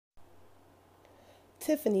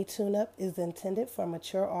Tiffany Tune Up is intended for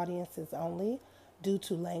mature audiences only due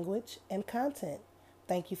to language and content.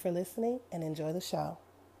 Thank you for listening and enjoy the show.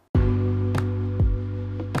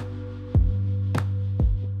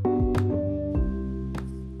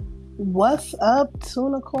 What's up,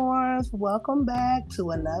 Tunicorns? Welcome back to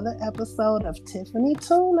another episode of Tiffany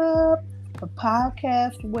Tune Up, a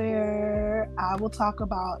podcast where I will talk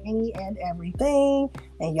about any and everything,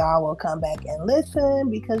 and y'all will come back and listen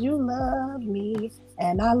because you love me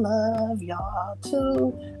and I love y'all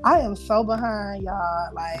too. I am so behind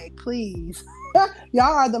y'all. Like, please, y'all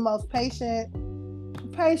are the most patient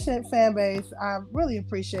fan base. I really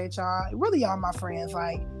appreciate y'all. Really, y'all my friends.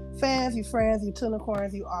 Like fans, you friends, you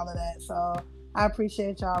tunicorns, you all of that. So I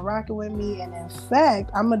appreciate y'all rocking with me. And in fact,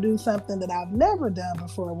 I'm gonna do something that I've never done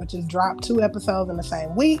before, which is drop 2 episodes in the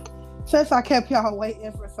same week. Since I kept y'all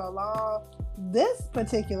waiting for so long, this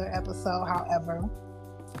particular episode, however,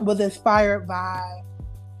 was inspired by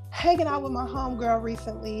hanging out with my homegirl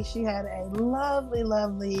recently. She had a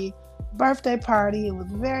lovely birthday party. It was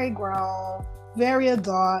very grown, very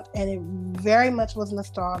adult, and it very much was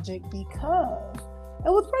nostalgic because it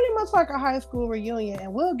was pretty much like a high school reunion,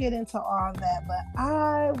 and we'll get into all that. But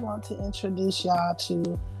I want to introduce y'all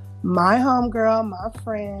to my homegirl, my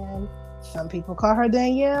friend. Some people call her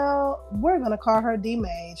Danielle. We're going to call her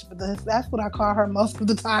D-Mage, but that's what I call her most of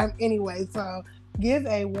the time anyway. So give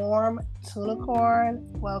a warm tunicorn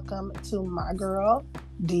welcome to my girl,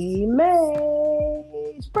 D-Mage.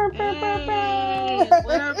 Hey,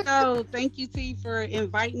 what up, though? Thank you, T, for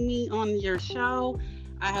inviting me on your show.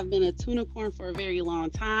 I have been a tunicorn for a very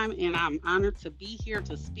long time, and I'm honored to be here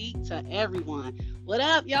to speak to everyone. What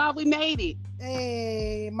up, y'all? We made it.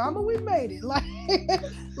 Hey, mama, we made it.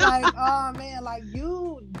 Oh man, like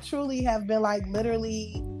you truly have been like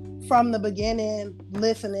literally from the beginning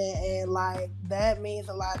listening, and like that means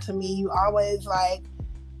a lot to me. You always like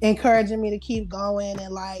encouraging me to keep going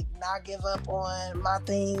and like not give up on my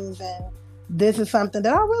things, and this is something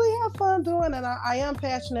that I really have fun doing, and I am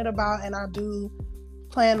passionate about, and I do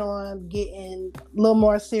plan on getting a little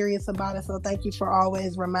more serious about it. So thank you for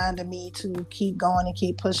always reminding me to keep going and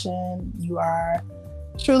keep pushing. You are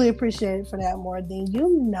truly appreciated for that more than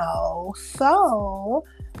you know. So,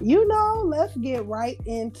 let's get right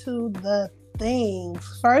into the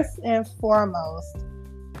things. First and foremost,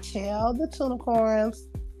 tell the Tunicorns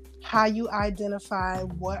how you identify.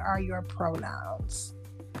 What are your pronouns?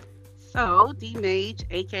 So, D Mage,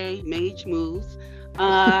 aka Mage Moves.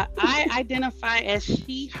 I identify as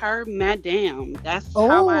she, her, madame. That's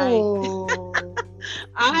how I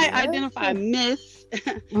Yes. identify Miss.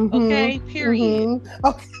 Mm-hmm, Okay, period. mm-hmm.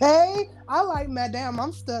 Okay, I like madame.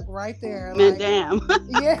 I'm stuck right there. Like, Madame.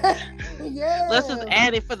 yeah, Let's just yeah.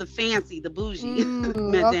 add it for the fancy, the bougie.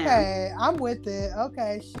 Madame. Okay, I'm with it.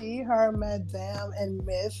 Okay, she, her, madame, and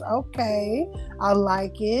miss. Okay, I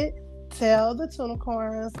like it. Tell the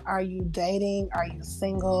Tunicorns, are you dating? Are you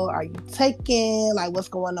single? Are you taken? Like, what's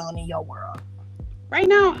going on in your world? Right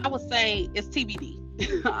now, I would say it's TBD.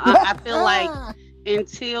 I feel like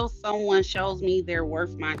until someone shows me they're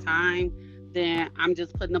worth my time, then I'm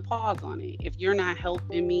just putting a pause on it. If you're not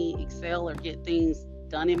helping me excel or get things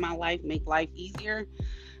done in my life, make life easier,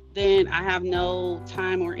 then I have no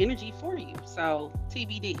time or energy for you. So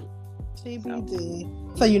TBD.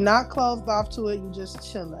 TBD. So you're not closed off to it. You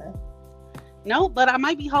just chilling. No, but I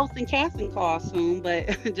might be hosting casting calls soon. But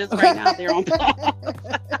just right now, they're on pause.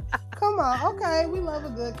 Come on, okay. We love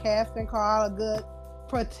a good casting call, a good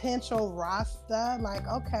potential roster. Like,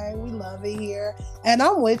 okay, we love it here. And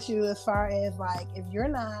I'm with you as far as like, if you're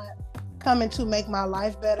not coming to make my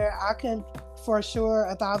life better, I can for sure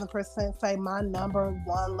 1,000% say my number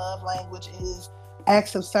one love language is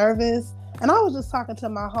acts of service. And I was just talking to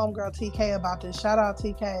my homegirl TK about this. Shout out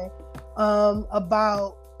TK.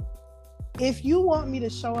 About if you want me to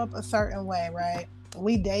show up a certain way, right?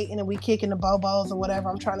 We dating and we kicking the bobos or whatever.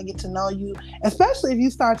 I'm trying to get to know you, especially if you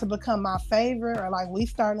start to become my favorite, or like we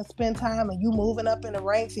starting to spend time and you moving up in the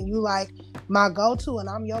ranks and you like my go-to and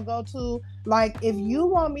I'm your go-to. Like, if you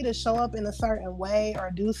want me to show up in a certain way or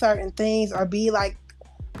do certain things or be like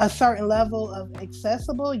a certain level of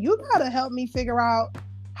accessible, you gotta help me figure out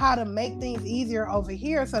how to make things easier over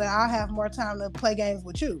here so that I have more time to play games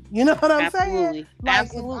with you. You know what I'm saying? Like,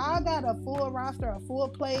 Absolutely. if I got a full roster, a full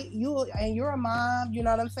plate, you're a mom, you know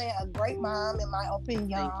what I'm saying? A great mom, in my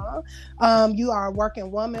opinion. You are a working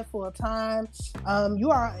woman full time. You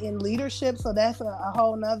are in leadership, so that's a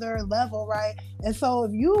whole nother level, right? And so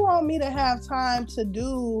if you want me to have time to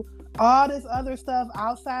do all this other stuff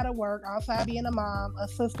outside of work, outside being a mom, a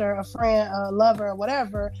sister, a friend, a lover,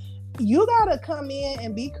 whatever, you gotta come in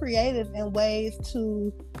and be creative in ways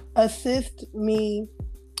to assist me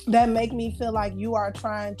that make me feel like you are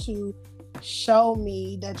trying to show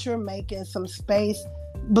me that you're making some space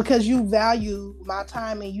because you value my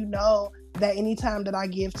time, and you know that any time that I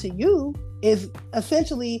give to you is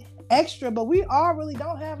essentially extra, but we all really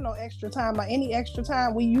don't have no extra time. Like any extra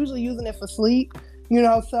time, we usually using it for sleep,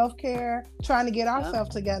 self-care, trying to get ourselves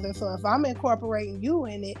together. So if I'm incorporating you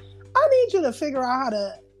in it, I need you to figure out how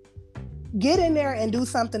to get in there and do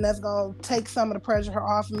something that's going to take some of the pressure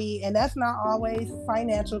off me. And that's not always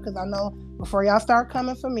financial, because I know before y'all start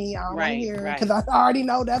coming for me, I don't want to hear it, because I already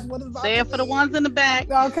know that's what it's about. Say it for the ones in the back.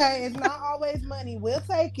 Okay, it's not always money. We'll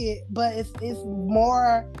take it, but it's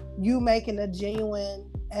more you making a genuine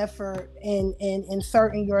effort in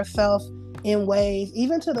inserting yourself in ways,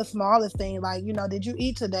 even to the smallest thing. Like, did you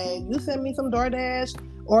eat today? You send me some DoorDash,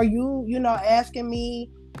 or you asking me,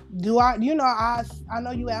 do I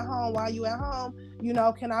know you at home. While you at home,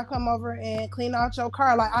 can I come over and clean out your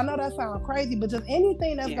car? Like, I know that sounds crazy, but just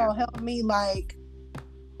anything that's gonna help me, like,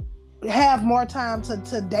 have more time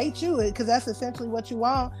to date you, because that's essentially what you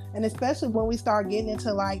want. And especially when we start getting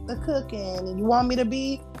into like the cooking, and you want me to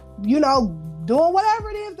be, doing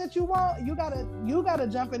whatever it is that you want, you gotta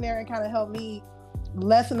jump in there and kind of help me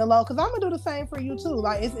lessen the load, because I'm gonna do the same for you too.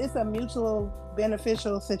 Like, it's a mutual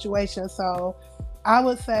beneficial situation. So I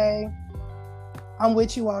would say I'm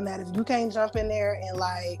with you on that. If you can't jump in there and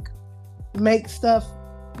like make stuff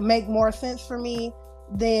make more sense for me,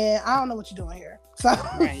 then I don't know what you're doing here.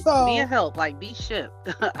 So be a help, like be shipped.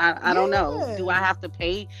 I don't know. Do I have to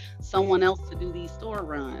pay someone else to do these store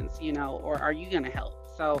runs, or are you gonna help?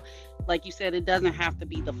 So like you said, it doesn't have to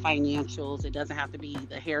be the financials, it doesn't have to be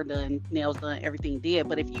the hair done, nails done, everything did.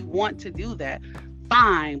 But if you want to do that,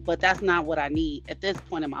 fine, but that's not what I need at this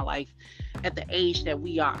point in my life, at the age that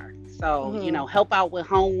we are. So help out with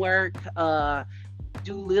homework,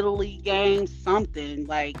 do little league games, something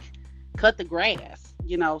like cut the grass,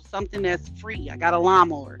 something that's free. I got a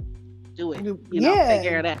lawnmower, do it, take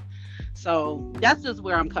care of that. So that's just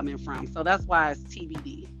where I'm coming from. So that's why it's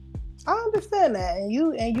TBD. I understand that, and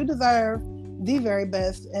you deserve the very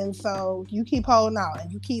best, and so you keep holding out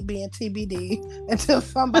and you keep being TBD until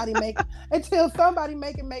somebody make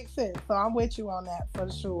it make sense. So I'm with you on that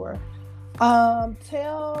for sure.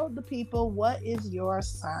 Tell the people, what is your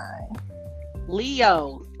sign?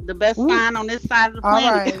 Leo, the best sign on this side of the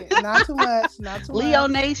planet. All right, not too much. Leo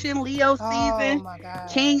Nation, Leo season. Oh my God.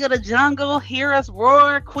 King of the jungle, hear us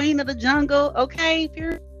roar. Queen of the jungle. Okay,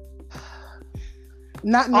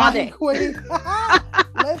 not the queen.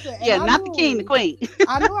 Listen, not the king, the queen.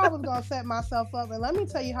 I knew I was gonna set myself up, and let me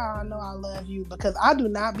tell you how I know I love you, because I do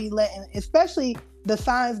not be letting, especially the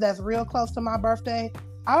signs that's real close to my birthday,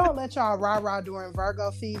 I don't let y'all rah-rah during Virgo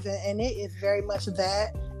season, and it is very much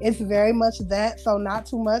that. It's very much that, so not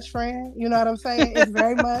too much, friend. You know what I'm saying? It's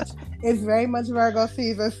very much Virgo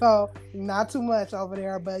season, so not too much over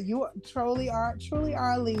there. But you truly are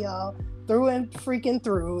Leo, through and freaking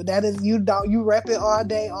through. That is, you rep it all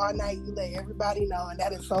day, all night. You let everybody know, and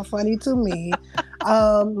that is so funny to me.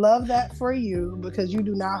 Love that for you, because you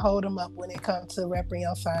do not hold them up when it comes to repping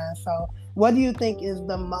your sign. So what do you think is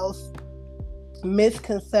the most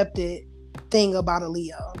misconcepted thing about a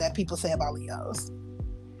Leo that people say about Leos?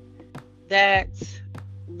 That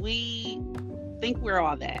we think we're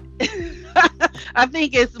all that. I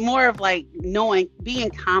think it's more of like being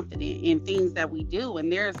confident in things that we do, and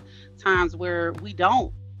there's times where we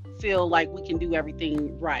don't feel like we can do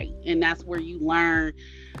everything right, and that's where you learn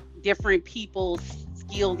different people's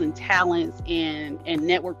skills and talents and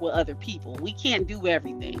network with other people. We can't do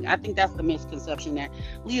everything. I think that's the misconception, that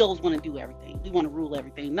Leos want to do everything. We want to rule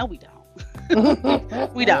everything. No, we don't.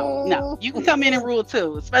 We don't. No, you can come in and rule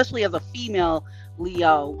too, especially as a female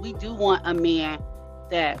Leo. We do want a man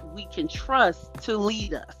that we can trust to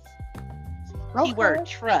lead us. Keyword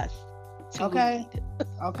trust. Okay,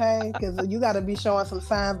 because you got to be showing some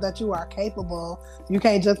signs that you are capable. You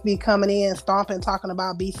can't just be coming in, stomping, talking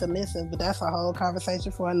about be submissive, but that's a whole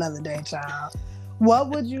conversation for another day, child. What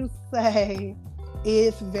would you say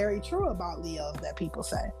is very true about Leos that people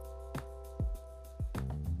say?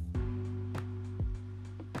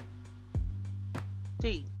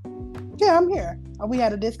 T. Yeah, I'm here. We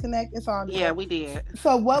had a disconnect. It's all good. Yeah, we did.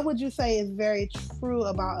 So what would you say is very true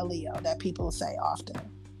about a Leo that people say often?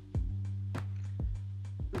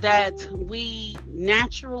 That we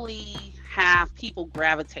naturally have people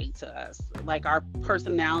gravitate to us. Like, our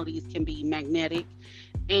personalities can be magnetic,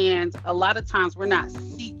 and a lot of times we're not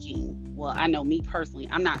seeking, well, I know me personally,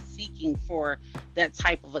 I'm not seeking for that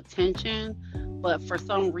type of attention, but for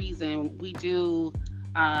some reason we do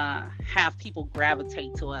have people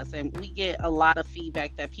gravitate to us, and we get a lot of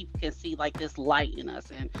feedback that people can see like this light in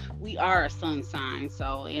us, and we are a sun sign,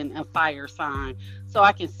 so, and a fire sign, so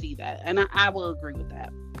I can see that, and I will agree with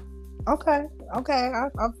that. Okay. Okay.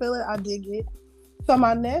 I feel it. I dig it. So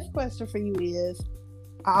my next question for you is,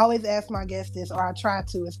 I always ask my guests this, or I try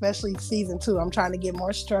to, especially season 2. I'm trying to get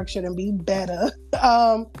more structured and be better.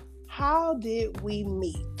 How did we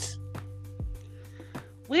meet?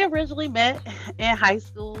 We originally met in high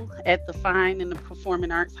school at the Fine and the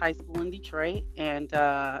Performing Arts High School in Detroit, and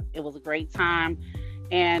it was a great time.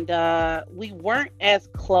 And we weren't as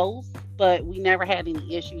close, but we never had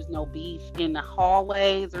any issues, no beef in the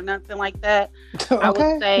hallways or nothing like that. I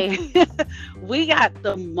would say we got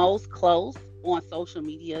the most close on social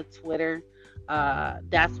media, Twitter.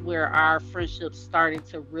 That's where our friendship started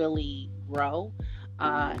to really grow.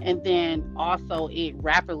 And then also it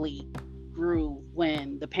rapidly grew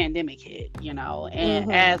when the pandemic hit,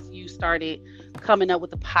 and as you started coming up with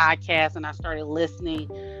the podcast and I started listening,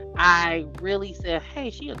 I really said, hey,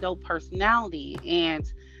 she a dope personality.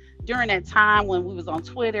 And during that time when we was on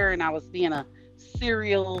Twitter and I was being a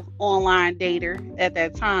serial online dater at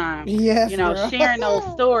that time, yes, sharing those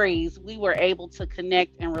stories, we were able to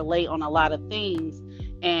connect and relate on a lot of things.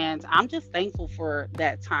 And I'm just thankful for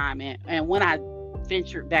that time. And when I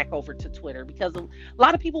ventured back over to Twitter, because a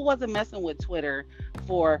lot of people wasn't messing with Twitter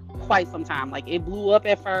for quite some time. Like, it blew up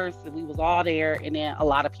at first and we was all there, and then a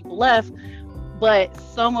lot of people left, but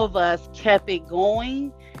some of us kept it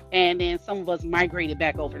going, and then some of us migrated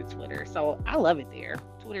back over to Twitter. So I love it there.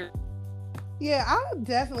 Twitter. Yeah, I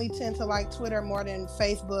definitely tend to like Twitter more than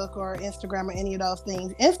Facebook or Instagram or any of those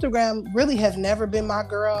things. Instagram really has never been my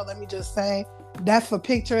girl. Let me just say, that's for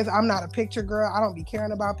pictures. I'm not a picture girl. I don't be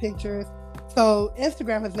caring about pictures. So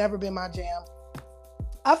Instagram has never been my jam.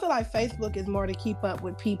 I feel like Facebook is more to keep up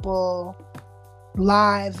with people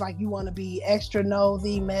lives. Like, you want to be extra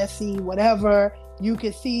nosy, messy, whatever. You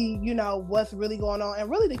can see, what's really going on, and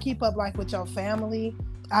really to keep up like with your family.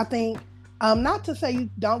 I think, not to say you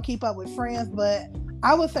don't keep up with friends, but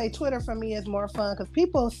I would say Twitter for me is more fun because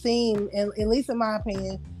people seem, at least in my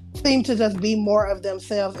opinion, seem to just be more of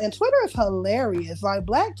themselves. And Twitter is hilarious. Like,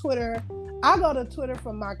 Black Twitter, I go to Twitter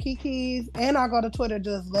for my kikis, and I go to Twitter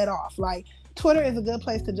just let off. Like, Twitter is a good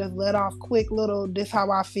place to just let off quick little, this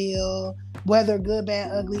how I feel, whether good,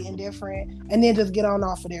 bad, ugly, indifferent, and then just get on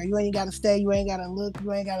off of there. You ain't got to stay, you ain't got to look,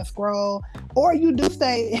 you ain't got to scroll. Or you do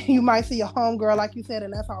stay, you might see a homegirl, like you said,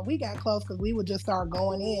 and that's how we got close, because we would just start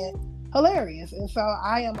going in. Hilarious. And so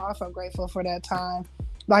I am also grateful for that time.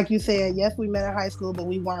 Like you said, yes, we met in high school, but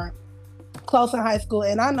we weren't close in high school.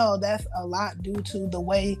 And I know that's a lot due to the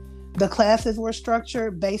way the classes were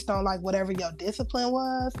structured based on like whatever your discipline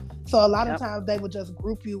was. So a lot of times they would just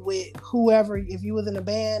group you with whoever. If you was in a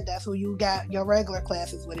band, that's who you got your regular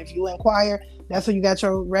classes with. If you in choir, that's who you got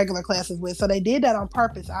your regular classes with. So they did that on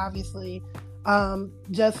purpose, obviously,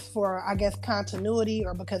 just for, I guess, continuity,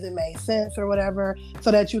 or because it made sense or whatever, so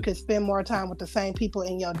that you could spend more time with the same people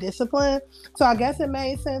in your discipline. So I guess it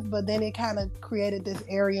made sense, but then it kind of created this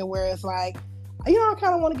area where it's like, I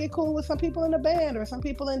kind of want to get cool with some people in the band or some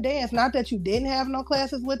people in dance. Not that you didn't have no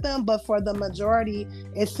classes with them, but for the majority,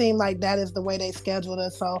 it seemed like that is the way they scheduled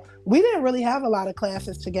us. So we didn't really have a lot of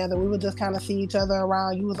classes together. We would just kind of see each other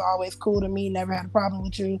around. You was always cool to me, never had a problem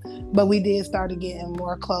with you. But we did start getting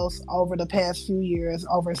more close over the past few years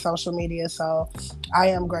over social media. So I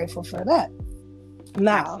am grateful for that.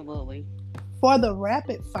 Now, absolutely. For the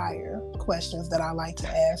rapid fire questions that I like to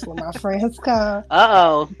ask when my friends come.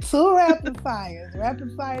 2 rapid fires.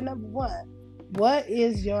 Rapid fire number 1. What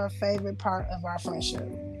is your favorite part of our friendship?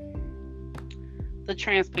 The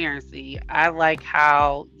transparency. I like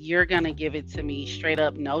how you're going to give it to me straight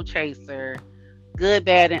up, no chaser, good,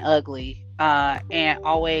 bad, and ugly, and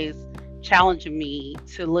always challenging me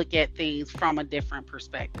to look at things from a different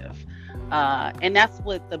perspective. And that's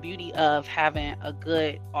what the beauty of having a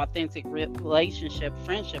good, authentic relationship,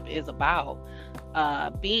 friendship is about.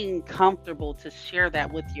 Being comfortable to share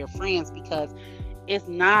that with your friends, because it's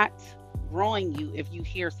not growing you if you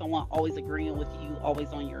hear someone always agreeing with you, always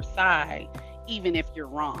on your side, even if you're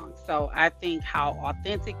wrong. So I think how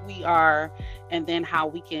authentic we are, and then how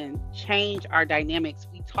we can change our dynamics.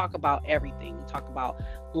 We talk about everything. We talk about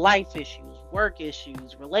life issues, work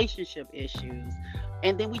issues, relationship issues,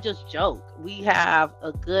 and then we just joke. We have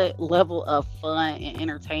a good level of fun and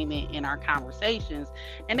entertainment in our conversations,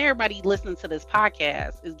 and everybody listening to this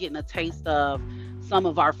podcast is getting a taste of some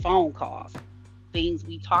of our phone calls, things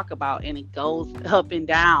we talk about, and it goes up and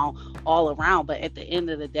down all around. But at the end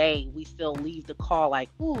of the day, we still leave the call like,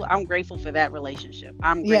 ooh, I'm grateful for that relationship.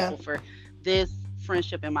 I'm grateful for this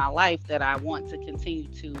friendship in my life that I want to continue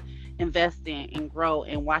to invest in and grow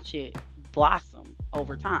and watch it blossom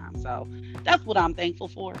over time. So that's what I'm thankful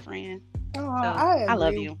for, friend. Oh, So I I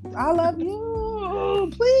love agree. you. I love you.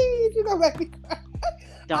 Please, you gonna make me cry.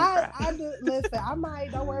 Don't cry. I do listen, I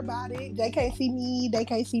might, don't worry about it. They can't see me, they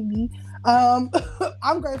can't see me. Um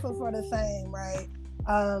I'm grateful for the same, right?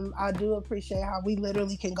 I do appreciate how we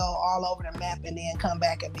literally can go all over the map and then come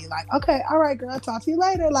back and be like, okay, all right, girl, talk to you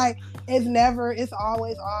later. Like it's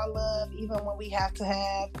always all love, even when we have to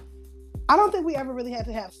have I don't think we ever really had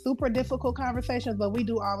to have super difficult conversations, but we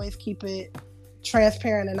do always keep it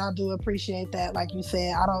transparent, and I do appreciate that. Like you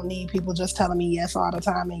said, I don't need people just telling me yes all the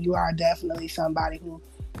time, and you are definitely somebody who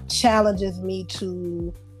challenges me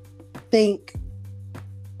to think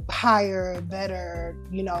higher, better,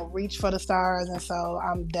 reach for the stars, and so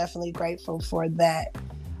I'm definitely grateful for that.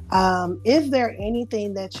 Is there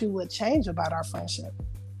anything that you would change about our friendship?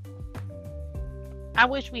 I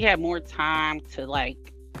wish we had more time to like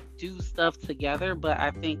do stuff together, but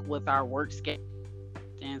I think with our work schedule,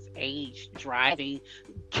 age, driving,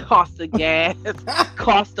 cost of gas,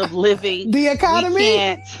 cost of living, The we economy.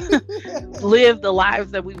 can't live the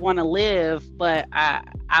lives that we want to live. But I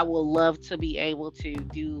would love to be able to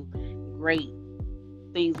do great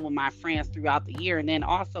things with my friends throughout the year. And then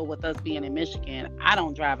also with us being in Michigan, I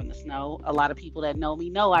don't drive in the snow. A lot of people that know me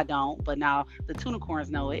know I don't, but now the Tunicorns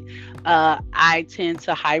know it. I tend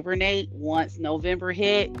to hibernate once November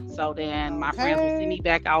hit. So then my friends will see Okay. me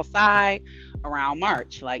back outside around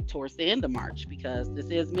March, like towards the end of March, because this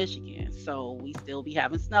is Michigan. So we still be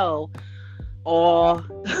having snow all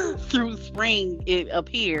through spring, it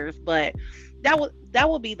appears. But that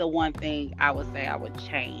would be the one thing I would say I would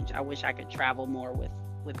change. I wish I could travel more with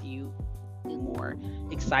you, do more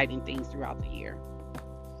exciting things throughout the year.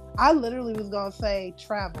 I literally was gonna say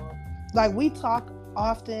travel. Like we talk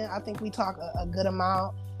often. I think we talk a good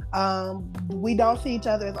amount. We don't see each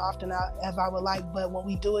other as often as I would like, but when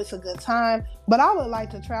we do, it's a good time. But I would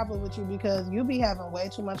like to travel with you because you be having way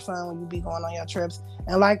too much fun when you be going on your trips.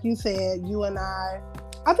 And like you said, you and I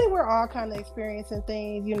think we're all kind of experiencing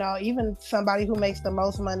things. Even somebody who makes the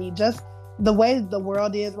most money, just the way the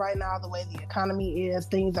world is right now, the way the economy is,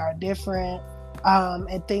 things are different.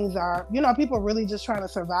 And things are, people are really just trying to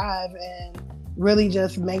survive and really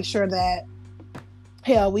just make sure that,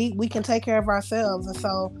 hell, we can take care of ourselves. And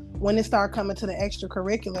so when it started coming to the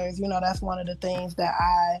extracurriculars, that's one of the things that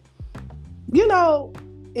you know,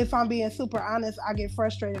 if I'm being super honest, I get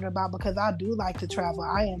frustrated about because I do like to travel.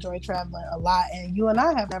 I enjoy traveling a lot. And you and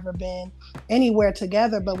I have never been anywhere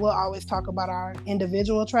together, but we'll always talk about our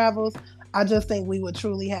individual travels. I just think we would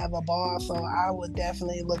truly have a ball. So I would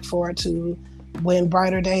definitely look forward to when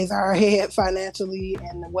brighter days are ahead financially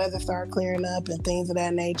and the weather start clearing up and things of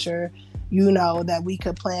that nature, that we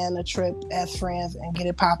could plan a trip as friends and get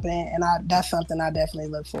it popping. And that's something I definitely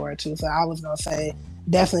look forward to. So I was going to say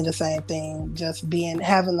definitely the same thing, just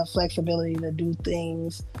having the flexibility to do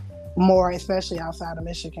things more, especially outside of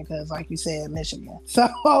Michigan, because like you said, Michigan. So,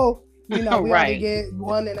 we only Right. get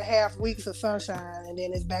 1.5 weeks of sunshine and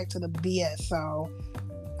then it's back to the BS. So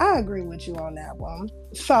I agree with you on that one.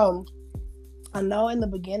 So I know in the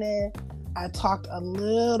beginning I talked a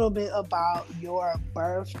little bit about your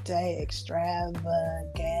birthday extravaganza,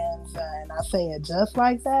 and I say it just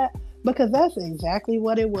like that because that's exactly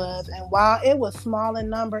what it was. And while it was small in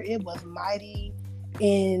number, it was mighty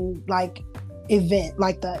in like event.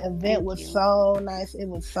 Like the event Thank was you. so nice. It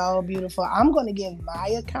was so beautiful. I'm going to give my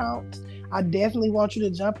account. I definitely want you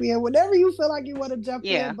to jump in whenever you feel like you want to jump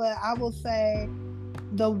Yeah. in, but I will say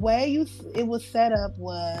the way it was set up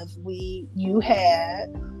was you had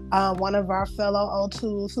one of our fellow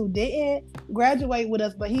O2s who didn't graduate with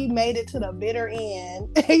us, but he made it to the bitter end.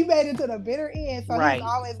 He made it to the bitter end, so he's Right.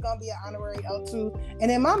 always gonna be an honorary O2.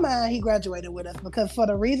 And in my mind, he graduated with us because for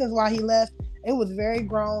the reasons why he left, it was very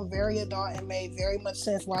grown, very adult, and made very much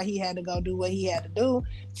sense why he had to go do what he had to do.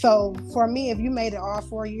 So for me, if you made it all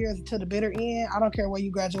 4 years to the bitter end, I don't care where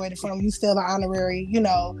you graduated from, you still an honorary,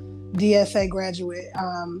 DSA graduate.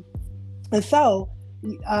 And so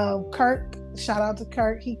Kirk, shout out to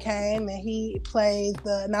Kirk, he came and he plays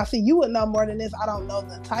now see, you would know more than this. I don't know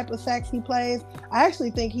the type of sax he plays. I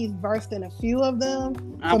actually think he's versed in a few of them.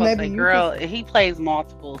 I'm So about to maybe say, you could. girl, he plays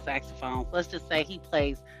multiple saxophones. Let's just say he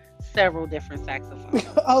plays several different saxophones.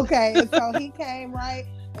 Okay, and so he came, right,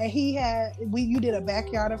 and you did a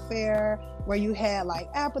backyard affair where you had like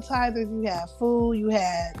appetizers, you had food, you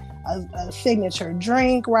had a signature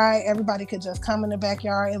drink, right? Everybody could just come in the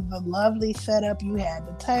backyard. It was a lovely setup. You had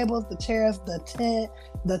the tables, the chairs, the tent,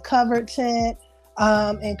 the covered tent.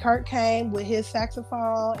 And Kurt came with his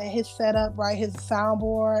saxophone and his setup, right, his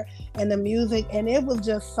soundboard and the music, and it was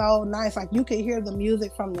just so nice. Like you could hear the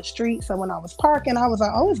music from the street. So when I was parking, I was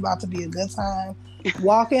like, "Oh, it's about to be a good time."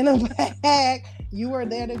 Walk in the back. You were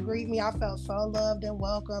there to greet me. I felt so loved and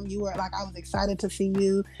welcome. You were like, I was excited to see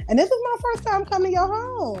you. And this is my first time coming to your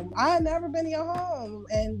home. I had never been to your home,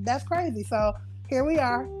 and that's crazy. So here we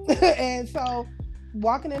are. And so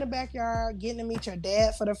walking in the backyard, getting to meet your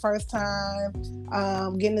dad for the first time,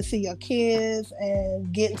 getting to see your kids,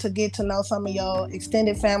 and getting to get to know some of your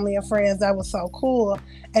extended family and friends. That was so cool.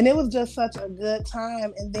 And it was just such a good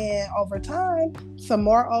time. And then over time, some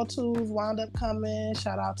more O2s wound up coming.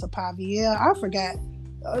 Shout out to Pavia. I forgot.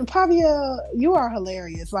 Pavia, you are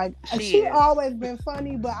hilarious. Like, she always been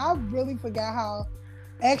funny, but I really forgot how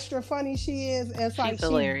extra funny she is. It's like, she's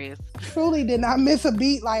hilarious. She truly did not miss a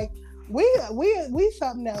beat. Like, we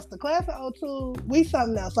something else. The class of 02, we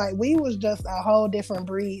something else. Like, we was just a whole different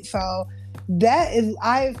breed. So that is,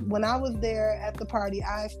 when I was there at the party,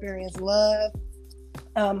 I experienced love,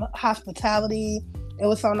 hospitality. It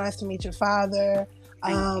was so nice to meet your father.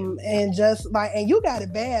 And just like, and you got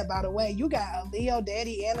it bad, by the way. You got a Leo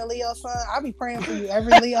daddy and a Leo son. I be praying for you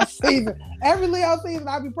every Leo season. Every Leo season,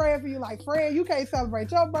 I be praying for you. Like, friend, you can't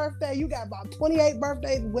celebrate your birthday. You got about 28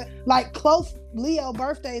 birthdays with like close Leo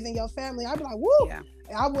birthdays in your family. I'd be like, woo. Yeah.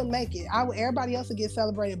 I wouldn't make it. Everybody else would get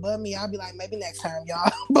celebrated but me. I'd be like, maybe next time,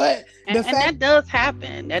 y'all. But that does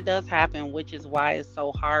happen. That does happen, which is why it's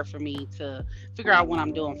so hard for me to figure out what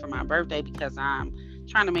I'm doing for my birthday, because I'm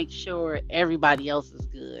trying to make sure everybody else is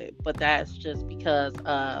good. But that's just because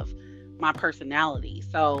of my personality.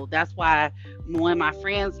 So that's why when my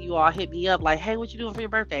friends, you all hit me up like, hey, what you doing for your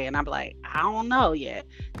birthday? And I'm like, I don't know yet,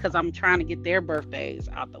 because I'm trying to get their birthdays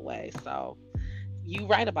out the way. So you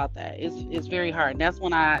right about that. It's very hard. And that's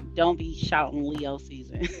when I don't be shouting Leo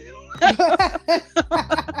season.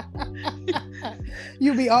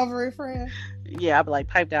 You be over it, friend? Yeah, I'll be like,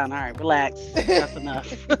 pipe down. All right, relax. That's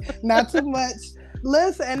enough. Not too much.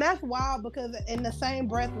 Listen, and that's wild, because in the same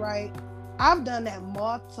breath, right, I've done that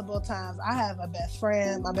multiple times. I have a best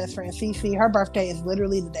friend, my best friend Cece. Her birthday is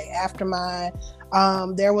literally the day after mine.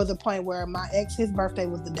 There was a point where my ex, his birthday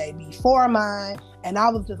was the day before mine, and I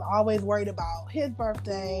was just always worried about his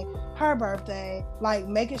birthday, her birthday, like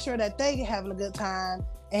making sure that they having a good time,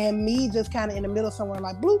 and me just kind of in the middle somewhere,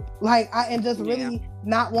 like bloop, and just really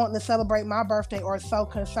not wanting to celebrate my birthday, or so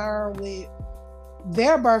concerned with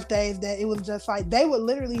their birthdays that it was just like they would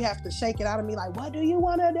literally have to shake it out of me, like, what do you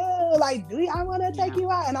want to do? Like, I want to take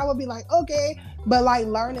you out? And I would be like, okay. But like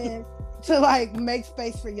learning to like make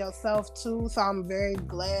space for yourself too. So I'm very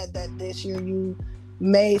glad that this year you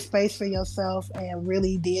made space for yourself and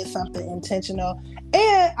really did something intentional.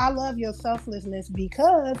 And I love your selflessness,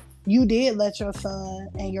 because you did let your son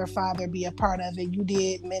and your father be a part of it. You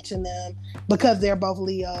did mention them because they're both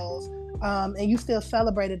Leos. And you still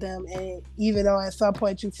celebrated them, and even though at some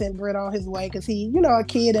point you sent Britt on his way because he, a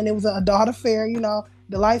kid, and it was an adult affair,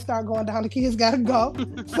 the lights start going down, the kids gotta go.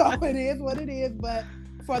 So it is what it is. But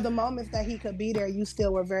for the moments that he could be there, you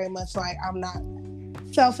still were very much like, I'm not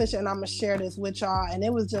selfish and I'm gonna share this with y'all. And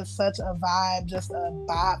it was just such a vibe, just a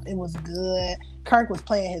bop. It was good. Kirk was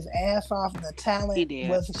playing his ass off. The talent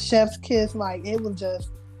was chef's kiss. Like, it was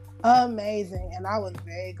just amazing, and I was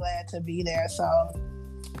very glad to be there. So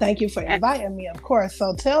thank you for inviting me, of course.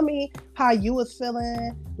 So tell me how you was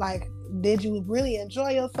feeling. Like, did you really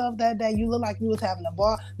enjoy yourself that day? You look like you was having a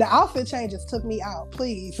ball. The outfit changes took me out.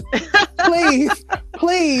 Please.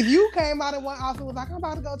 Please. You came out in one outfit, was like, I'm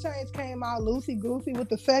about to go change. Came out loosey goosey with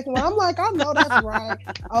the second one. I'm like, I know that's right.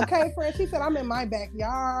 Okay, friend. She said, I'm in my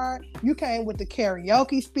backyard. You came with the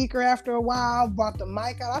karaoke speaker after a while, brought the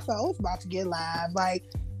mic out. I said, oh, it's about to get live. Like,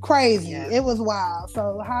 crazy. Yes. It was wild.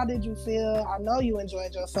 So how did you feel? I know you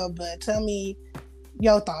enjoyed yourself, but tell me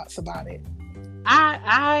your thoughts about it.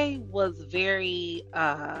 I was very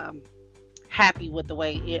happy with the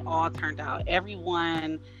way it all turned out.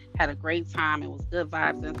 Everyone had a great time. It was good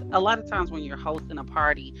vibes. And a lot of times when you're hosting a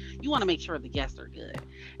party, you want to make sure the guests are good.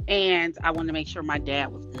 And I wanted to make sure my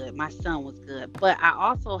dad was good, my son was good. But I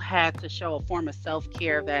also had to show a form of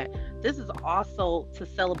self-care that this is also to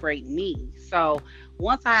celebrate me. So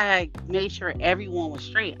once I made sure everyone was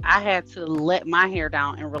straight, I had to let my hair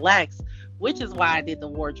down and relax, which is why I did the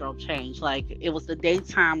wardrobe change. Like, it was the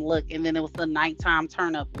daytime look, and then it was the nighttime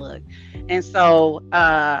turn up look. And so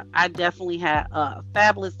I definitely had a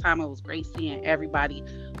fabulous time. It was great seeing everybody.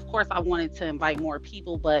 Of course, I wanted to invite more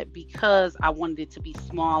people, but because I wanted it to be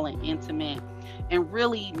small and intimate and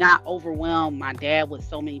really not overwhelm my dad with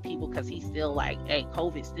so many people, because he's still like, hey,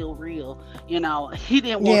 COVID's still real. He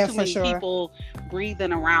didn't want too many people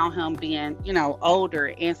breathing around him being,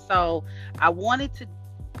 older. And so I wanted to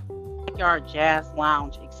backyard jazz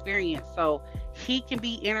lounge experience so he can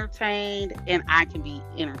be entertained and I can be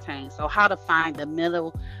entertained. So how to find the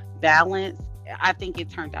middle balance, I think it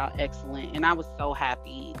turned out excellent. And I was so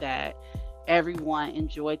happy that everyone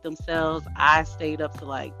enjoyed themselves. I stayed up to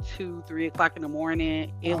like 2-3 o'clock in the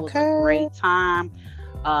morning. It was a great time.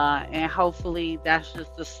 And hopefully that's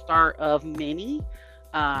just the start of many.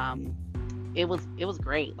 It was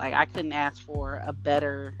great. Like, I couldn't ask for a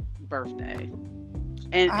better birthday.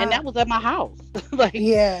 And that was at my house. Like,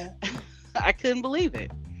 yeah. I couldn't believe it.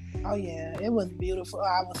 Oh yeah, it was beautiful.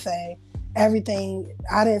 I would say everything.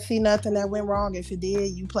 I didn't see nothing that went wrong. If it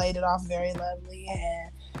did, you played it off very lovely,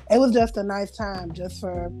 and it was just a nice time. That's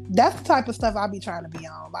the type of stuff I be trying to be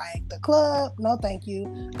on. Like the club, no thank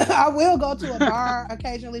you. I will go to a bar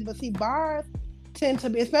occasionally, but see, bars tend to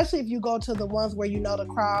be, especially if you go to the ones where the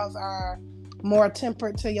crowds are more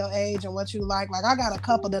tempered to your age and what you like. Like, I got a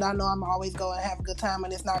couple that I know I'm always going to have a good time,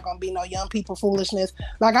 and it's not going to be no young people foolishness.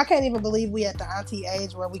 Like, I can't even believe we at the auntie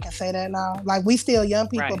age where we can say that now. Like, we still young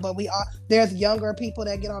people, right. But there's younger people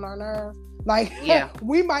that get on our nerves. Like, yeah.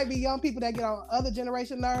 We might be young people that get on other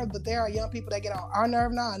generation nerves, but there are young people that get on our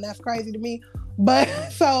nerve now, and that's crazy to me. But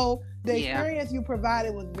so the experience you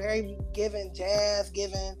provided was very giving,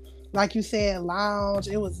 like you said, lounge.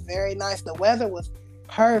 It was very nice. The weather was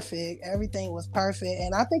perfect. Everything was perfect.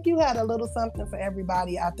 And I think you had a little something for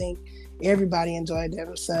everybody. I think everybody enjoyed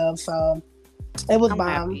themselves. So it was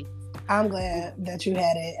bomb. I'm glad that you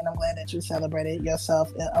had it, and I'm glad that you celebrated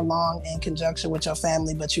yourself along in conjunction with your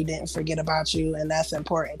family, but you didn't forget about you. And that's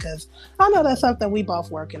important, because I know that's something we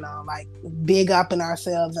both working on, like big up in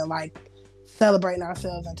ourselves and like celebrating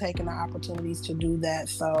ourselves and taking the opportunities to do that.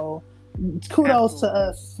 So kudos to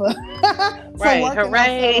us for working on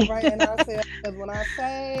celebrating ourselves. Because when I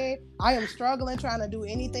say I am struggling trying to do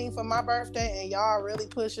anything for my birthday, and y'all really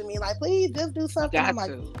pushing me like, please just do something, I'm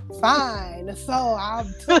like, fine. So I'm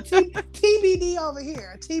TBD over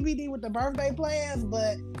here, TBD with the birthday plans,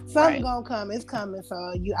 but something's gonna come. It's coming.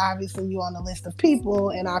 So you on the list of people,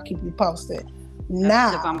 and I'll keep you posted.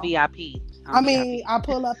 Now, because I'm VIP. I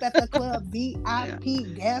pull up at the club,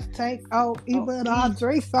 VIP, gas tank. Oh, even our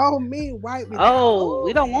drinks on me, wipe me. Oh,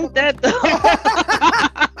 we don't want that though.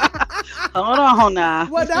 Hold on now.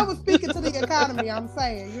 Well, that was speaking to the economy. I'm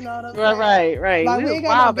saying, you know what I'm saying? Right. Like, we ain't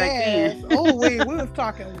got no gas. Oh, we was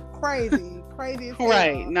talking crazy as hell.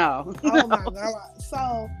 Right. No. Oh my God.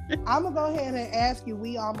 So I'm gonna go ahead and ask you.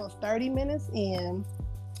 We almost 30 minutes in.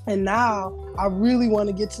 And now I really want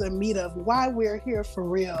to get to the meat of why we're here for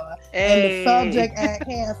real and the subject at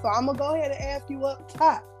hand. So I'm going to go ahead and ask you up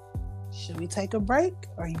top. Should we take a break,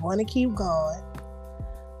 or you want to keep going?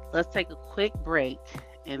 Let's take a quick break,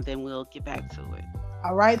 and then we'll get back to it.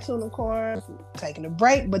 All right, Tunicorns, taking a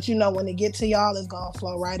break. But when it gets to y'all, it's going to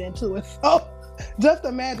flow right into it. So just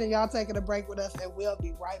imagine y'all taking a break with us, and we'll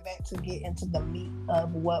be right back to get into the meat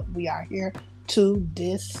of what we are here to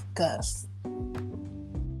discuss.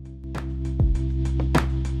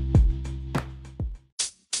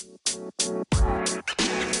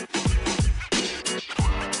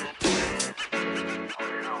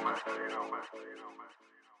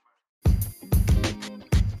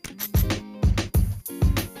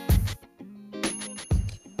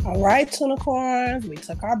 All right, Tunicorns, we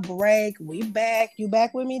took our break. We back. You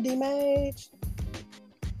back with me, D-Mage?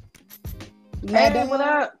 Hey, what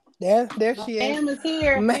up? There she is. Sam is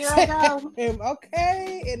here. Here I go.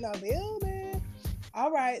 Okay, in the building.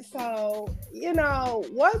 All right, so,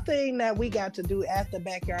 one thing that we got to do at the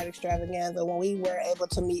Backyard Extravaganza when we were able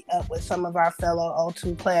to meet up with some of our fellow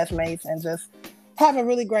O2 classmates and just have a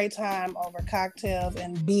really great time over cocktails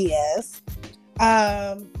and BS.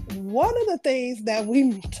 One of the things that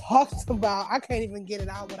we talked about, I can't even get it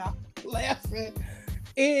out without laughing,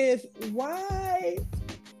 is why,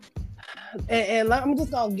 and I'm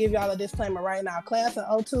just going to give y'all a disclaimer right now. Class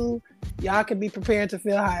of 02, y'all can be prepared to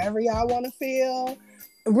feel however y'all want to feel.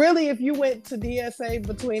 Really, if you went to DSA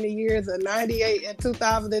between the years of 98 and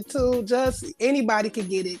 2002, just anybody could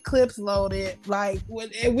get it. Clips loaded. Like,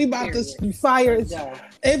 we about to fire.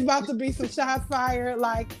 It's about to be some shots fired.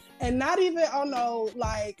 Like, and not even on no,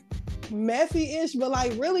 like, messy-ish, but,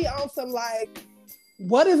 like, really on some, like,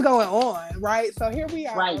 what is going on, right? So here we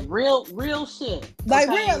are. Right, real shit. Like,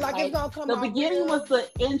 real, like it's gonna come out. The beginning real. Was the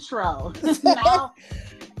intro. Now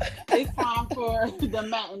It's time for the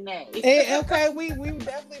matinee. Okay, we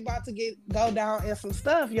definitely about to go down in some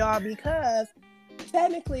stuff, y'all, because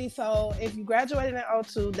technically, so if you graduated in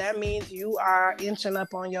 '02, that means you are inching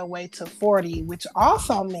up on your way to 40, which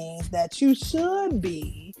also means that you should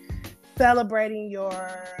be celebrating your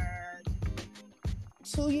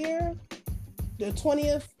 2-year, the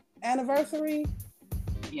 20th anniversary.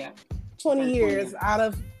 Yeah. 20 years out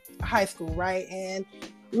of high school, right? And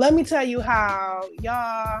let me tell you how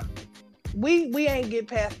y'all, we ain't get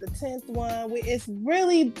past the 10th one. It's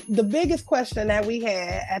really the biggest question that we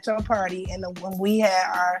had at your party and when we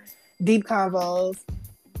had our deep convos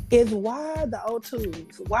is why the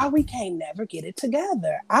O2s, why we can't never get it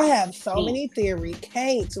together. I have so many theories,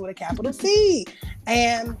 Kate with a capital C.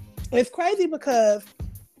 And it's crazy because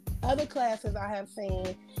other classes I have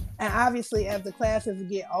seen, and obviously as the classes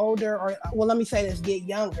get older, or well, let me say this, get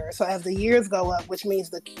younger. So as the years go up, which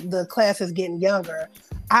means the class is getting younger,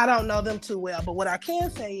 I don't know them too well. But what I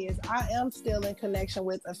can say is I am still in connection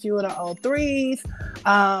with a few of the O3s.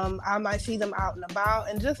 I might see them out and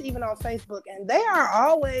about and just even on Facebook. And they are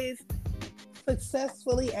always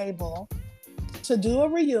successfully able to do a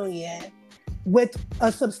reunion with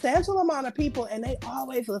a substantial amount of people, and they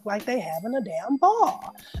always look like they having a damn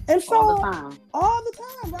ball. And so all the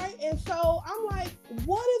time, right? And so I'm like,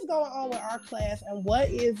 what is going on with our class, and what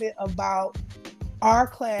is it about our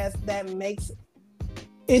class that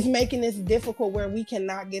is making this difficult where we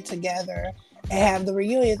cannot get together and have the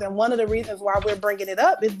reunions? And one of the reasons why we're bringing it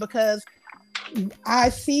up is because I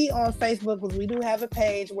see on Facebook, because we do have a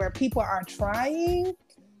page where people are trying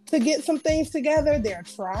to get some things together. They're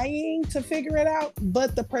trying to figure it out,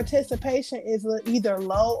 but the participation is either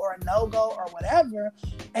low or no-go or whatever.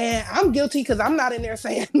 And I'm guilty because I'm not in there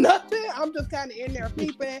saying nothing. I'm just kind of in there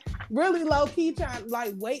peeping, really low-key, trying,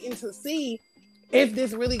 like, waiting to see if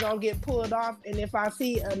this really gonna get pulled off. And if I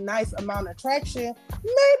see a nice amount of traction,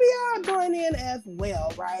 maybe I'll join in as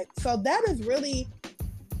well, right? So that is really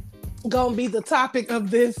gonna be the topic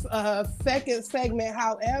of this second segment.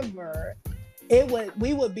 However,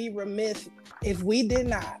 we would be remiss if we did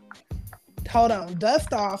not,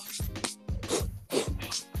 dust off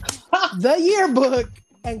the yearbook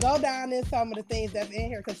and go down in some of the things that's in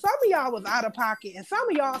here. Because some of y'all was out of pocket and some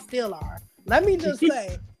of y'all still are. Let me just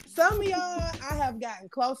say, some of y'all I have gotten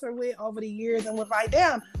closer with over the years and was like,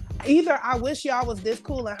 damn, either I wish y'all was this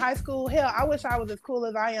cool in high school. Hell, I wish I was as cool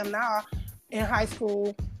as I am now in high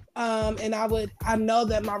school. And I know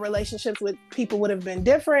that my relationships with people would have been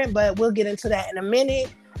different, but we'll get into that in a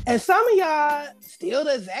minute. And some of y'all still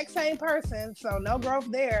the exact same person, so no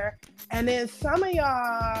growth there. And then some of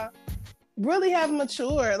y'all really have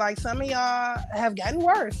matured. Like some of y'all have gotten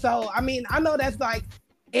worse. So, I mean, I know that's like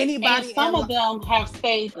anybody. And some of them have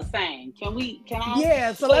stayed the same. Can I?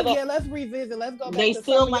 Yeah, so let's revisit. Let's go back they to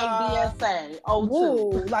still some like y'all, BSA. Oh,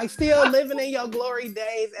 like still living in your glory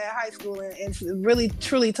days at high school, and it's really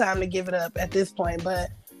truly time to give it up at this point. But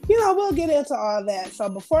we'll get into all that. So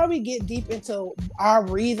before we get deep into our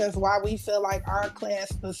reasons why we feel like our class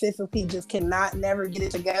specifically just cannot never get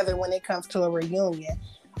it together when it comes to a reunion,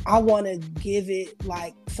 I want to give it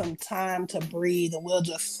like some time to breathe, and we'll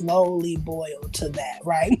just slowly boil to that,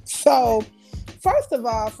 right? So first of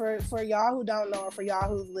all, for y'all who don't know, or for y'all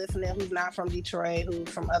who's listening, who's not from Detroit, who's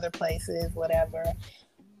from other places, whatever.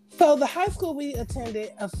 So the high school we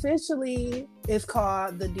attended officially is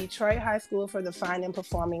called the Detroit High School for the Fine and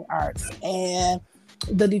Performing Arts. And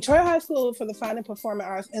the Detroit High School for the Fine and Performing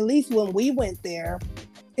Arts, at least when we went there,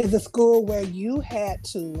 is a school where you had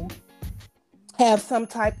to have some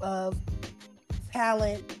type of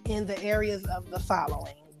talent in the areas of the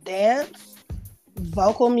following: dance,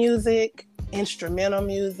 vocal music, instrumental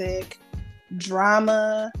music,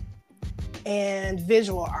 drama, and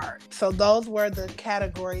visual art. So those were the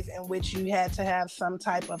categories in which you had to have some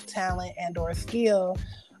type of talent and or skill,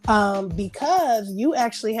 because you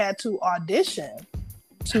actually had to audition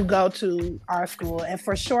to go to our school. And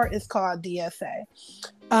for short, it's called DSA.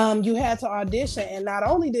 You had to audition, and not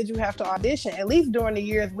only did you have to audition, at least during the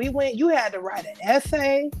years we went, you had to write an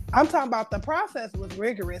essay. I'm talking about the process was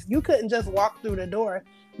rigorous. You couldn't just walk through the door.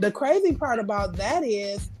 The crazy part about that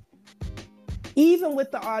is, even with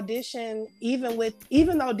the audition, even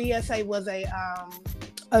though DSA was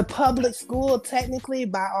a public school, technically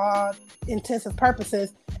by all intents and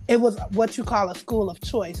purposes, it was what you call a school of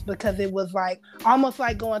choice, because it was like almost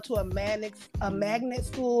like going to a magnet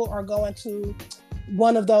school or going to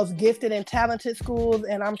one of those gifted and talented schools.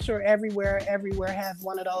 And I'm sure everywhere has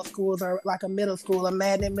one of those schools, or like a middle school, a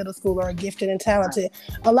magnet middle school, or a gifted and talented.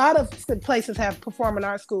 A lot of places have performing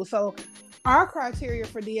arts schools. So our criteria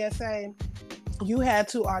for DSA, you had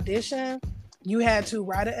to audition, You had to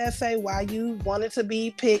write an essay why you wanted to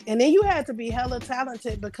be picked. And then you had to be hella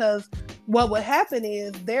talented, because what would happen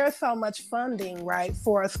is there's so much funding, right,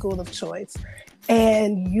 for a school of choice.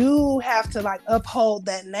 And you have to like uphold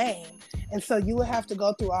that name. And so you would have to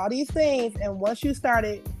go through all these things. And once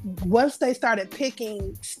they started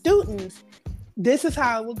picking students, this is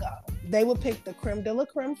how it would go. They would pick the creme de la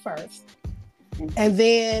creme first. And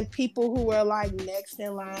then people who were like next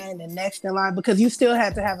in line, because you still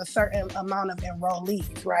had to have a certain amount of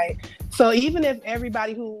enrollees, right? So even if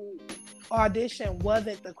everybody who auditioned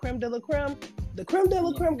wasn't the creme de la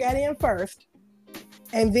creme got in first.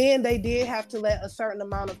 And then they did have to let a certain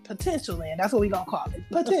amount of potential in. That's what we're going to call it.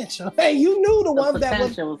 Potential. And you knew the ones that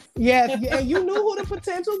was... Yes, and you knew who the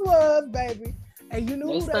potentials was, baby. And you knew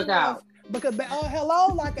they who stuck they out. was. Because,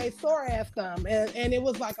 hello, like a sore ass thumb. And it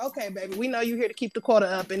was like, okay, baby, we know you're here to keep the quota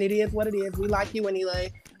up, and it is what it is. We like you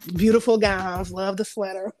anyway. Beautiful gowns, love the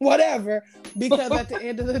sweater, whatever. Because at the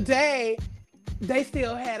end of the day, they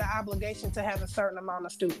still had an obligation to have a certain amount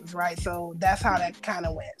of students, right? So that's how that kind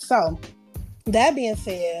of went. So that being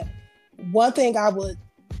said, one thing I would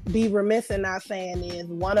be remiss in not saying is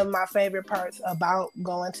one of my favorite parts about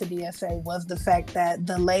going to DSA was the fact that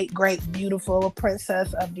the late, great, beautiful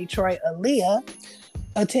princess of Detroit, Aaliyah,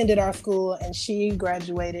 attended our school, and she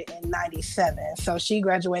graduated in 97. So she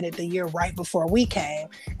graduated the year right before we came.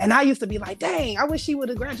 And I used to be like, dang, I wish she would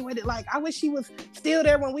have graduated. Like, I wish she was still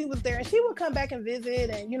there when we was there. And she would come back and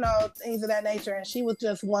visit and, things of that nature. And she was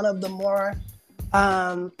just one of the more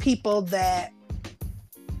people that,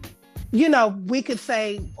 we could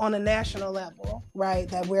say on a national level, right,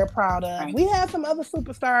 that we're proud of. Right. We had some other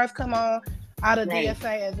superstars come on out of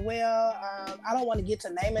DSA as well. I don't want to get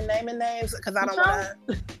to naming names because I don't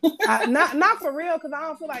want to, not for real, because I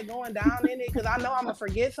don't feel like going down in it, because I know I'm going to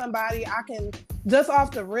forget somebody. I can, just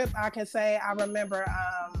off the rip, I can say I remember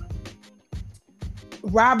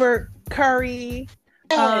Robert Curry,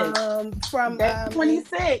 from Day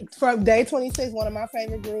 26. From Day 26, one of my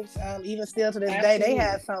favorite groups. Even still to this day, they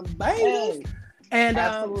had some bangers. And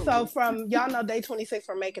so from, y'all know Day 26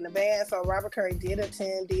 from Making the Band. So Robert Curry did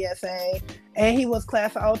attend DSA, and he was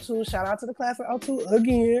class of 02. Shout out to the class of 02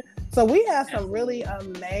 again. So we had some really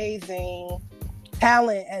amazing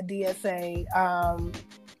talent at DSA.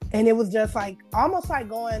 And it was just like, almost like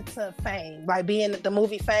going to Fame, like being at the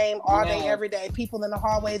movie Fame all day, every day. People in the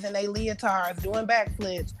hallways in their leotards, doing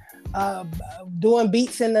backflips, doing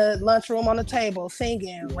beats in the lunchroom on the table,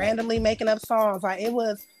 singing, randomly making up songs. Like, it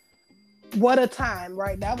was, what a time,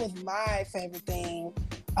 right? That was my favorite thing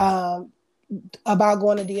about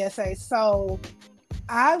going to DSA. So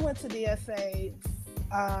I went to DSA.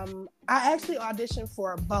 I actually auditioned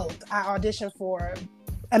for both. I auditioned for,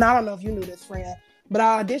 and I don't know if you knew this, friend, but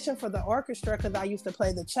I auditioned for the orchestra because I used to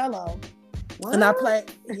play the cello. What? And I played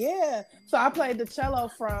the cello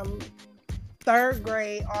from 3rd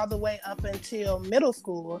grade all the way up until middle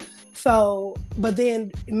school. So, but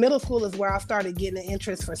then middle school is where I started getting an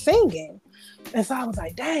interest for singing. And so I was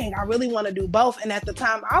like, dang, I really want to do both. And at the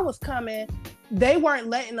time I was coming, they weren't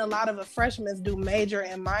letting a lot of the freshmen do major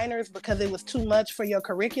and minors because it was too much for your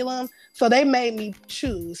curriculum. So they made me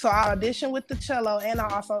choose. So I auditioned with the cello, and I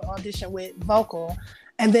also auditioned with vocal.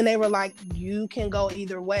 And then they were like, you can go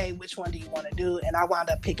either way. Which one do you want to do? And I wound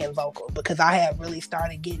up picking vocal because I had really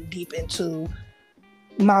started getting deep into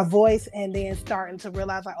my voice, and then starting to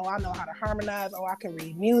realize like, oh, I know how to harmonize. Oh, I can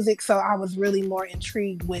read music. So I was really more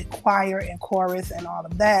intrigued with choir and chorus and all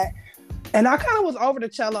of that. And I kind of was over the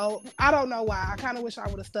cello. I don't know why. I kind of wish I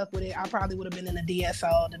would have stuck with it. I probably would have been in the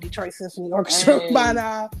DSO, the Detroit Symphony Orchestra, by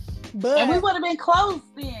now. But, and we would have been close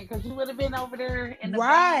then, because you would have been over there in the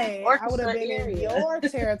I would have been area. In your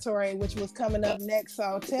territory, which was coming up next.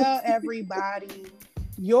 So tell everybody,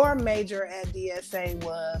 your major at DSA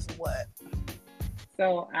was what?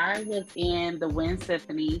 So I was in the Wind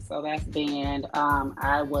Symphony, so that's band.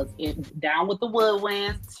 I was down with the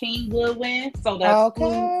woodwinds, Team Woodwind. So that's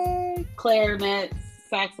flute, clarinets,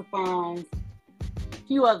 saxophones, a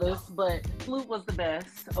few others, but flute was the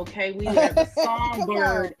best. Okay, we had the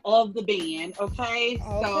songbird of the band. Okay,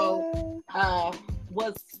 so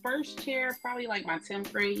was first chair probably like my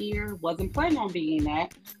 10th grade year. Wasn't planning on being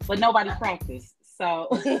that, but nobody practiced. So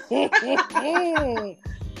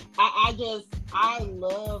I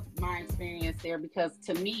love my experience there, because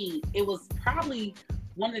to me, it was probably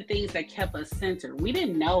one of the things that kept us centered. We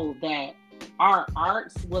didn't know that our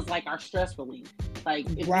arts was like our stress relief. Like,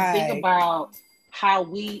 if you think about how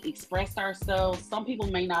we expressed ourselves, some people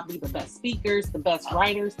may not be the best speakers, the best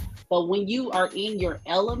writers, but when you are in your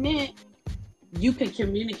element, you can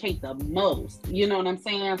communicate the most. You know what I'm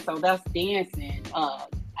saying? So that's dancing,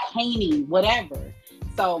 painting, whatever.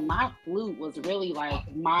 So my flute was really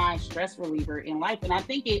like my stress reliever in life. And I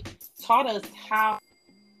think it taught us how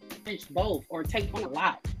to manage both or take on a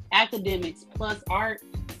lot, academics plus art.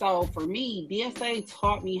 So for me, DSA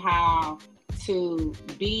taught me how to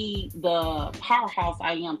be the powerhouse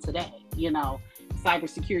I am today,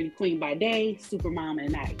 cybersecurity queen by day, super mom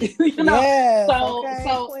at night. Yes,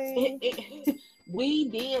 we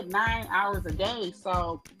did 9 hours a day.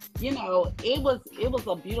 So, it was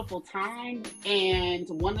a beautiful time. And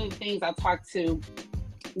one of the things I talked to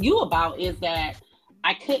you about is that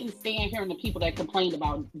I couldn't stand hearing the people that complained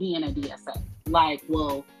about being a DSA. Like,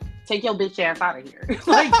 well, take your bitch ass out of here.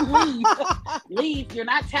 Like, leave. You're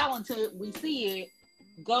not talented. We see it.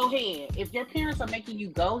 Go ahead. If your parents are making you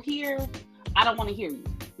go here, I don't want to hear you.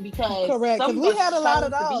 Because correct, because we had a lot of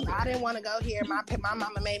those. I didn't want to go here. My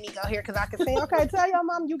mama made me go here because I could say, okay, tell your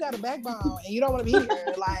mom you got a backbone and you don't want to be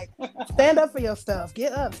here. Like, stand up for your stuff.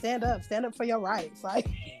 Get up, stand up for your rights. Like,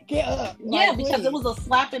 get up. Yeah, because it was a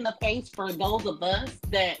slap in the face for those of us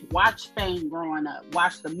that watched Fame growing up,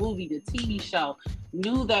 watched the movie, the TV show,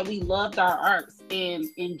 knew that we loved our arts and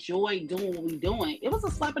enjoyed doing what we're doing. It was a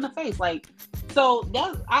slap in the face. Like, so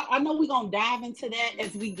I know we're going to dive into that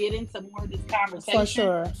as we get into more of this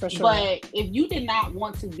conversation. For sure. But if you did not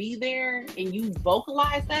want to be there and you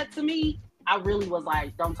vocalized that to me, I really was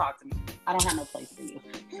like, don't talk to me. I don't have no place for you.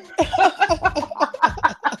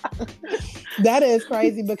 That is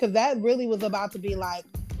crazy, because that really was about to be like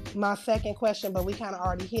my second question, but we kind of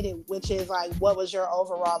already hit it, which is like, what was your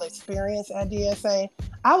overall experience at DSA?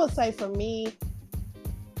 I would say for me,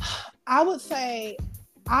 I was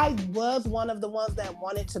one of the ones that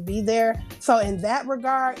wanted to be there. So in that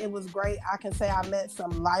regard, it was great. I can say I met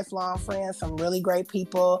some lifelong friends, some really great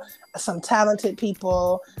people, some talented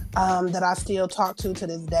people that I still talk to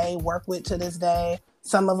this day, work with to this day.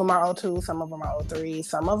 Some of them are 02, some of them are 03,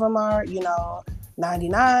 some of them are,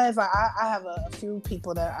 99s. I have a few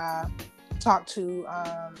people that I talk to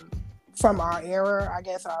from our era, I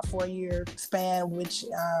guess our 4-year span, which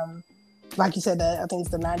like you said, I think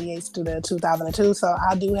it's the 98 to the 2002. So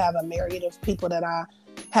I do have a myriad of people that I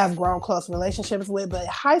have grown close relationships with. But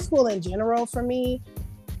high school in general, for me,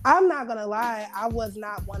 I'm not going to lie, I was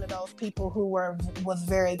not one of those people who was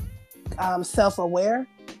very self-aware.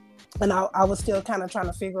 And I was still kind of trying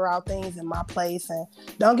to figure out things in my place. And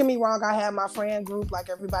don't get me wrong, I had my friend group like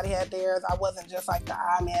everybody had theirs. I wasn't just like the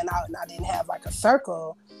odd man out, and I didn't have like a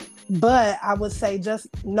circle. But I would say just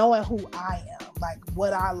knowing who I am, like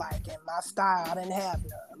what I like and my style, I didn't have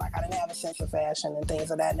none. Like, I didn't have a sense of fashion and things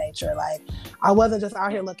of that nature. Like, I wasn't just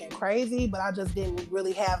out here looking crazy, but I just didn't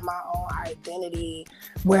really have my own identity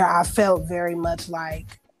where I felt very much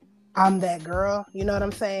like I'm that girl, you know what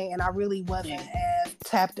I'm saying? And I really wasn't as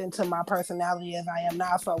tapped into my personality as I am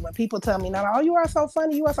now. So when people tell me now, oh, you are so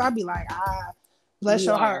funny, I'd be like, bless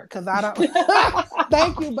your heart, because I don't.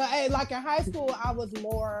 Thank you, but hey, like in high school, I was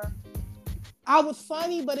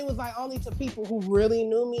funny, but it was like only to people who really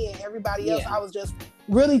knew me, and everybody else, I was just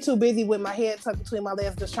really too busy with my head tucked between my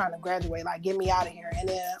legs, just trying to graduate, like, get me out of here. And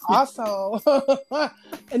then also, but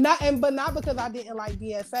not because I didn't like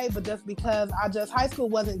DSA, but just because high school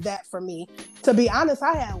wasn't that for me. To be honest,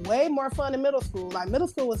 I had way more fun in middle school. Like, middle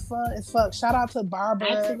school was fun as fuck. Shout out to Barber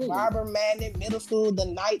Madden Middle School,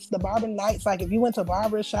 the Barber Nights. Like, if you went to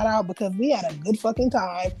Barber, shout out, because we had a good fucking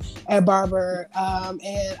time at Barber.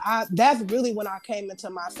 And that's really when I came into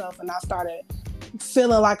myself and I started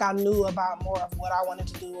feeling like I knew about more of what I wanted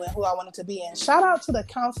to do and who I wanted to be. And shout out to the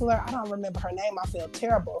counselor. I don't remember her name. I feel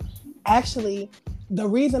terrible. Actually, the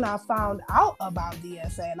reason I found out about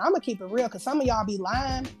DSA, and I'm going to keep it real because some of y'all be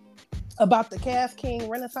lying about the Cass King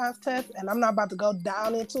Renaissance test, and I'm not about to go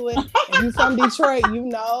down into it. If you from Detroit, you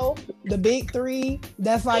know the big three.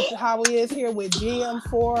 That's like how it is here with GM,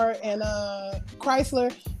 Ford, and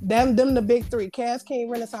Chrysler. Them the big three, Cass King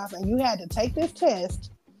Renaissance. And you had to take this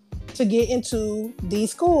test to get into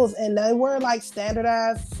these schools, and they were like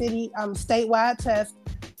standardized statewide tests,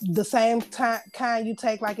 the same kind you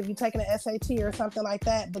take like if you're taking an SAT or something like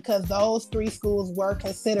that, because those three schools were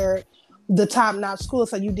considered the top-notch school.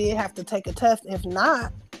 So you did have to take a test. If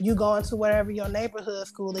not, you go into wherever your neighborhood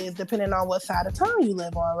school is, depending on what side of town you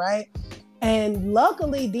live on, right? And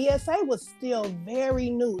luckily, DSA was still very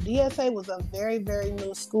new. DSA was a very, very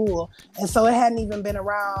new school. And so it hadn't even been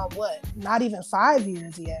around, not even 5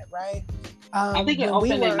 years yet, right? I think it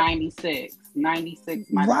opened in 96.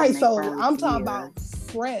 96 might right, so I'm talking about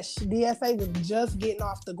fresh. DSA was just getting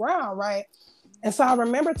off the ground, right? And so I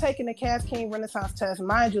remember taking the Cass King Renaissance test.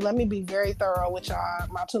 Mind you, let me be very thorough with y'all.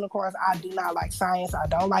 My tuna course, I do not like science. I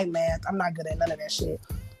don't like math. I'm not good at none of that shit.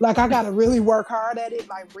 Like, I got to really work hard at it.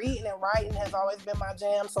 Like, reading and writing has always been my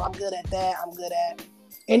jam. So I'm good at that. I'm good at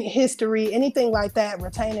in history, anything like that,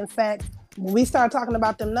 retaining facts. When we start talking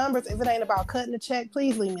about them numbers, if it ain't about cutting the check,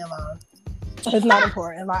 please leave me alone. It's not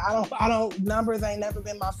important. Like I don't. Numbers ain't never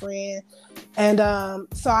been my friend, and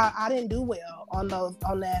so I didn't do well on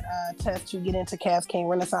that test to get into Cavs King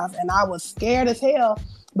Renaissance, and I was scared as hell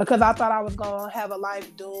because I thought I was gonna have a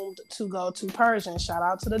life doomed to go to Persian. Shout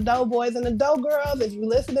out to the Doe boys and the Doe girls. If you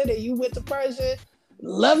listening and you went to Persian,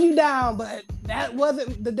 love you down, but that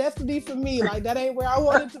wasn't the destiny for me. Like that ain't where I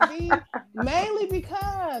wanted to be. Mainly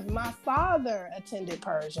because my father attended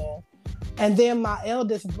Persian. And then my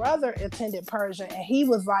eldest brother attended Persian, and he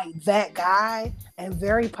was like that guy and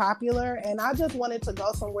very popular. And I just wanted to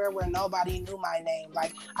go somewhere where nobody knew my name.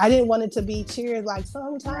 Like I didn't want it to be cheered like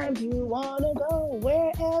sometimes you want to go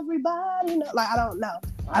where everybody know. Like I don't know.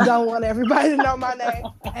 I don't want everybody to know my name.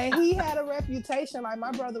 And he had a reputation. Like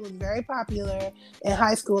my brother was very popular in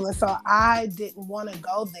high school, and so I didn't want to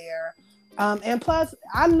go there. And plus,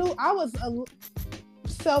 I knew I was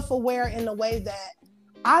self-aware in the way that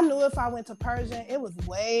I knew if I went to Persian, it was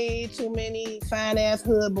way too many fine-ass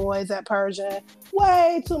hood boys at Persian,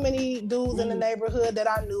 way too many dudes in the neighborhood that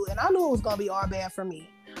I knew, and I knew it was going to be all bad for me.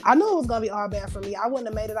 I wouldn't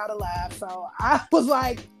have made it out alive, so I was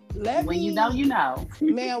like, you know, you know.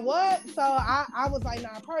 Man, what? So I was like,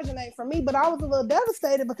 nah, Persian ain't for me, but I was a little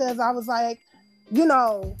devastated because I was like, you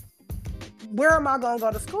know, where am I going to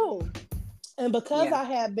go to school? And because I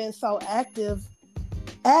had been so active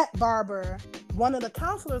at Barber, one of the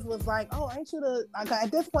counselors was like, oh, ain't you at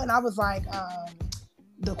this point I was like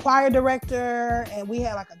the choir director, and we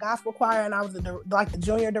had like a gospel choir, and I was the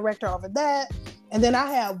junior director over that. And then I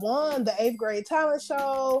had won the 8th grade talent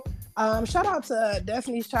show. Shout out to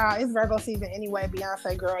Destiny's Child. It's Virgo season anyway,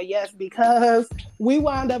 Beyonce girl, yes, because we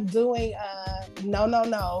wound up doing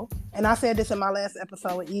No. And I said this in my last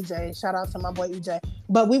episode with EJ. Shout out to my boy EJ.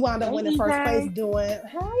 But we wound up winning first place doing,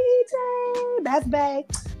 hey EJ, that's bae.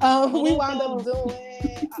 We wound up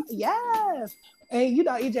doing, yes. And you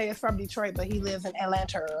know, EJ is from Detroit, but he lives in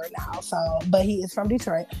Atlanta now. But he is from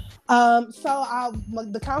Detroit.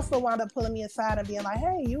 The counselor wound up pulling me aside and being like,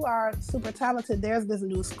 hey, you are super talented. There's this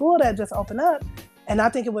new school that just opened up, and I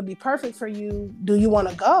think it would be perfect for you. Do you want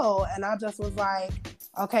to go? And I just was like,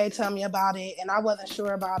 okay, tell me about it. And I wasn't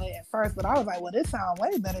sure about it at first, but I was like, well, this sounds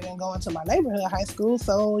way better than going to my neighborhood high school.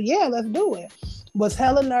 So yeah, let's do it. Was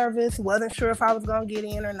hella nervous. Wasn't sure if I was going to get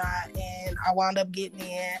in or not. And I wound up getting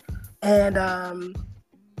in. And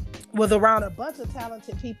was around a bunch of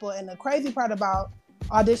talented people. And the crazy part about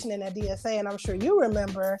auditioning at DSA, and I'm sure you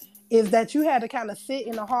remember, is that you had to kind of sit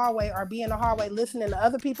in the hallway or be in the hallway listening to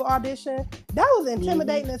other people audition. That was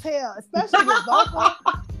intimidating as hell, especially with vocal,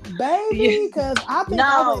 baby, because I think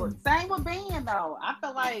same with band though. I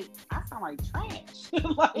feel like I sound like trash.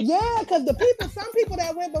 Yeah, because some people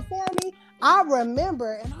that went before me, I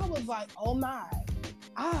remember, and I was like, oh my,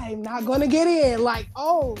 I'm not gonna get in. Like,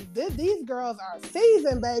 oh, these girls are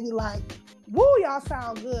seasoned, baby. Like, woo, y'all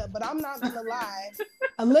sound good, but I'm not gonna lie.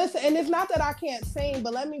 Listen, and it's not that I can't sing,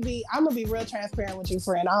 but I'm gonna be real transparent with you,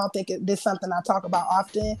 friend. I don't think this is something I talk about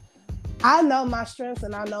often. I know my strengths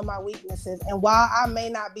and I know my weaknesses. And while I may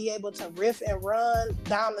not be able to riff and run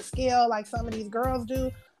down the scale like some of these girls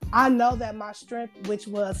do, I know that my strength, which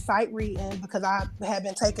was sight reading, because I had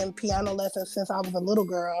been taking piano lessons since I was a little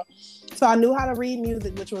girl. So I knew how to read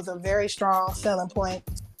music, which was a very strong selling point,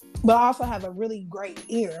 but I also have a really great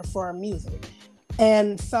ear for music.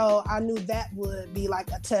 And so I knew that would be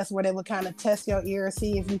like a test where they would kind of test your ear,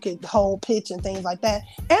 see if you could hold pitch and things like that.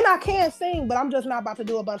 And I can sing, but I'm just not about to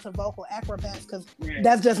do a bunch of vocal acrobats because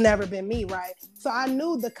that's just never been me, right? So I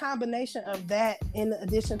knew the combination of that in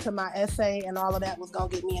addition to my essay and all of that was going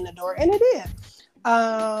to get me in the door. And it did.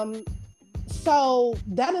 So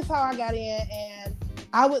that is how I got in. And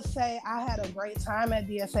I would say I had a great time at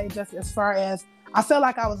DSA just as far as I felt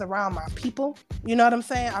like I was around my people. You know what I'm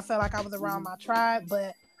saying? I felt like I was around my tribe,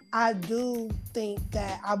 but I do think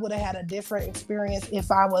that I would have had a different experience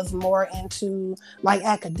if I was more into like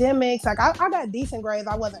academics. Like I got decent grades.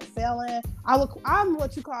 I wasn't failing. I'm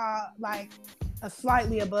what you call like a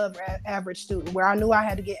slightly above average student, where I knew I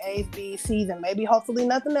had to get A's, B's, C's, and maybe hopefully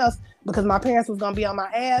nothing else because my parents was going to be on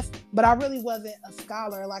my ass. But I really wasn't a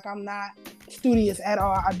scholar. Like I'm not studious at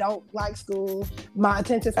all. I don't like school. My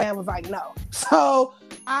attention span was like, no. So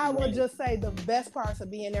I would just say the best parts of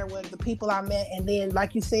being there was the people I met. And then,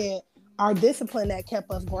 like you said, our discipline that kept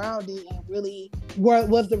us grounded and really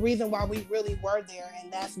was the reason why we really were there.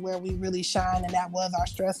 And that's where we really shine. And that was our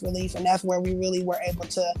stress relief. And that's where we really were able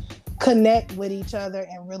to connect with each other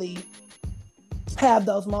and really have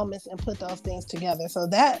those moments and put those things together. So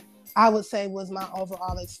that, I would say, was my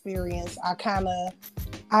overall experience.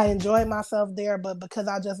 I enjoyed myself there, but because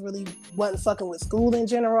I just really wasn't fucking with school in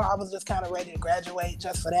general, I was just kind of ready to graduate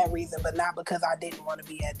just for that reason, but not because I didn't want to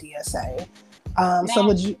be at DSA. So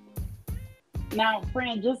would you... Now,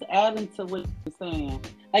 friend, just adding to what you're saying,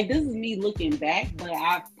 like, this is me looking back, but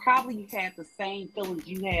I probably had the same feelings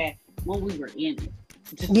you had when we were in it.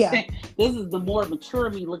 This is the more mature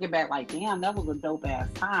me looking back, like, damn, that was a dope ass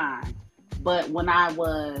time. But when I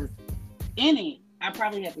was in it, I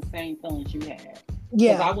probably had the same feelings you had.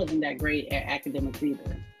 Yeah. Because I wasn't that great at academics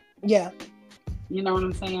either. Yeah. You know what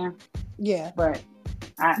I'm saying? Yeah. But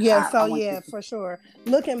for sure.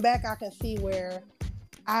 Looking back, I can see where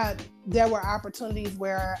there were opportunities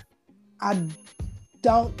where I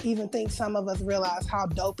don't even think some of us realized how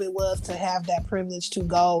dope it was to have that privilege to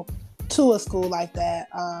go to a school like that,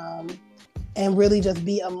 and really just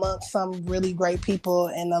be amongst some really great people.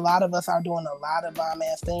 And a lot of us are doing a lot of bomb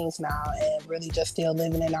ass things now and really just still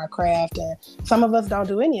living in our craft. And some of us don't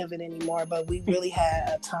do any of it anymore, but we really had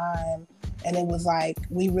a time, and it was like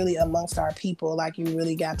we really amongst our people, like you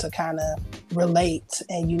really got to kind of relate,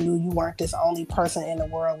 and you knew you weren't this only person in the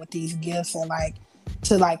world with these gifts. And like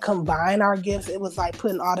to like combine our gifts, it was like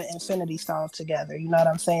putting all the Infinity Stones together. You know what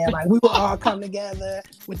I'm saying? Like we would all come together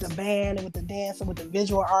with the band and with the dance and with the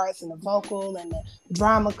visual arts and the vocal and the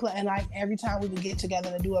drama and like every time we would get together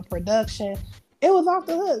to do a production, it was off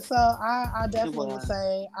the hook. So I definitely would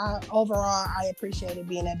say overall I appreciated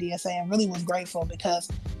being at DSA and really was grateful, because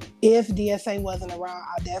if DSA wasn't around,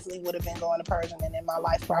 I definitely would have been going to Persian, and then my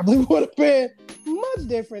life probably would have been much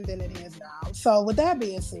different than it is now. So with that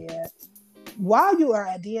being said, while you are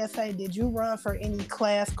at DSA, did you run for any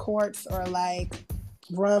class courts or like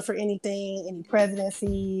run for anything, any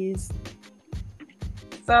presidencies?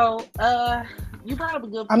 So, you brought up a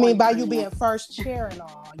good point. I mean, by you being first chair and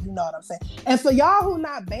all, you know what I'm saying. And for y'all who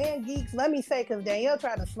not band geeks, let me say, because Danielle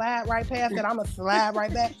tried to slide right past it, I'm going to slide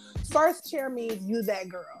right back. First chair means you that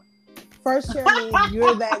girl. First chair means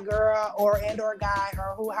you're that girl or guy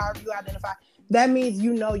or however you identify. That means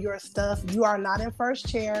you know your stuff. You are not in first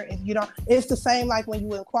chair if you don't. It's the same like when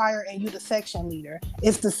you inquire and you the section leader.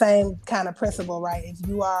 It's the same kind of principle, right? If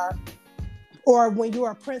you are, or when you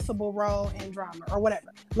are principal role in drama or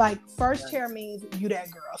whatever. Like first chair means you that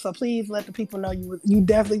girl. So please let the people know you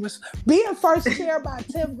definitely was being first chair by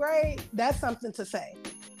 10th grade. That's something to say.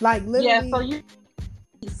 Like literally. Yeah. So you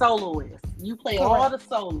soloist. You play all the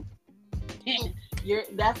solo.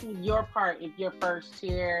 That's your part. If you're first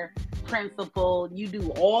chair, principal, you do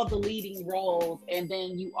all the leading roles, and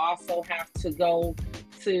then you also have to go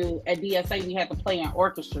to at DSA. We had to play an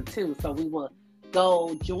orchestra too, so we would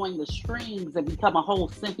go join the strings and become a whole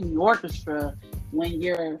symphony orchestra when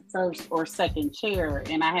you're first or second chair.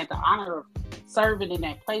 And I had the honor of serving in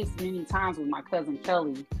that place many times with my cousin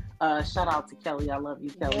Kelly. Shout out to Kelly. I love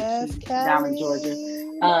you, Kelly. Yes, She's Kelly. Down in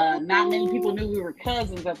Georgia. Not many people knew we were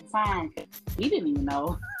cousins at the time. We didn't even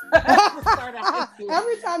know.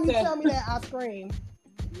 Every time you tell me that, I scream.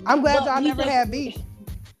 I'm glad y'all never had beef.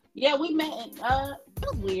 Yeah, we met. It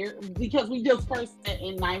was weird because we just first met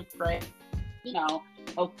in 9th grade. You know,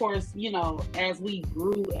 of course, you know, as we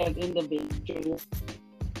grew as individuals,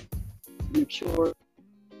 mature.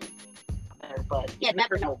 But yeah,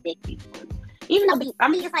 never no big beef. Even though, I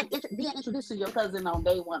mean, it's like being introduced to your cousin on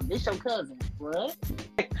day one. This your cousin, what?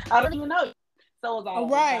 I don't even know. So it's all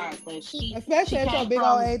right. Especially at your big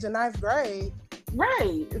old age in 9th grade.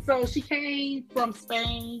 Right. So she came from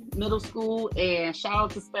Spain, middle school, and shout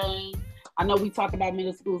out to Spain. I know we talked about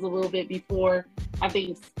middle schools a little bit before. I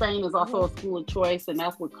think Spain is also a school of choice, and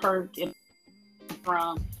that's where Kirk and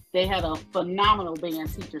from. They had a phenomenal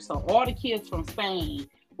band teacher. So all the kids from Spain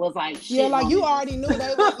was like, yeah, like you already knew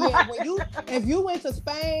they was, yeah, if you went to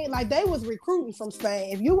Spain, like they was recruiting from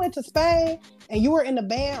Spain. If you went to Spain and you were in the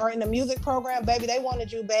band or in the music program, baby, they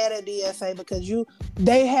wanted you bad at DSA because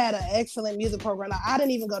they had an excellent music program. Like, I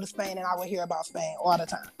didn't even go to Spain and I would hear about Spain all the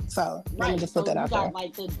time. So let me just put that out there.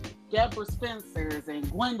 Like the Deborah Spencers and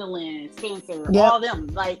Gwendolyn Spencer, all them,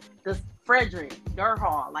 like the Frederick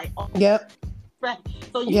Durhall, like yep.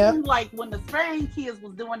 So you like when the Spain kids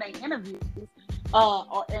was doing their interviews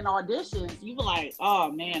or in auditions, you were like,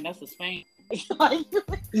 oh man, that's a Spain. Like,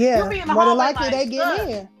 yeah, more than likely they get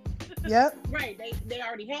in. Yep. Right. They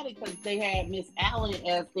already had it because they had Miss Allen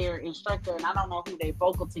as their instructor, and I don't know who their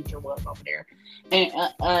vocal teacher was over there.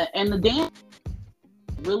 And the dance,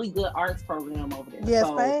 really good arts program over there. Yeah,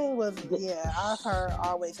 so, Spain was. Yeah, I've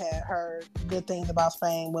always heard good things about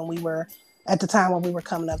Spain when we were at the time when we were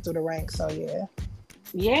coming up through the ranks. So yeah.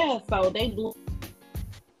 Yeah. So they blew.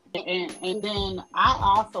 And then I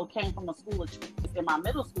also came from a school of choice in my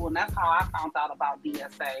middle school, and that's how I found out about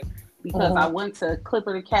DSA. because I went to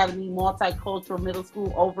Clifford Academy Multicultural Middle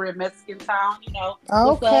School over in Mexican Town,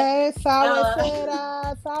 Okay,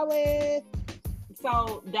 solid.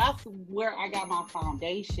 So that's where I got my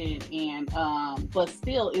foundation, and but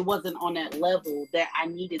still, it wasn't on that level that I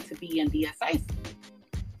needed to be in DSA.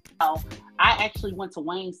 So I actually went to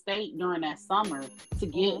Wayne State during that summer to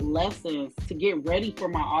get lessons, to get ready for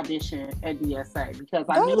my audition at DSA, because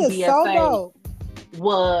I knew DSA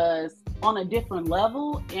was on a different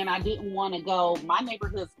level, and I didn't want to go. My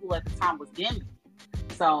neighborhood school at the time was Denby,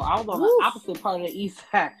 so I was on the opposite part of the east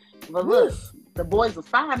side. But look, the boys was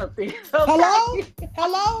fine up there. Okay?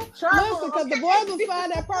 Hello? Listen, because the boys was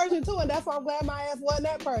fine at Persian too, and that's why I'm glad my ass wasn't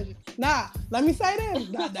at Persian. Nah, let me say this.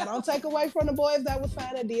 That don't take away from the boys that was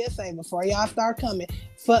fine at DSA before y'all start coming.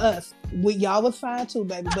 For us, y'all was fine too,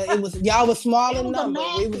 baby, but y'all was small in number.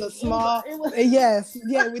 We was a small, yes,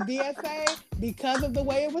 with DSA, because of the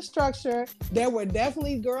way it was structured, there were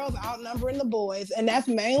definitely girls outnumbering the boys, and that's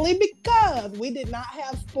mainly because we did not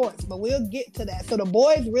have sports, but we'll get to that. So the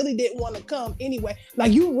boys really didn't want to come anyway.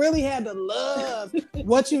 Like, you really had to love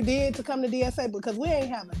what you did to come to DSA, because we ain't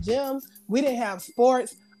have a gym, we didn't have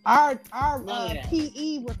sports. Our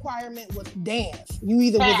PE requirement was dance. You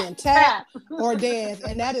either was in tap or dance,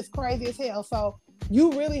 and that is crazy as hell. So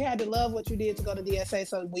you really had to love what you did to go to DSA.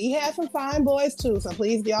 So we had some fine boys too. So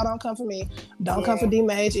please, y'all don't come for me. Don't come for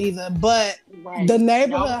DMH either. But the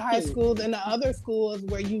neighborhood high schools and the other schools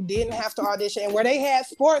where you didn't have to audition, where they had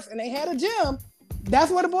sports and they had a gym, that's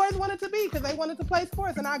where the boys wanted to be, because they wanted to play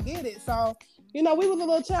sports, and I get it. So, we was a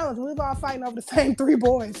little challenged. We was all fighting over the same 3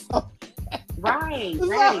 boys. So. Right.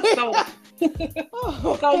 So,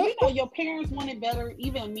 your parents wanted better.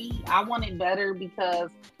 Even me, I wanted better,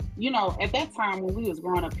 because, at that time when we was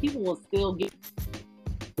growing up, people were still getting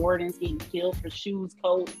wardens, getting killed for shoes,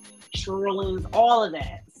 coats, Sherlins, all of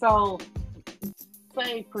that. So,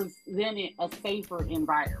 they presented a safer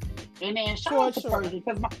environment. And then shout out to Persian,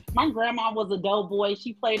 because my grandma was a dope boy.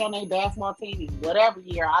 She played on a basketball team in whatever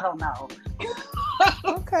year, I don't know.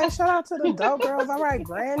 Okay, shout out to the dope girls. All right,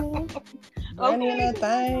 Granny and that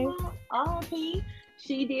thing. R.I.P.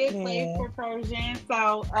 She did play for Persian.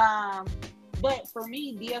 So, but for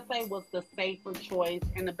me, DSA was the safer choice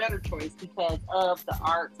and the better choice because of the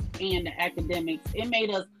arts and the academics. It made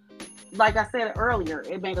us, like I said earlier,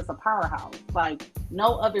 it made us a powerhouse. Like,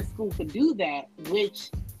 no other school could do that, which,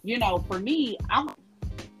 for me,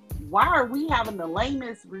 why are we having the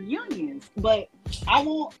lamest reunions? But I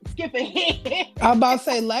won't skip ahead. I'm about to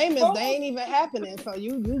say lamest, they ain't even happening. So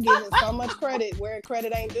you giving so much credit where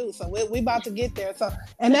credit ain't due. So we about to get there. So,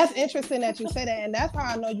 and that's interesting that you say that. And that's how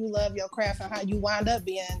I know you love your craft and how you wind up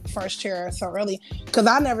being first chair so early. Because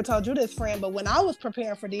I never told you this, friend, but when I was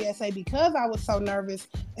preparing for DSA, because I was so nervous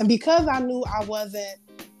and because I knew I wasn't,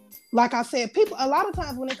 like I said, people, a lot of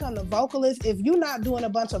times when it comes to vocalists, if you're not doing a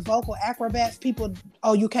bunch of vocal acrobats, people,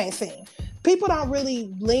 you can't sing. People don't really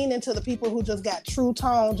lean into the people who just got true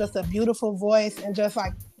tone, just a beautiful voice, and just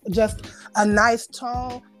a nice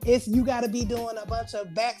tone. It's, you got to be doing a bunch of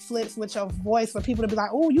backflips with your voice for people to be like,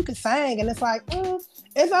 oh, you can sing. And it's like,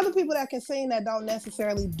 it's other people that can sing that don't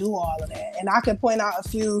necessarily do all of that. And I can point out a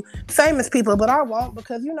few famous people, but I won't,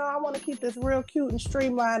 because, I want to keep this real cute and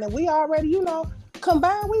streamlined. And we already,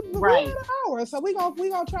 combined, we had an hour, so we gonna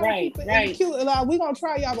try to keep it cute. We gonna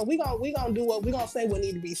try, y'all, but we gonna do what we gonna say what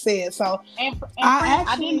need to be said. So,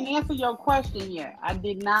 I didn't answer your question yet. I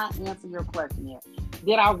did not answer your question yet.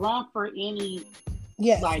 Did I run for any?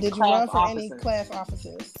 Yes. Did you run for any class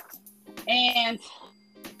officers? And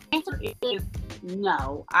answer is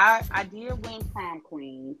no. I did win prom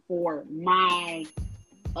queen for my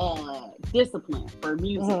discipline for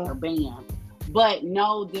music or band. But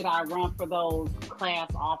no, did I run for those class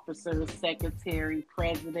officers, secretary,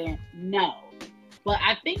 president? No. But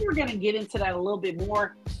I think we're going to get into that a little bit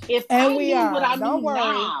more. If and I we knew are. what I Don't knew worry.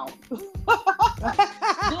 Now.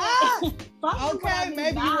 Okay,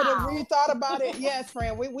 maybe you would have rethought about it. Yes,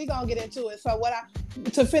 friend, we going to get into it. So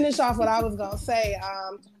to finish off what I was going to say,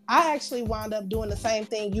 I actually wound up doing the same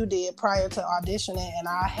thing you did prior to auditioning, and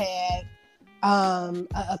I had a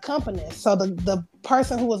accompanist. So the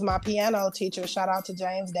person who was my piano teacher, shout out to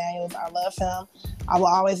James Daniels, I love him. I will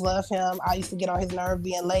always love him. I used to get on his nerve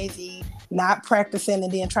being lazy, not practicing,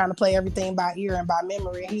 and then trying to play everything by ear and by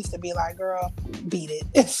memory. He used to be like, girl, beat it.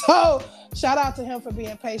 And so shout out to him for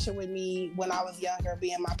being patient with me when I was younger,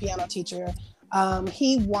 being my piano teacher.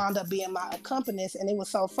 He wound up being my accompanist, and it was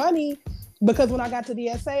so funny because when I got to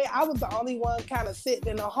DSA, I was the only one kind of sitting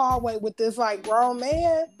in the hallway with this like grown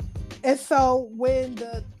man. And so when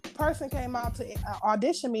the person came out to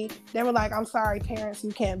audition me, they were like, I'm sorry, parents,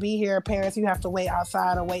 you can't be here. Parents, you have to wait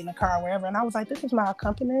outside or wait in the car or wherever. And I was like, this is my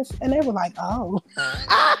accompanist. And they were like, oh.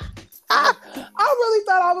 I really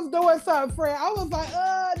thought I was doing something, friend. I was like,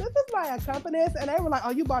 this is my accompanist. And they were like,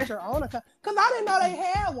 oh, you bought your own accompanist? Because I didn't know they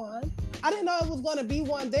had one. I didn't know it was going to be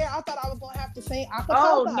one there. I thought I was going to have to sing acapella.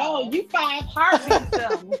 Oh, no, you 5 heartbeats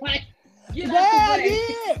them. Like,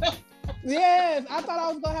 I did. Yes, I thought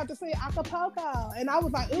I was going to have to sing Acapulco. And I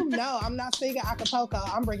was like, ooh, no, I'm not singing Acapulco.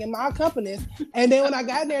 I'm bringing my accompanist. And then when I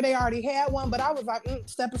got there, they already had one. But I was like,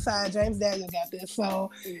 step aside. James Daniel got this.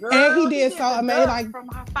 So, girl, and he did so amazing. Like, from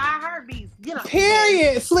my 5 heartbeats.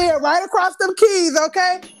 Period. Slid right across them keys,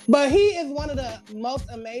 okay? But he is one of the most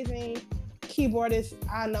amazing keyboardists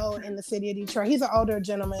I know in the city of Detroit. He's an older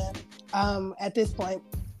gentleman at this point.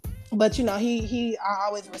 But, you know, I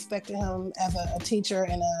always respected him as a teacher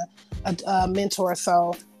and a mentor.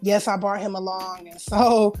 So, yes, I brought him along. And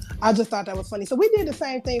so I just thought that was funny. So we did the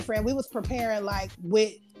same thing, friend. We was preparing, like,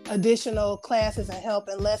 with additional classes and help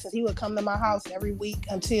and lessons. He would come to my house every week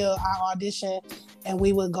until I auditioned, and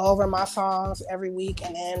we would go over my songs every week.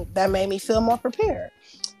 And then that made me feel more prepared.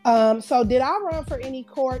 So did I run for any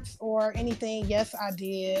courts or anything? Yes, I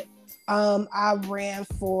did. I ran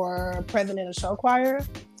for president of show choir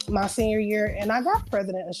my senior year, and I got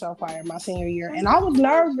president of show choir my senior year. And I was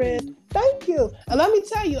nervous. Thank you. And let me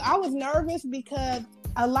tell you, I was nervous because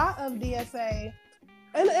a lot of DSA,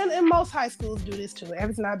 and most high schools do this too.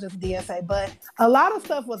 It's not just DSA, but a lot of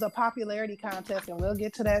stuff was a popularity contest, and we'll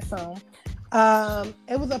get to that soon.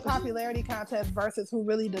 It was a popularity contest versus who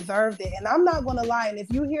really deserved it. And I'm not going to lie. And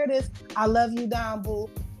if you hear this, I love you down, boo.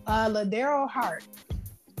 Ladero Hart.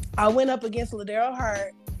 I went up against Ladero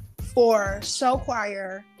Hart for show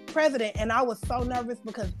choir president, and I was so nervous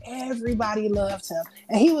because everybody loved him.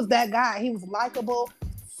 And he was that guy. He was likable,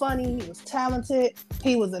 funny, he was talented,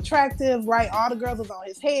 he was attractive, right? All the girls was on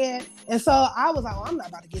his head. And so I was like, I'm not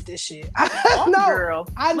about to get this shit. All the girls.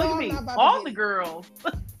 I know I'm not about all to the girls.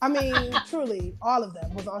 I mean, truly, all of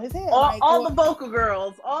them was on his head. All the vocal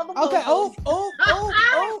girls. All the vocals.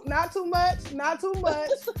 Okay, not too much.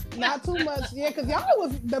 Yeah, because y'all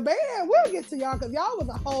was the band. We'll get to y'all because y'all was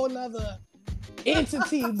a whole nother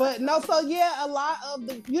entity. But no, so yeah, a lot of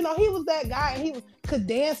the, he was that guy, and could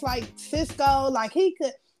dance like Cisco. Like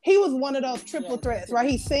he was one of those triple threats, right?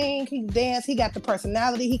 He sing, he dance, he got the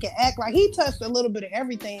personality, he can act, like he touched a little bit of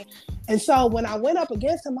everything. And so when I went up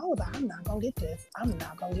against him, I was like, I'm not gonna get this. I'm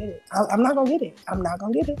not gonna get it. I'm not gonna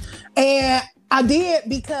get it. And I did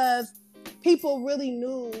because people really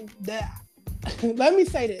knew that. Let me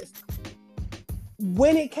say this.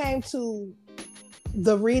 When it came to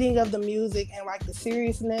the reading of the music and like the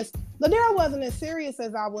seriousness, Ladero wasn't as serious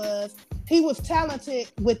as I was. He was talented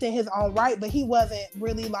within his own right, but he wasn't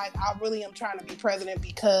really like, I really am trying to be president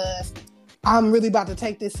because I'm really about to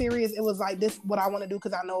take this serious. It was like, this what I want to do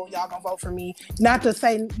because I know y'all gonna vote for me. Not to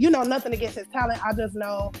say, nothing against his talent. I just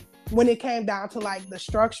know when it came down to like the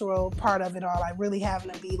structural part of it all, like really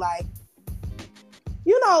having to be like,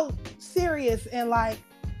 serious and like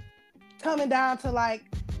coming down to like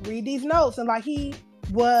read these notes. And like he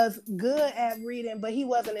was good at reading, but he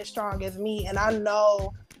wasn't as strong as me. And I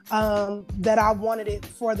know that I wanted it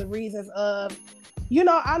for the reasons of,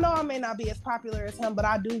 I know I may not be as popular as him, but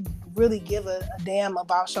I do really give a damn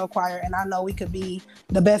about show choir. And I know we could be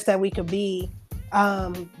the best that we could be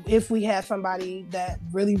if we had somebody that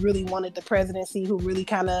really, really wanted the presidency, who really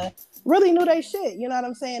kind of really knew they shit. You know what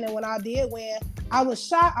I'm saying? And when I did win, I was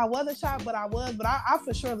shocked. I wasn't shocked, but I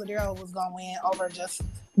for sure Ladero was going to win over just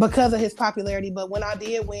because of his popularity. But when I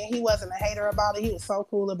did win, he wasn't a hater about it. He was so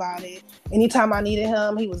cool about it. Anytime I needed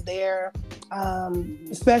him, he was there.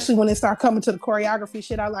 Especially when it started coming to the choreography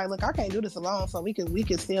shit, I was like, look, I can't do this alone. So we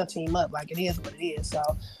could still team up. Like, it is what it is.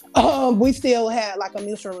 So we still had like a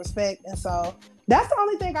mutual respect. And so that's the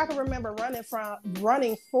only thing I can remember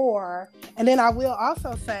running for. And then I will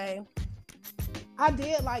also say, I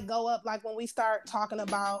did like go up, like when we start talking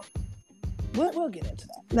about, we'll get into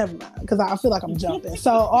that. Never mind, because I feel like I'm jumping.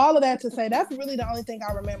 So all of that to say, that's really the only thing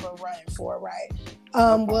I remember running for, right?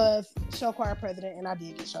 Was show choir president, and I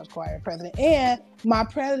did get show choir president. And my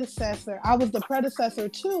predecessor, I was the predecessor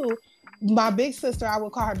to my big sister. I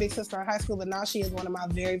would call her big sister in high school, but now she is one of my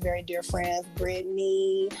very, very dear friends,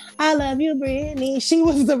 Brittany. I love you, Brittany. She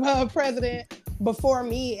was the president before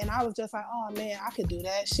me, and I was just like, oh man, I could do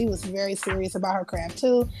that. She was very serious about her craft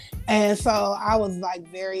too, and so I was like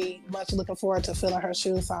very much looking forward to filling her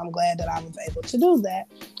shoes. So I'm glad that I was able to do that.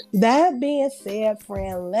 That being said,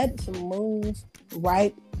 friend, let's move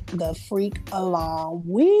right the freak along.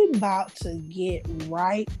 We about to get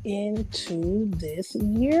right into this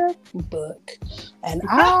yearbook. And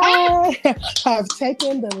I have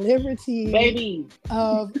taken the liberty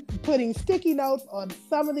of putting sticky notes on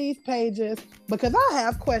some of these pages because I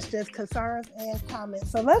have questions, concerns, and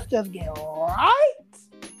comments. So let's just get right.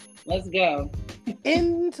 Let's go.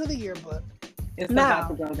 Into the yearbook. It's about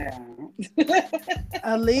to go down.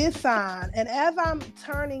 Listen, and as I'm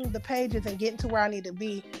turning the pages and getting to where I need to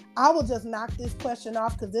be, I will just knock this question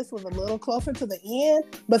off because this was a little closer to the end.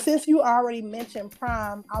 But since you already mentioned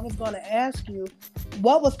prom, I was going to ask you,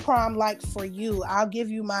 what was prom like for you? I'll give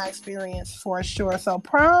you my experience for sure. So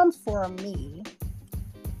prom for me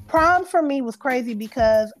was crazy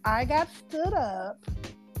because I got stood up.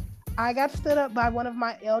 I got stood up by one of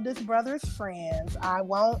my eldest brother's friends. I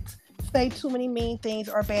won't say too many mean things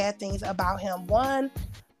or bad things about him. One,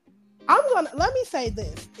 let me say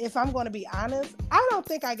this. If I'm going to be honest, I don't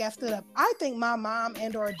think I got stood up. I think my mom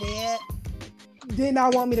and or dad did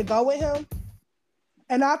not want me to go with him.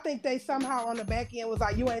 And I think they somehow on the back end was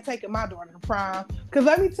like, you ain't taking my daughter to prom. Because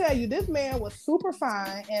let me tell you, this man was super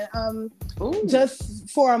fine. And just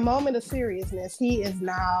for a moment of seriousness, he is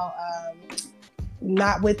now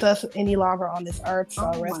not with us any longer on this earth.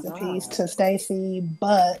 So rest in peace to Stacy.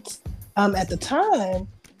 But at the time,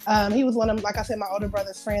 he was one of, like I said, my older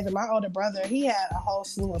brother's friends. And my older brother, he had a whole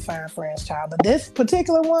slew of fine friends, child. But this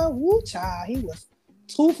particular one, woo, child, he was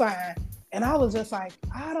too fine. And I was just like,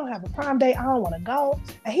 I don't have a prom date. I don't want to go.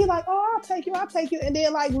 And he like, oh, I'll take you. And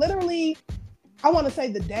then like literally, I want to say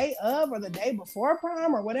the day of or the day before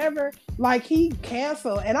prom or whatever, like he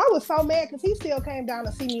canceled. And I was so mad because he still came down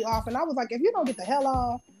to see me off. And I was like, if you don't get the hell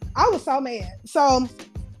on, I was so mad. So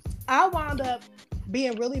I wound up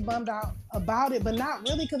being really bummed out about it, but not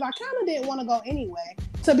really because I kind of didn't want to go anyway.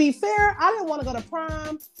 To be fair, I didn't want to go to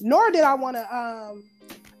prom, nor did I want to,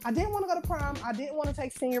 I didn't want to go to prom. I didn't want to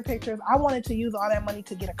take senior pictures. I wanted to use all that money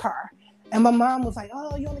to get a car. And my mom was like,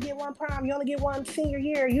 oh, you only get one prom. You only get one senior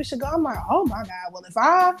year. You should go. I'm like, oh my God. Well,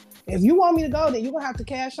 if you want me to go, then you're going to have to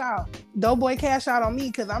cash out. Doughboy cash out on me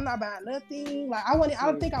because I'm not buying nothing. Like I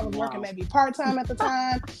don't think I was working maybe part-time at the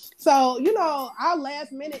time. So, I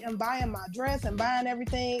last minute am buying my dress and buying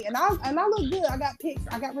everything. And I look good. I got pics.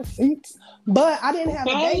 I got receipts. But I didn't have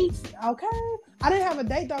a date. Okay. I didn't have a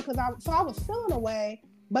date though because I was feeling away.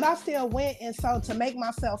 But I still went, and so to make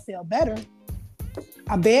myself feel better,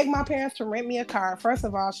 I begged my parents to rent me a car. First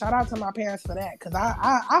of all, shout out to my parents for that, because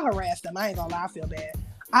I harassed them. I ain't gonna lie, I feel bad.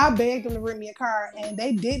 I begged them to rent me a car, and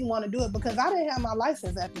they didn't want to do it because I didn't have my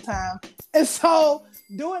license at the time. And so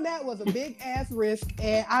doing that was a big-ass risk,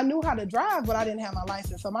 and I knew how to drive, but I didn't have my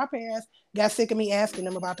license. So my parents got sick of me asking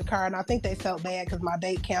them about the car, and I think they felt bad because my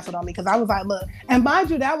date canceled on me, because I was like, look, and mind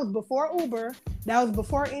you, that was before Uber. That was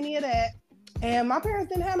before any of that. And my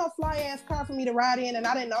parents didn't have no fly-ass car for me to ride in, and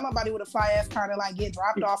I didn't know nobody with a fly-ass car to like get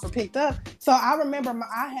dropped off or picked up. So I remember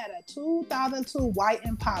I had a 2002 white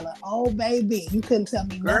Impala. Oh, baby, you couldn't tell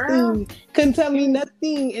me nothing. Couldn't tell me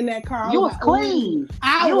nothing in that car. You was clean.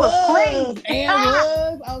 I was clean. And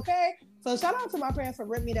was, okay? So shout out to my parents for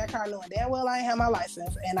renting me that car knowing damn well I ain't have my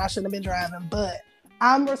license, and I shouldn't have been driving, but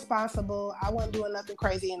I'm responsible. I wasn't doing nothing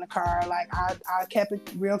crazy in the car. Like I kept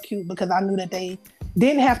it real cute because I knew that they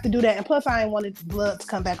didn't have to do that. And plus I didn't want blood to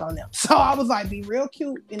come back on them. So I was like, be real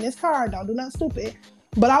cute in this car. Don't do nothing stupid.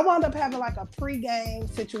 But I wound up having like a pre-game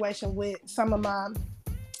situation with some of my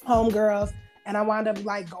homegirls. And I wound up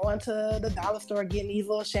like going to the dollar store, getting these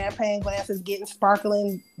little champagne glasses, getting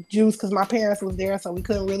sparkling juice because my parents was there, so we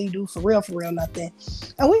couldn't really do for real nothing.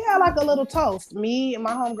 And we had like a little toast, me and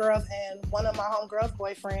my homegirls, and one of my homegirls'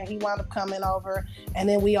 boyfriend, he wound up coming over, and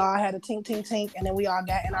then we all had a tink, and then we all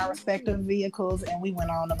got in our respective vehicles, and we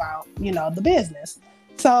went on about, the business.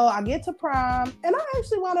 So I get to prom, and I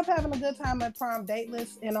actually wound up having a good time at prom,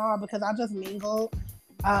 dateless and all, because I just mingled.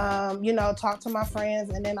 Talk to my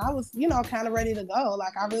friends, and then I was, kind of ready to go.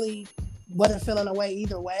 Like I really wasn't feeling away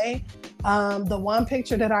either way. The one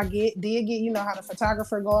picture that I did get, how the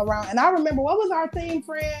photographer go around. And I remember, what was our theme,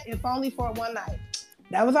 friend? If only for one night.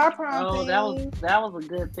 That was our prom theme. That was a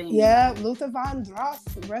good theme. Yeah, Luther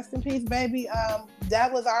Vandross, rest in peace, baby.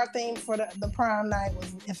 That was our theme for the prom night,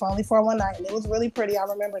 was If Only for One Night. And it was really pretty. I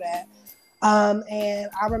remember that. And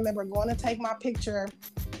I remember going to take my picture,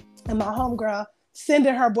 and my homegirl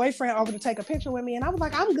sending her boyfriend over to take a picture with me, and I was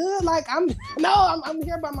like, I'm good. Like I'm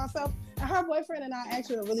here by myself. her boyfriend and I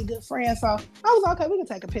actually are really good friends. So I was okay, we can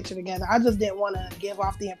take a picture together. I just didn't want to give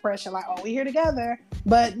off the impression like, oh, we're here together.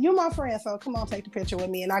 But you're my friend, so come on, take the picture with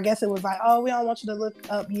me. And I guess it was like, oh, we don't want you to look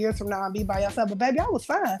up years from now and be by yourself. But baby, I was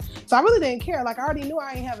fine. So I really didn't care. Like, I already knew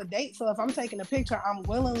I didn't have a date. So if I'm taking a picture, I'm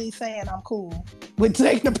willingly saying I'm cool with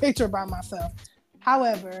taking a picture by myself.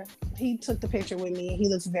 However, he took the picture with me. He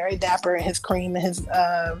looks very dapper in his cream and his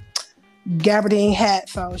gabardine hat.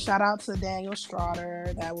 So shout out to Daniel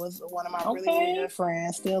Strotter. That was one of my really good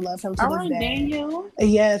friends. Still love him to this day. Daniel.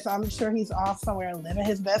 Yes, I'm sure he's off somewhere living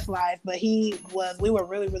his best life. But we were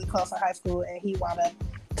really, really close in high school, and he wound up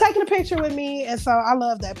taking a picture with me. And so I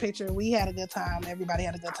love that picture. We had a good time. Everybody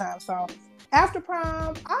had a good time. So after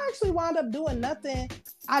prom, I actually wound up doing nothing.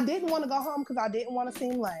 I didn't want to go home because I didn't want to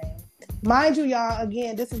seem lame. Mind you, y'all,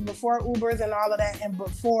 again, this is before Ubers and all of that, and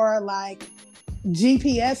before like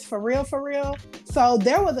GPS for real. So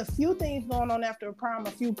there was a few things going on after prom,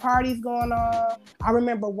 a few parties going on. I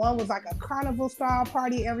remember one was like a carnival style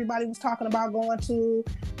party everybody was talking about going to.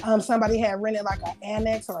 Somebody had rented like an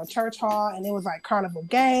annex or a church hall, and it was like carnival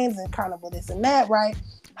games and carnival this and that, right?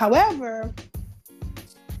 However,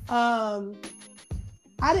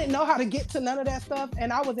 I didn't know how to get to none of that stuff,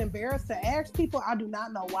 and I was embarrassed to ask people. I do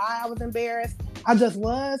not know why I was embarrassed. I just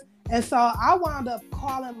was. And so I wound up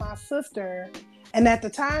calling my sister, and at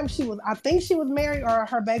the time I think she was married, or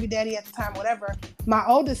her baby daddy at the time, whatever, my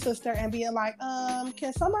oldest sister, and being like,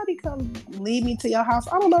 can somebody come lead me to your house?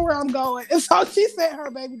 I don't know where I'm going. And so she sent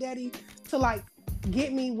her baby daddy to like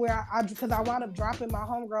get me because I wound up dropping my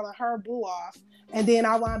homegirl and her boo off. And then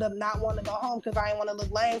I wound up not wanting to go home because I didn't want to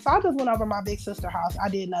look lame. So I just went over to my big sister's house. I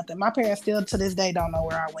did nothing. My parents still to this day don't know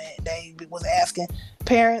where I went. They was asking.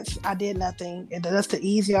 Parents, I did nothing. Just to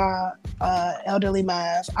ease y'all elderly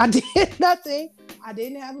minds. I did nothing. I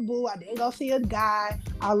didn't have a boo. I didn't go see a guy.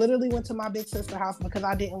 I literally went to my big sister's house because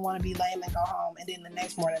I didn't want to be lame and go home. And then the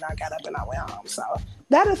next morning I got up and I went home. So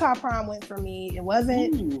that is how prom went for me. It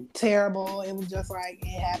wasn't terrible. It was just like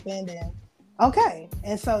it happened, and okay.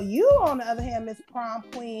 And so you, on the other hand, Miss Prom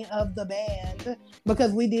Queen of the band,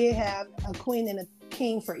 because we did have a queen and a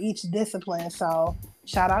king for each discipline. So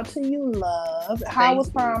shout out to you, love. How was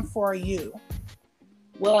prom for you?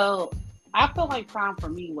 Well, I feel like prom for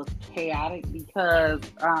me was chaotic because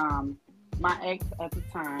my ex at the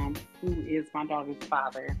time, who is my daughter's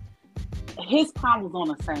father, his prom was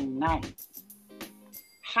on the same night.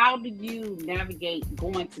 How do you navigate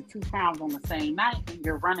going to two proms on the same night when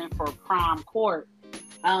you're running for prom court?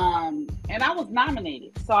 And I was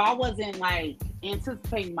nominated, so I wasn't like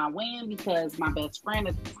anticipating my win because my best friend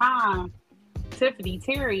at the time, Tiffany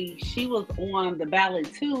Terry, she was on the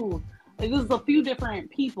ballot too. It was a few different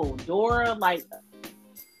people. Dora, like,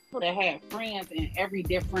 that had friends in every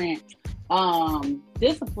different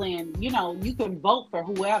discipline. You know, you can vote for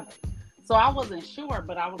whoever. So I wasn't sure,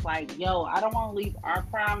 but I was like, yo, I don't want to leave our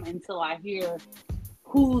prom until I hear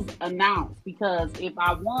who's announced, because if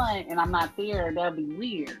I won and I'm not there, that'd be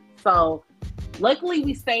weird. So luckily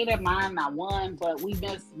we stayed at mine and I won, but we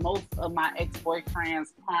missed most of my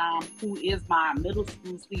ex-boyfriend's prom, who is my middle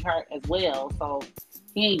school sweetheart as well. So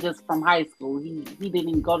he ain't just from high school. He didn't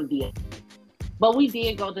even go to the, but we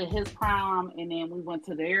did go to his prom, and then we went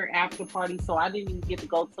to their after party. So I didn't even get to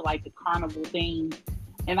go to like the carnival thing.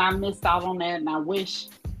 And I missed out on that, and I wish,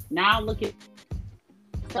 now look at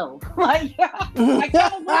myself. Like, I kind of wish I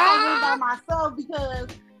went by myself because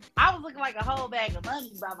I was looking like a whole bag of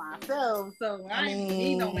money by myself. So I didn't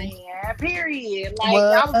need no man, period. Like,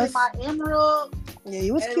 I was in my emerald. Yeah,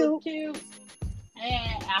 you was cute. It was cute.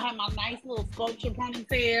 And I had my nice little sculpture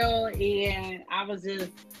ponytail, and I was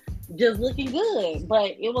just looking good.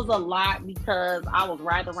 But it was a lot because I was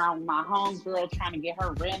riding around with my homegirl trying to get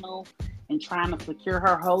her rental and trying to secure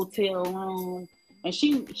her hotel room. And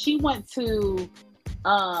she went to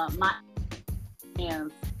my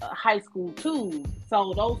high school too.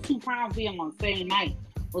 So those two proms being on the same night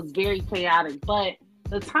was very chaotic. But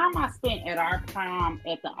the time I spent at our prom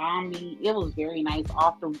at the Omni, it was very nice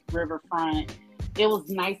off the riverfront. It was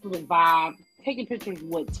nice little vibe. Taking pictures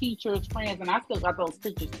with teachers, friends, and I still got those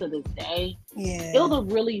pictures to this day. Yeah. It was a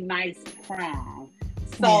really nice prom.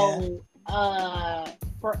 So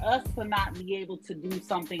for us to not be able to do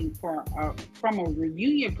something from a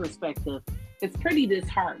reunion perspective, it's pretty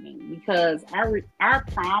disheartening because our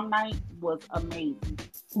prom night was amazing.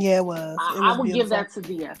 Yeah, it was. I would give that to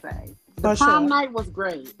DSA. The prom night was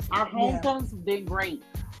great. Our homecomings did great.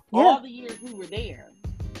 All the years we were there.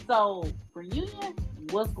 So reunion,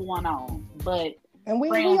 what's going on? But we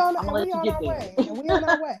on our way.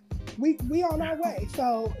 We on our way.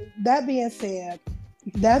 So that being said,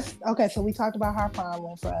 that's okay. So we talked about how prom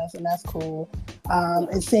went for us, and that's cool.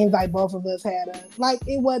 It seems like both of us had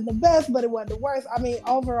it wasn't the best, but it wasn't the worst. I mean,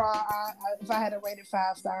 overall, if I had to rate it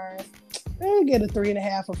 5 stars, I'd get a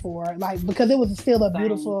 3.5 or 4. Because it was still a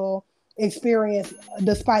beautiful experience,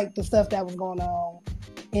 despite the stuff that was going on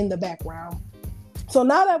in the background. So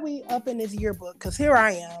now that we up in this yearbook, because here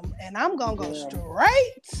I am, and I'm gonna go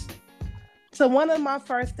straight. So one of my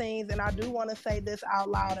first things, and I do want to say this out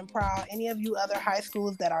loud and proud, any of you other high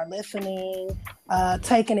schools that are listening,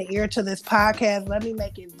 taking an ear to this podcast, let me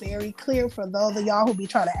make it very clear for those of y'all who be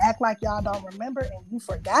trying to act like y'all don't remember and you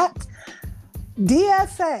forgot.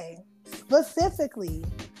 DSA, specifically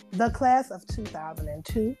the class of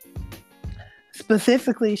 2002,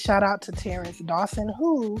 specifically shout out to Terrence Dawson,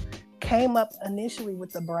 who came up initially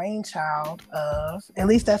with the brainchild of, at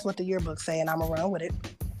least that's what the yearbook say, and I'm gonna run with it.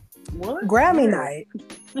 What? Grammy night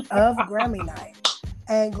of Grammy night.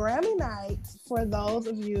 And Grammy night, for those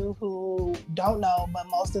of you who don't know, but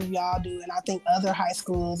most of y'all do, and I think other high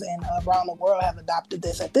schools and around the world have adopted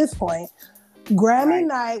this at this point. Grammy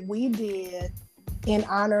night we did in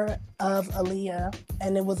honor of Aaliyah,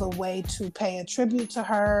 and it was a way to pay a tribute to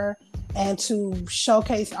her and to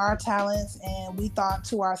showcase our talents. And we thought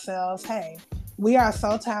to ourselves, hey, we are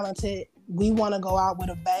so talented. We want to go out with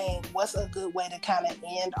a bang. What's a good way to kind of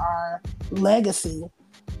end our legacy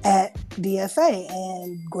at DSA?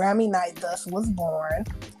 And Grammy night thus was born.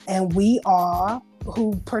 And we all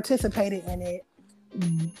who participated in it,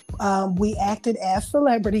 we acted as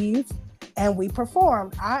celebrities and we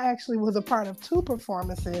performed. I actually was a part of 2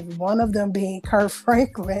 performances, one of them being Kirk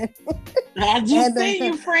Franklin. I just see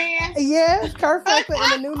you, friend. Yes, Kirk Franklin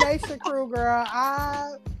and the New Nation crew, girl.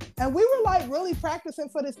 And we were really practicing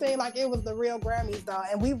for this thing like it was the real Grammys, though.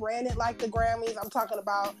 And we ran it like the Grammys. I'm talking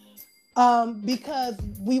about because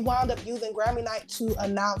we wound up using Grammy night to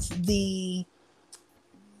announce the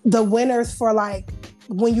winners for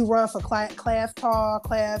when you run for class tall,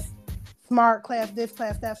 class smart, class this,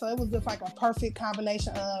 class that. So it was just a perfect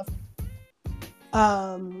combination of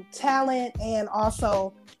talent and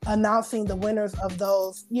also announcing the winners of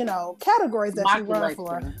those, categories that you run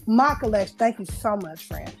for. Mock election. Thank you so much,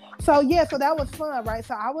 friend. So yeah, so that was fun, right?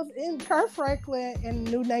 So I was in Kirk Franklin and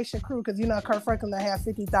New Nation crew because Kirk Franklin has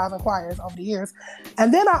 50,000 choirs over the years,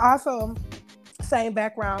 and then I also sang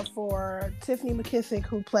background for Tiffany McKissick,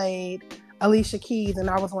 who played Alicia Keys, and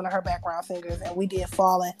I was one of her background singers, and we did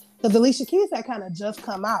Fallen because Alicia Keys had kind of just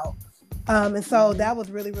come out. And so that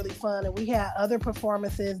was really, really fun. And we had other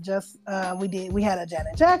performances. We had a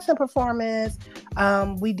Janet Jackson performance.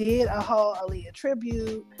 We did a whole Aaliyah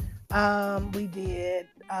tribute. We did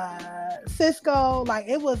Cisco.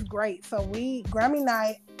 It was great. So Grammy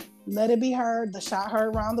night, Let It Be Heard, the shot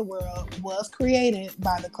heard around the world, was created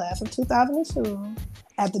by the class of 2002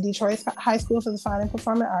 at the Detroit High School for the Fine and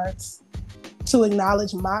Performing Arts to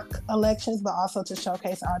acknowledge mock elections, but also to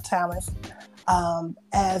showcase our talents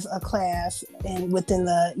as a class and within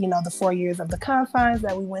the 4 years of the confines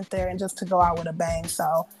that we went there, and just to go out with a bang.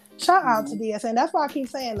 So shout out to DSA. And that's why I keep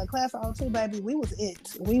saying the class of 02, baby, we was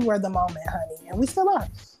it. We were the moment, honey, and we still are.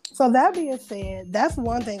 So that being said, that's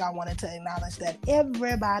one thing I wanted to acknowledge, that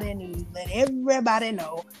everybody knew, let everybody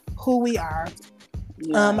know who we are.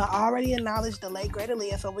 Yeah. I already acknowledged the late great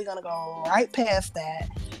Aaliyah, so we're gonna go right past that.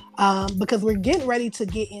 Because we're getting ready to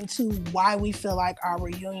get into why we feel like our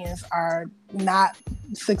reunions are not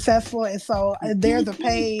successful. And so there's a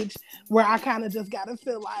page where I kind of just got to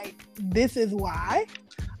feel like this is why.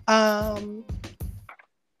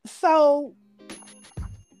 So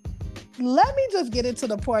let me just get into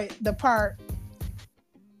the part.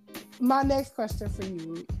 My next question for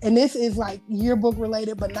you, and this is yearbook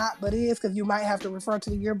related, but it is because you might have to refer to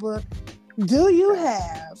the yearbook. Do you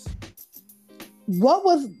have, what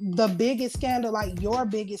was the biggest scandal, your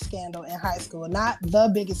biggest scandal in high school? Not the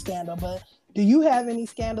biggest scandal, but do you have any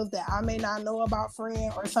scandals that I may not know about,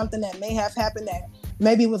 friend, or something that may have happened that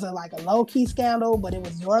maybe was a low-key scandal, but it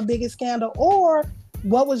was your biggest scandal? Or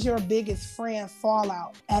what was your biggest friend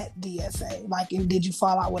fallout at DSA? Did you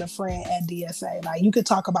fall out with a friend at DSA? You could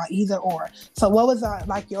talk about either or. So what was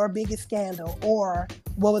your biggest scandal, or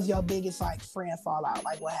what was your biggest friend fallout?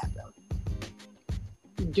 What happened?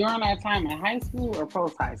 During that time in high school or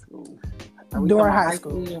post high school? During high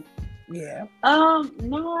school. Yeah.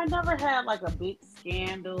 No, I never had a big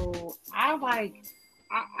scandal. I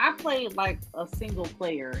played a single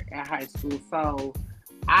player at high school, so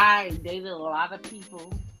I dated a lot of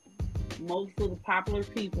people, most of the popular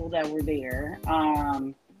people that were there,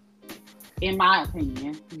 in my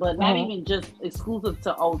opinion, but not even just exclusive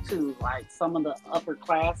to 02, some of the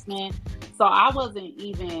upperclassmen. So I wasn't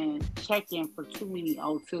even checking for too many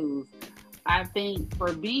 02s. I think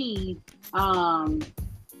for me, I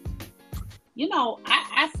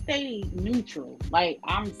stay neutral. Like,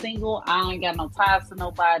 I'm single. I ain't got no ties to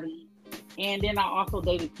nobody. And then I also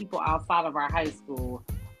dated people outside of our high school.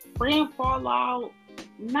 Friend fallout,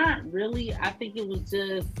 not really. I think it was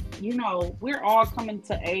just, we're all coming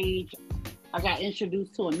to age. I got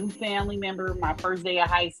introduced to a new family member my first day of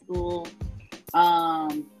high school.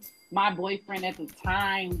 My boyfriend at the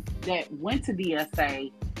time that went to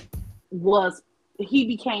DSA he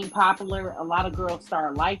became popular. A lot of girls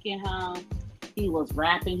started liking him. He was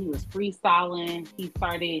rapping, he was freestyling. He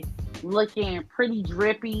started looking pretty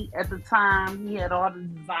drippy at the time. He had all the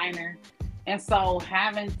designer. And so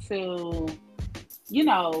having to,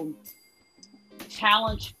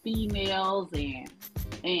 challenge females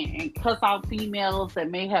and cuss out females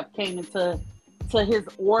that may have came into his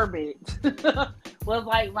orbit was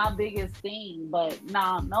like my biggest thing. But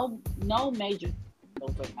no major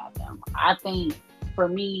about them. I think for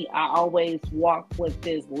me, I always walk with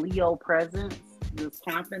this Leo presence, this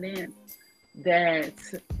confidence that,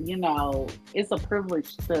 it's a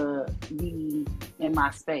privilege to be in my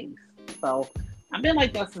space. So I've been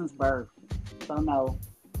like that since birth. So no.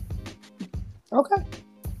 Okay.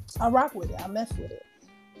 I rock with it. I mess with it.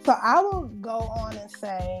 So I will go on and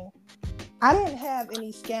say I didn't have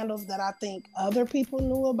any scandals that I think other people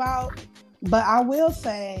knew about. But I will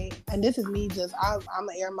say, and this is me I'm going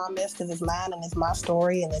to air my mess because it's mine and it's my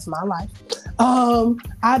story and it's my life.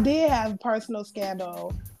 I did have a personal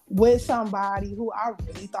scandal with somebody who I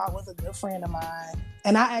really thought was a good friend of mine.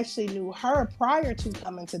 And I actually knew her prior to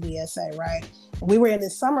coming to DSA, right? We were in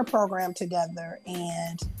this summer program together.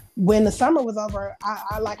 And when the summer was over,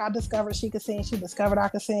 I discovered she could sing. She discovered I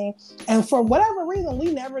could sing. And for whatever reason,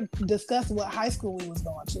 we never discussed what high school we was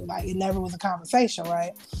going to. Like, it never was a conversation,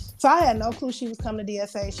 right? So I had no clue she was coming to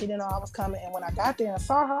DSA. She didn't know I was coming. And when I got there and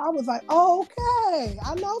saw her, I was like, oh, okay,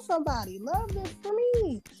 I know somebody. Love this for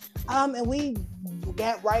me. And we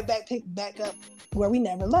got picked back up where we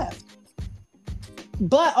never left.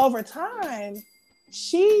 But over time,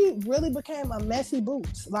 she really became a messy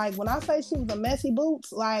boots. Like, when I say she was a messy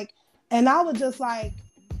boots, like, and I was just like,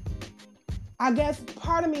 I guess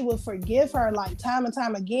part of me would forgive her like time and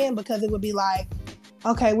time again, because it would be like,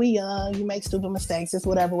 okay, we young, you make stupid mistakes, it's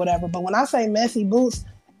whatever. But when I say messy boots,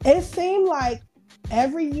 it seemed like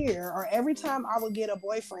every year or every time I would get a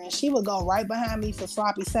boyfriend, she would go right behind me for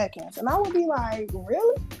sloppy seconds. And I would be like,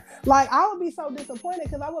 really? Like, I would be so disappointed,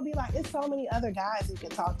 because I would be like, it's so many other guys you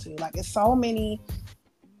can talk to. Like, it's so many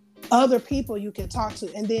other people you can talk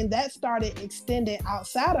to. And then that started extending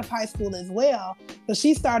outside of high school as well. So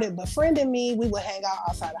she started befriending me. We would hang out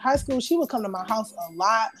outside of high school. She would come to my house a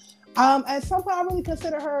lot. At some point, I really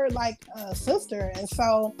consider her like a sister. And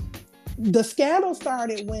so the scandal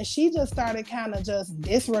started when she just started kind of just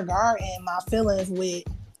disregarding my feelings with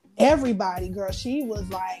everybody. Girl, she was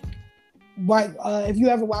like, if you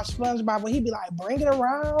ever watch SpongeBob, he'd be like, bring it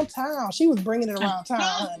around town. She was bringing it around town,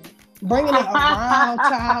 honey. Bringing it around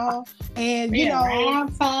town. And,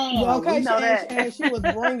 and she was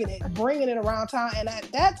bringing it around town. And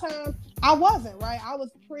at that time, I wasn't, right? I was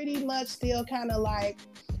pretty much still kind of like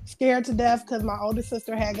scared to death, because my older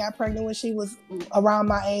sister had got pregnant when she was around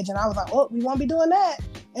my age, and I was like, oh, we won't be doing that.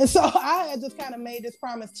 And so I had just kind of made this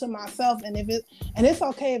promise to myself, and it's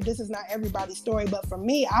okay if this is not everybody's story, but for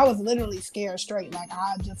me, I was literally scared straight. Like,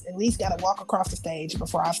 I just at least got to walk across the stage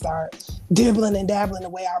before I start dibbling and dabbling the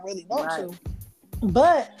way I really want to.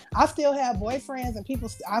 But I still have boyfriends and people.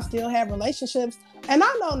 I still have relationships. And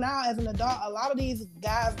I know now as an adult, a lot of these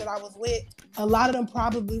guys that I was with, a lot of them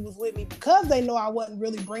probably was with me because they know I wasn't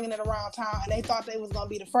really bringing it around town, and they thought they was going to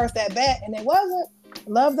be the first at bat, and they wasn't.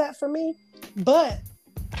 Love that for me. But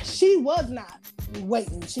she was not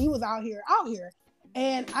waiting. She was out here.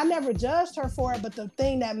 And I never judged her for it, but the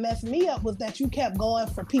thing that messed me up was that you kept going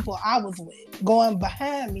for people I was with, going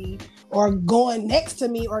behind me or going next to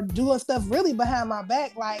me or doing stuff really behind my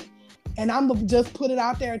back. Like, and I'm just put it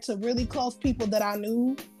out there to really close people that I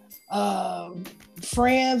knew,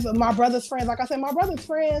 friends, my brother's friends. Like I said, my brother's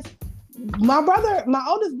friends, my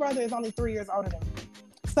oldest brother is only 3 years older than me.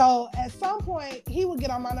 So at some point, he would get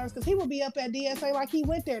on my nerves because he would be up at DSA like he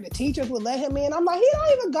went there. The teachers would let him in. I'm like, he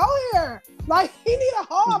don't even go here. Like, he need a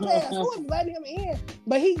hall pass. Who was letting him in?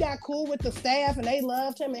 But he got cool with the staff, and they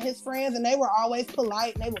loved him and his friends, and they were always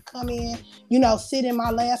polite, and they would come in, sit in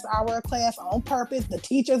my last hour of class on purpose. The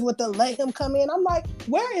teachers would let him come in. I'm like,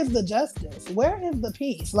 where is the justice? Where is the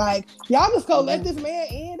peace? Like, y'all just go let this man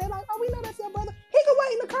in. They're like, oh, we know that's your brother. He can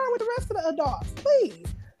wait in the car with the rest of the adults, please.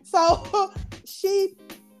 So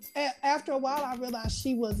after a while, I realized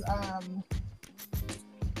she was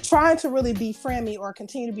trying to really befriend me or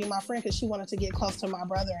continue to be my friend because she wanted to get close to my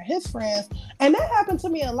brother and his friends. And that happened to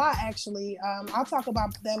me a lot, actually. I'll talk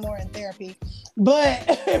about that more in therapy. But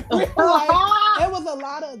it was a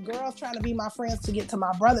lot of girls trying to be my friends to get to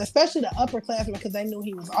my brother, especially the upperclassmen, because they knew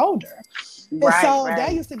he was older. Right, and so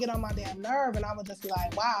that used to get on my damn nerve, and I would just be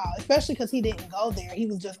like, wow, especially because he didn't go there. He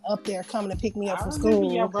was just up there coming to pick me up from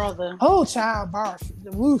school. Your brother. Oh, child, barf.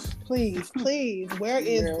 Woof, please. Where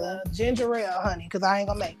is the ginger ale, honey? Because I ain't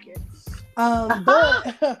going to make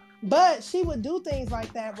it. But she would do things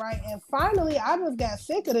like that, right? And finally, I just got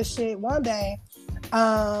sick of this shit one day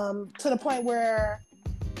to the point where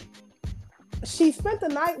she spent the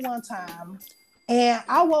night one time. And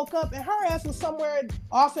I woke up and her ass was somewhere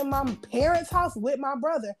off in my parents' house with my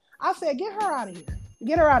brother. I said, get her out of here.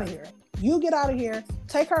 Get her out of here. You get out of here.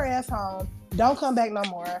 Take her ass home. Don't come back no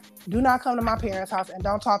more. Do not come to my parents' house and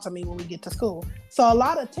don't talk to me when we get to school. So a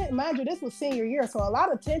lot of tension, mind you, this was senior year. So a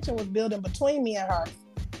lot of tension was building between me and her.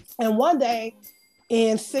 And one day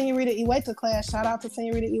in Senorita Iweta class, shout out to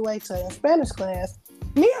Senorita Iweta in Spanish class,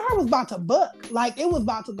 me and her was about to book. Like, it was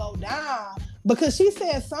about to go down. Because she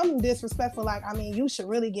said something disrespectful, like, I mean, you should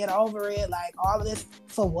really get over it. Like, all of this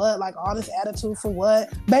for what? Like, all this attitude for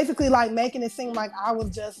what? Basically, like, making it seem like I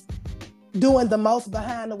was just doing the most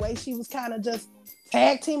behind the way. She was kind of just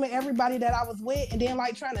tag teaming everybody that I was with and then,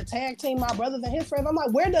 like, trying to tag team my brothers and his friends. I'm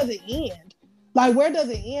like, where does it end? Like, where does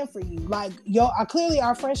it end for you? Like, clearly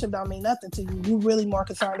our friendship don't mean nothing to you. You really more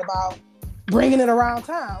concerned about bringing it around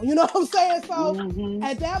town. You know what I'm saying? So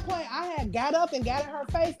at that point, I had got up and got in her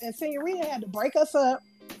face, and Senorita had to break us up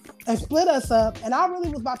and split us up. And I really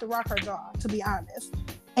was about to rock her jaw, to be honest.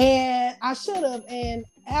 And I should have. And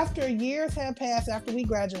after years had passed, after we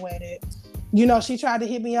graduated, you know, she tried to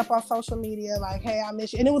hit me up on social media, like, hey, I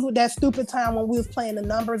miss you. And it was with that stupid time when we was playing the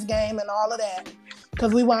numbers game and all of that,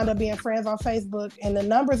 because we wound up being friends on Facebook. And the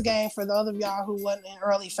numbers game, for those of y'all who wasn't in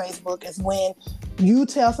early Facebook, is when you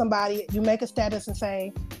tell somebody, you make a status and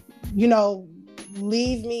say, you know,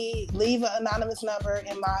 leave an anonymous number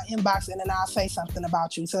in my inbox and then I'll say something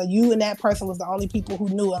about you. So you and that person was the only people who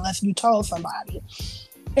knew unless you told somebody.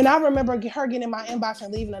 And I remember her getting in my inbox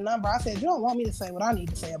and leaving a number. I said, you don't want me to say what I need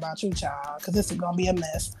to say about you, child, because this is going to be a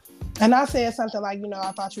mess. And I said something like, you know,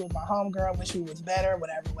 I thought you was my homegirl, wish you was better,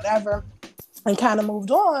 whatever, and kind of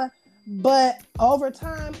moved on. But over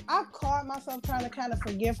time, I caught myself trying to kind of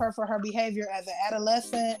forgive her for her behavior as an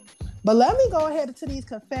adolescent. But let me go ahead to these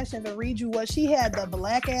confessions and read you what she had the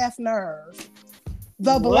black-ass nerve.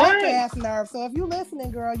 The black-ass nerve. So if you're listening,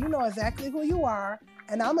 girl, you know exactly who you are.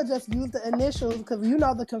 And I'm going to just use the initials because, you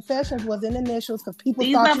know, the confessions was in initials because people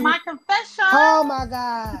These thought are my confessions. Oh, my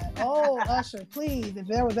God. Oh, Usher, please. If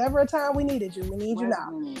there was ever a time we needed you, we need you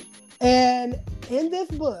now. And in this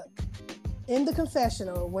book, in the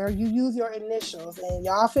confessional, where you use your initials, and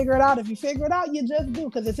y'all figure it out. If you figure it out, you just do,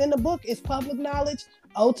 because it's in the book. It's public knowledge.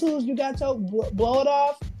 O2s, you got your blow it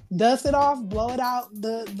off, dust it off, blow it out,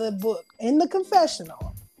 the book. In the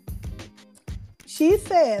confessional, she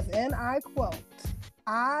says, and I quote,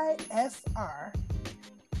 ISR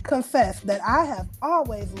confessed that I have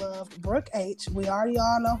always loved Brooke H. We already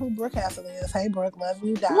all know who Brooke Hassel is. Hey, Brooke, love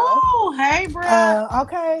you down. Woo, hey, Brooke.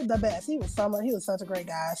 Okay, the best. He was such a great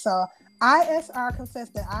guy. So ISR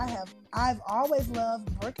confessed that I've always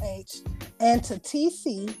loved Brooke H. And to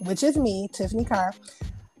TC, which is me, Tiffany Carr,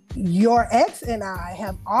 your ex and I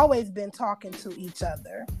have always been talking to each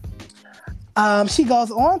other. She goes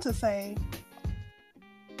on to say,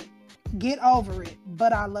 get over it,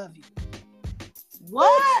 but I love you.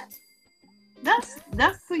 What? That's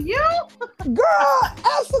for you? Girl,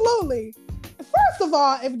 absolutely. First of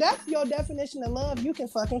all, if that's your definition of love, you can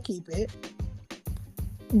fucking keep it.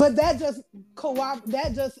 But that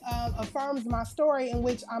just affirms my story, in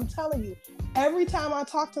which I'm telling you, every time I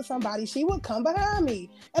talk to somebody, she would come behind me.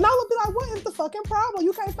 And I would be like, what is the fucking problem?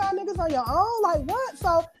 You can't find niggas on your own? Like, what?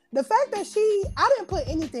 So the fact that I didn't put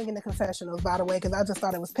anything in the confessionals, by the way, because I just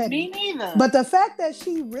thought it was petty. Me neither. But the fact that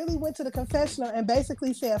she really went to the confessional and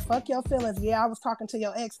basically said, fuck your feelings. Yeah, I was talking to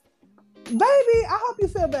your ex. Baby, I hope you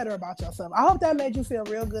feel better about yourself. I hope that made you feel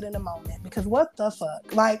real good in the moment, because what the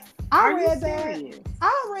fuck? Like, I read that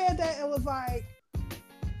and was like,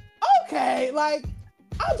 okay, like,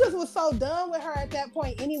 I just was so done with her at that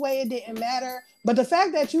point anyway. It didn't matter. But the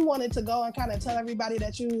fact that you wanted to go and kind of tell everybody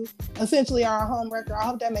that you essentially are a homewrecker, I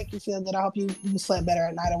hope that make you feel good. I hope you slept better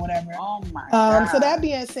at night or whatever. Oh my God. So that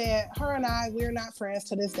being said, her and I, we're not friends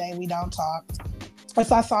to this day. We don't talk.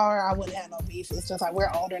 If I saw her, I wouldn't have no beef. It's just like, we're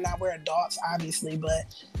older now. We're adults, obviously. But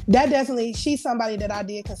that definitely, she's somebody that I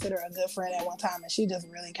did consider a good friend at one time. And she just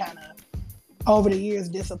really kind of over the years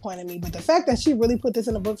disappointed me. But the fact that she really put this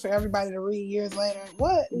in a book for everybody to read years later,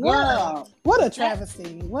 what a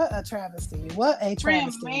travesty. What a travesty. What a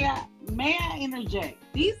travesty. Friend, may I interject?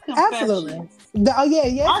 These confessions. Absolutely.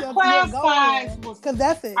 Yes. Our class size was, because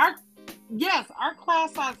that's it. Our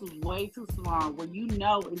class size was way too small where you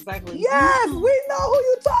know exactly. Yes, we know who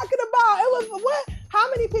you're talking about. It was what? How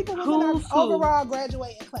many people was in our overall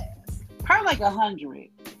graduating class? Probably like 100.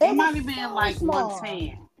 It might have been like small.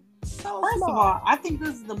 110. First of all, I think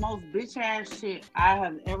this is the most bitch ass shit I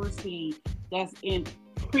have ever seen that's in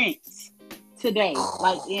print today,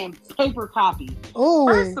 like in paper copy. Ooh.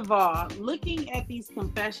 First of all, looking at these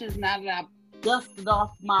confessions now that I've dusted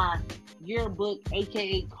off my yearbook,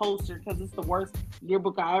 aka coaster, because it's the worst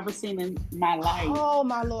yearbook I ever seen in my life. Oh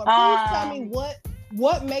my Lord! Please tell me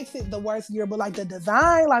what makes it the worst yearbook? Like the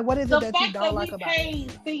design? Like what is it that you don't like about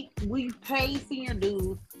it? We pay senior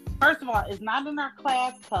dues. First of all, it's not in our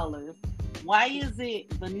class colors. Why is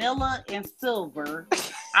it vanilla and silver?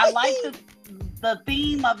 I like the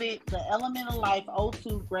theme of it, the element of life,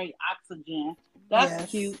 O2, great oxygen.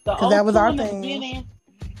 That's cute. The O2 that was our in the thing. beginning.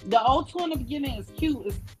 The O2 in the beginning is cute.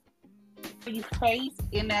 It's his face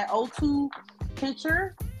in that O2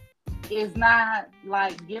 picture is not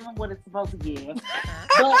like giving what it's supposed to give.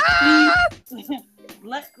 But please,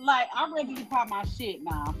 I'm ready to pop my shit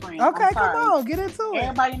now, friend. Okay, come on, get into it.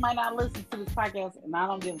 Everybody might not listen to this podcast, and I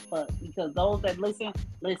don't give a fuck because those that listen.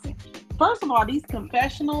 First of all, these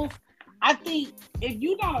confessionals, I think if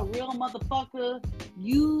you're not a real motherfucker,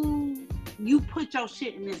 you put your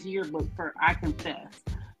shit in this yearbook for I confess.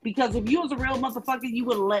 Because if you was a real motherfucker, you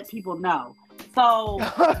would have let people know. So,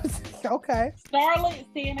 okay. Starlet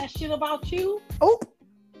saying that shit about you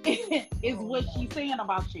is what she's saying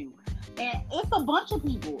about you. And it's a bunch of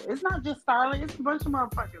people. It's not just Starlet. It's a bunch of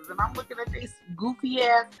motherfuckers. And I'm looking at this goofy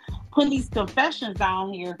ass putting these confessions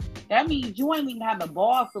down here. That means you ain't even have the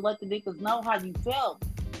balls to let the niggas know how you felt.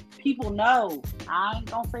 People know. I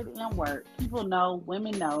ain't gonna say the N-word. People know,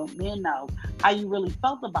 women know, men know how you really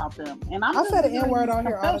felt about them. And I say the N-word on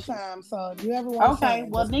here all the time. So if you ever want to say it,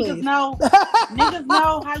 well, niggas please. know. Niggas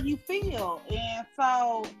know how you feel. And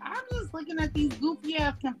so I'm just looking at these goofy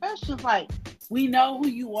ass confessions like, we know who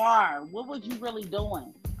you are. What was you really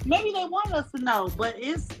doing? Maybe they want us to know, but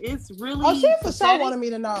it's really. Oh, she for sure wanted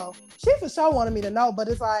me to know. But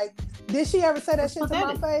it's like, did she ever say that shit to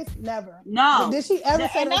my face? Never. No. Did she ever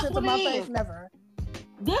say that shit to my face? Never.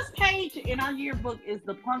 This page in our yearbook is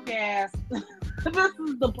the punk ass. This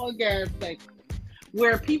is the punk ass section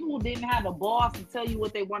where people didn't have the balls to tell you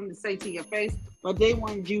what they wanted to say to your face, but they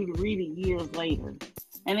wanted you to read it years later,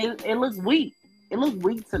 and it looks weak. It looked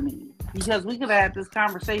weak to me because we could have had this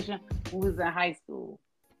conversation when we was in high school,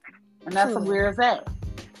 and that's where it's at.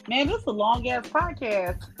 Man, this is a long ass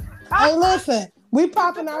podcast. Hey, listen, we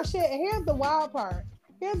popping our shit, and here's the wild part.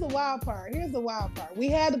 We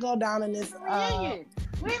had to go down in this.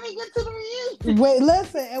 We didn't get to the reunion. Wait,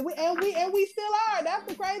 listen, and we still are. That's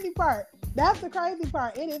the crazy part.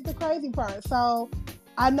 It is the crazy part. So,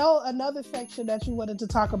 I know another section that you wanted to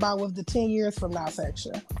talk about was the 10 years from now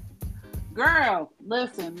section. Girl,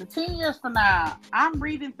 listen, the 10 years from now, I'm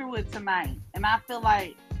reading through it tonight, and I feel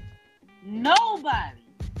like nobody.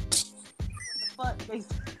 What the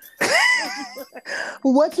fuck?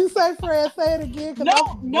 What you say, Fred? Say it again.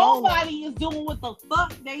 Nobody is doing what the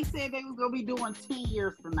fuck they said they was gonna be doing 10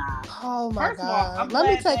 years from now. Oh my God! Let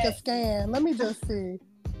me take a scan. Let me just see.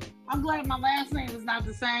 I'm glad my last name is not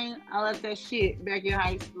the same. I left that shit back in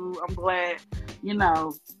high school. I'm glad,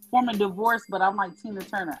 forming divorce, but I'm like Tina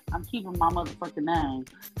Turner. I'm keeping my motherfucking name.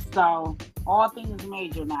 So all things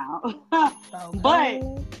major now. Okay. But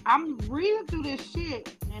I'm reading through this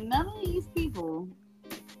shit, and none of these people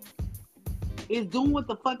is doing what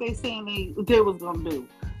the fuck they saying they was gonna do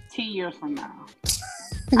 10 years from now.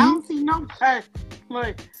 I don't see no person.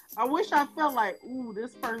 Like, I wish I felt like, ooh,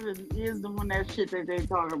 this person is doing that shit that they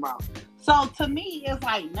talking about. So to me, it's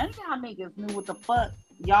like none of y'all niggas knew what the fuck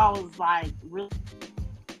y'all was like really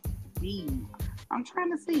be. I'm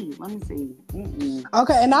trying to see. Let me see.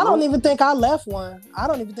 Okay, and I don't even think I left one.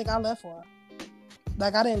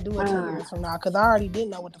 Like, I didn't do it 10 years from now because I already didn't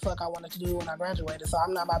know what the fuck I wanted to do when I graduated. So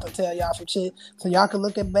I'm not about to tell y'all some shit so y'all can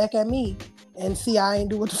look back at me and see I ain't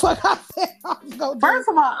do what the fuck I said I was going to do. First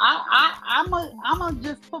of all, I'm gonna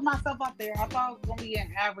just put myself out there. I thought it was going to be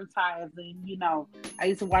in advertising. I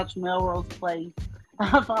used to watch Melrose Place.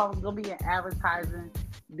 I thought it was going to be in advertising,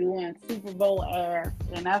 doing Super Bowl ads.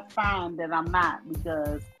 And that's fine that I'm not,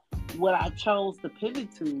 because what I chose to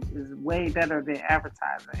pivot to is way better than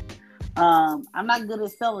advertising. I'm not good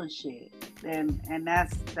at selling shit, and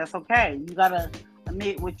that's okay. You gotta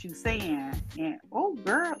admit what you saying. And oh,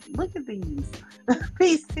 girl, look at these.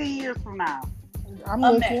 These 10 years from now. I'm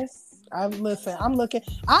looking. I'm looking.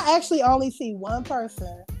 I actually only see one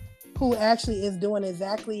person who actually is doing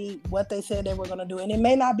exactly what they said they were going to do. And it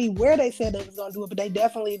may not be where they said they was going to do it, but they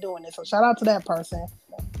definitely doing it. So shout out to that person.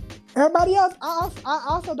 Everybody else, I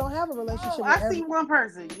also don't have a relationship with I see one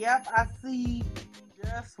person. Yep, I see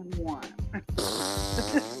just one.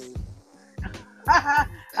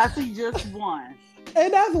 I see just one.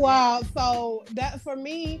 And that's wild. So that for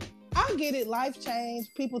me, I get it. Life change,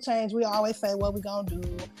 people change. We always say what we gonna do,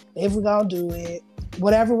 if we gonna do it,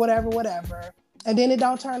 whatever. And then it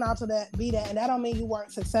don't turn out to be that. And that don't mean you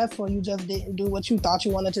weren't successful. You just didn't do what you thought you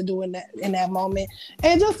wanted to do in that moment.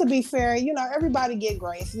 And just to be fair, everybody get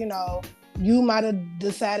grace. You might have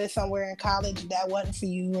decided somewhere in college that wasn't for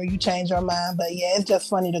you, or you changed your mind. But yeah, it's just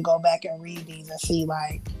funny to go back and read these and see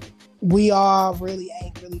like we all really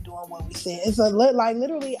ain't really doing what we said. It's like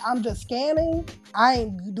literally I'm just scanning. I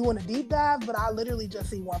ain't doing a deep dive, but I literally just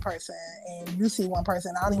see one person and you see one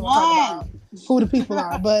person. I don't even talk about who the people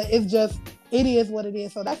are, but it is what it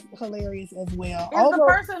is. So that's hilarious as well. Is the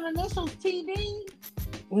person initials TD?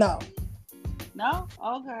 No. No?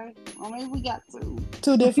 Okay. Well, maybe we got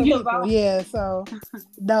two different people. Yeah, so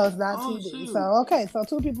no, it's not TD. Shoot. So okay, so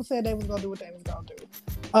two people said they was gonna do what they was gonna do.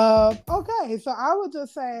 Okay, so I would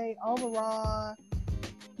just say overall,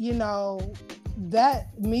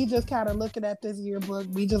 that me just kind of looking at this yearbook,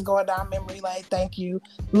 we just going down memory lane. Thank you.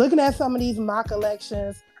 Looking at some of these mock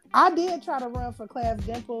elections, I did try to run for Class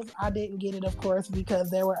Dimples. I didn't get it, of course, because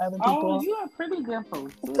there were other people. Oh, you have pretty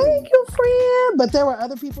dimples. Thank you, friend. But there were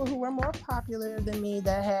other people who were more popular than me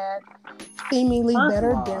that had seemingly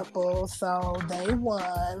better dimples, so they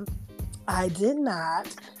won. I did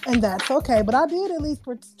not, and that's okay. But I did at least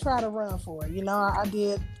try to run for it. I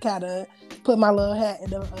did kind of put my little hat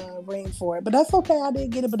in the ring for it. But that's okay. I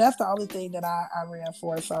didn't get it. But that's the only thing that I ran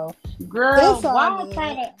for. So, girl,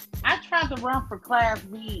 I tried to run for Class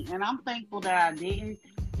B, and I'm thankful that I didn't,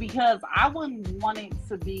 because I wouldn't want it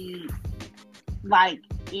to be like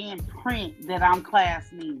in print that I'm Class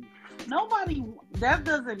B. That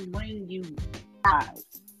doesn't bring you high.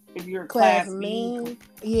 If you're Class B,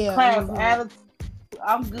 Class attitude,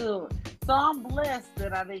 I'm good. So I'm blessed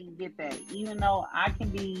that I didn't get that. Even though I can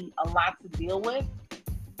be a lot to deal with,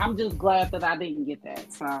 I'm just glad that I didn't get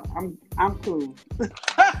that. So I'm cool.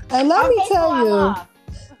 And let me tell you,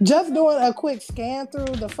 just doing a quick scan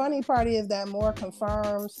through, the funny part is that more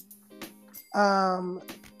confirms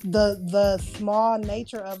the small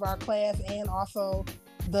nature of our class, and also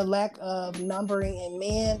the lack of numbering in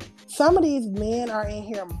men. Some of these men are in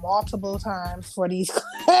here multiple times for these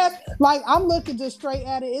class. Like, I'm looking just straight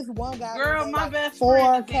at it. It's one guy. Girl, my best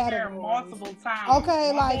friend is in here multiple times.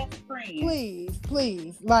 Okay, my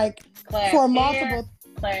please. Like, class for multiple.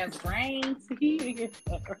 Class brains.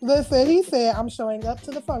 Listen, he said, I'm showing up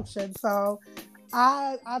to the function. So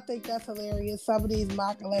I think that's hilarious. Some of these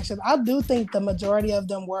mock elections, I do think the majority of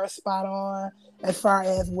them were spot on as far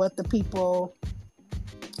as what the people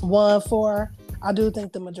won for. I do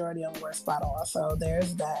think the majority of them were spot on, so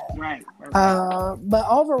there's that. Right. But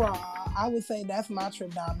overall, I would say that's my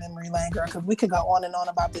trip down memory lane, girl, because we could go on and on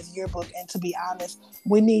about this yearbook, and to be honest,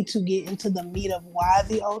 we need to get into the meat of why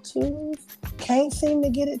the O2s can't seem to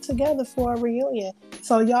get it together for a reunion.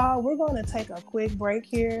 So, y'all, we're going to take a quick break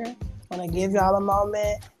here. I'm going to give y'all a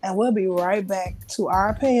moment, and we'll be right back to our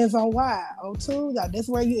opinions on why O2. Now, this is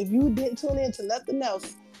where if you didn't tune in to nothing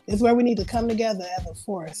else, it's where we need to come together as a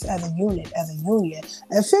force, as a unit, as a union,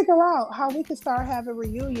 and figure out how we can start having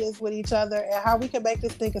reunions with each other and how we can make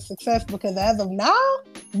this thing a success. Because as of now,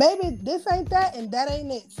 baby, this ain't that and that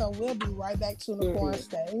ain't it. So we'll be right back to the corner.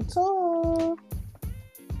 Stay tuned.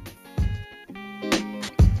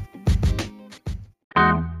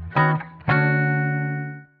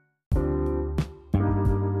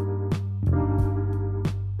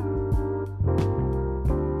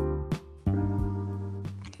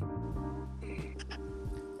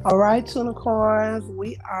 All right, Tunicorns,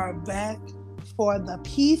 we are back for the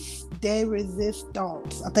piece de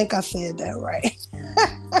resistance. I think I said that right.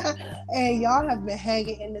 And y'all have been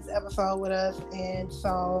hanging in this episode with us, and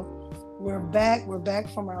so we're back. We're back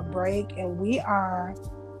from our break, and we are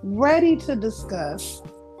ready to discuss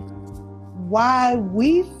why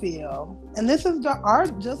we feel, and this is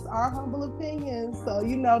just our humble opinions. So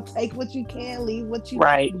take what you can, leave what you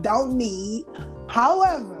don't need.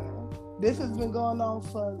 However, this has been going on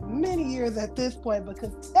for many years at this point,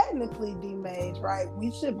 because technically, D-Mage, right?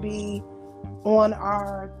 We should be on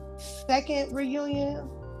our second reunion.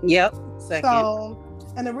 Yep, second. So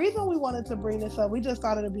And the reason we wanted to bring this up, we just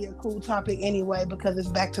thought it'd be a cool topic anyway, because it's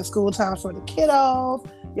back to school time for the kiddos.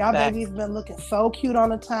 Y'all babies been looking so cute on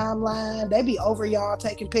the timeline. They be over y'all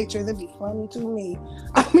taking pictures. It'd be funny to me.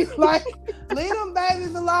 I mean, like, leave them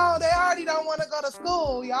babies alone. They already don't want to go to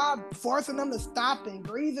school. Y'all forcing them to stop and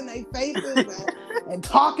greasing their faces and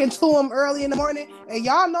talking to them early in the morning. And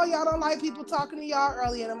y'all know y'all don't like people talking to y'all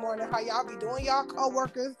early in the morning. How y'all be doing y'all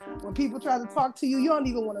coworkers. When people try to talk to you, you don't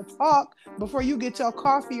even want to talk before you get your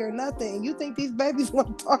coffee or nothing. And you think these babies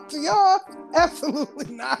want to talk to y'all?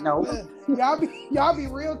 Absolutely not. Nope. Y'all be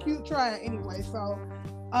real cute trying anyway. So,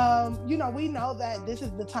 we know that this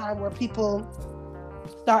is the time where people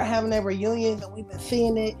start having their reunions, and we've been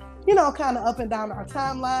seeing it, kind of up and down our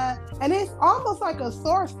timeline. And it's almost like a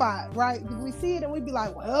sore spot, right? We see it and we be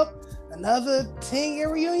like, well, another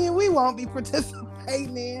 10-year reunion we won't be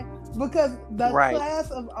participating in, because the class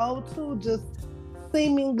of 02 just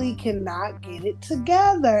seemingly cannot get it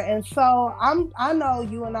together. And so I know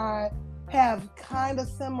you and I have kind of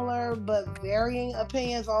similar but varying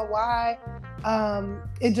opinions on why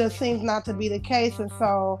it just seems not to be the case. And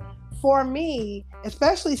so for me,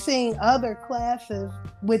 especially seeing other classes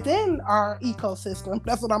within our ecosystem,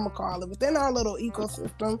 that's what I'm gonna call it, within our little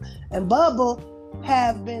ecosystem and bubble,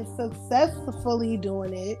 have been successfully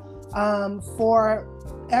doing it for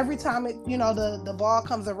every time it, the ball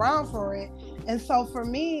comes around for it. And so for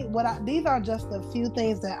me, these are just a few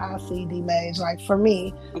things that I see, D-Mage. Like for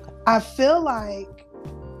me, I feel like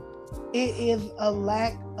it is a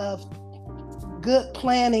lack of good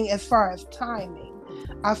planning as far as timing.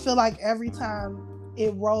 I feel like every time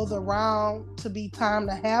it rolls around to be time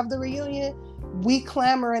to have the reunion, we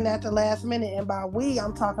clamoring at the last minute. And by we,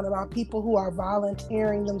 I'm talking about people who are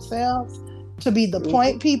volunteering themselves to be the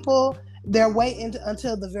point people. They're waiting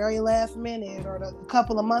until the very last minute or a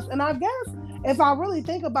couple of months. And I guess if I really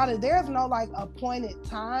think about it, there's no like appointed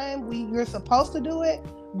time you're supposed to do it.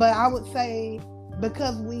 But I would say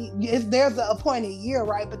because there's an appointed year,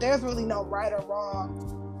 right? But there's really no right or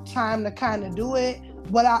wrong time to kind of do it.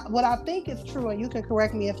 What I think is true, and you can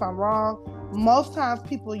correct me if I'm wrong, most times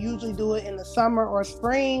people usually do it in the summer or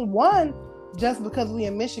spring. One, just because we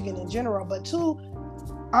in Michigan in general, but two,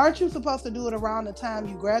 aren't you supposed to do it around the time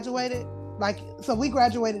you graduated? So we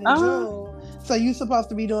graduated in June, so you're supposed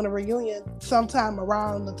to be doing a reunion sometime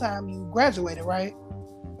around the time you graduated, right?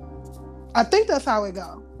 I think that's how it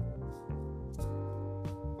go.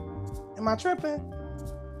 Am I tripping?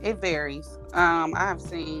 It varies. I have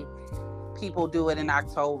seen people do it in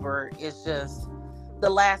October. It's just the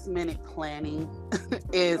last minute planning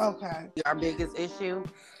is our biggest issue.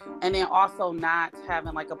 And then also not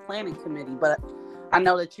having like a planning committee. But I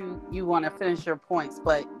know that you want to finish your points,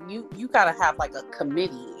 but you got to have like a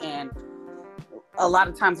committee. And a lot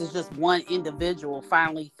of times it's just one individual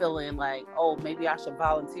finally feeling like, oh, maybe I should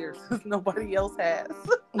volunteer since nobody else has.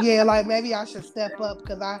 Yeah, like maybe I should step up,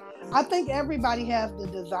 because I think everybody has the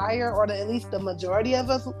desire, or at least the majority of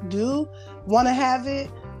us do want to have it.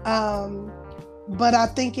 But I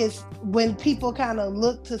think it's when people kind of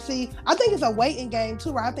look to see, I think it's a waiting game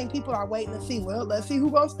too, right? I think people are waiting to see, well, let's see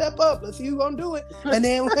who's going to step up. Let's see who's going to do it. And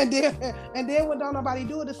then when don't nobody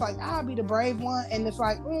do it, it's like, I'll be the brave one. And it's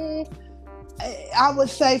like, I would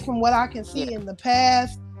say from what I can see in the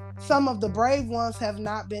past, some of the brave ones have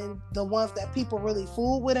not been the ones that people really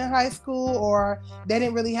fooled with in high school, or they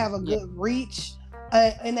didn't really have a good reach.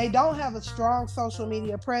 And they don't have a strong social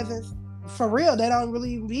media presence. For real, they don't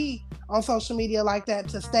really be on social media like that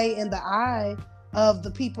to stay in the eye of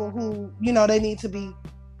the people who, they need to be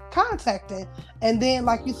contacting. And then,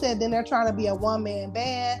 like you said, then they're trying to be a one-man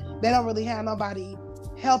band. They don't really have nobody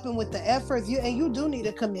helping with the efforts. You do need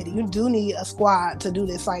a committee. You do need a squad to do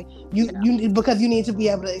this. Like because you need to be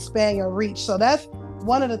able to expand your reach. So that's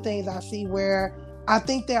one of the things I see where I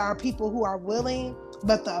think there are people who are willing,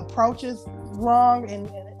 but the approach is wrong,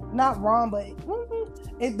 and not wrong, but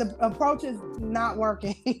the approach is not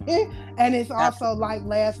working. And it's also like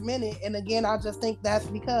last minute. And again, I just think that's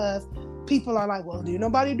because people are like, well, did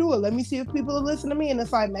nobody do it? Let me see if people will listen to me. And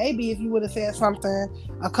it's like, maybe if you would have said something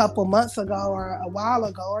a couple months ago or a while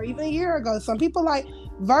ago or even a year ago. Some people like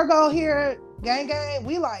Virgo here, gang,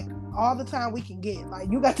 we like all the time we can get.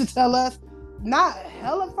 Like, you got to tell us not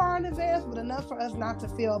hella far in advance, but enough for us not to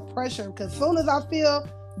feel pressure. Because as soon as I feel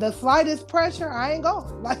the slightest pressure, I ain't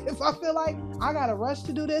going. Like, if I feel like I got to rush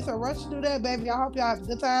to do this or rush to do that, baby, I hope y'all have a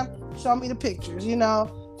good time. Show me the pictures,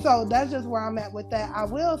 So that's just where I'm at with that. I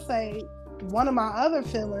will say one of my other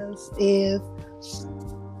feelings is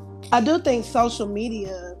I do think social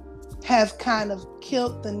media has kind of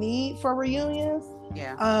killed the need for reunions.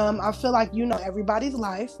 Yeah. I feel like everybody's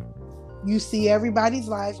life. you see everybody's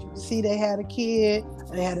life. You see they had a kid,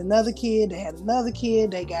 they had another kid, they had another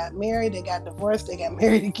kid, they got married, they got divorced, they got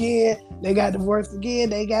married again, they got divorced again,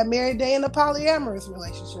 they got married, they in a polyamorous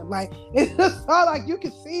relationship. Like, it's just all like you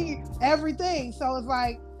can see everything. So it's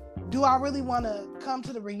like, do I really want to come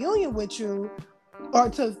to the reunion with you or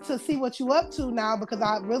to see what you up to now? Because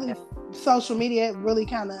I really, social media really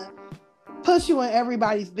kind of push you in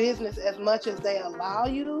everybody's business as much as they allow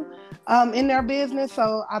you in their business.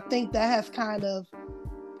 So I think that has kind of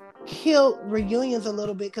killed reunions a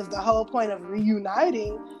little bit, because the whole point of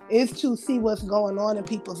reuniting is to see what's going on in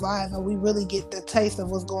people's lives, and we really get the taste of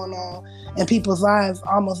what's going on in people's lives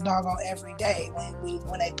almost doggone every day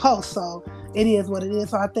when they post. So it is what it is.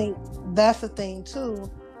 So I think that's the thing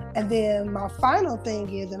too. And then my final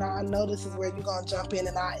thing is, and I know this is where you're going to jump in,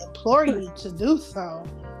 and I implore you to do so.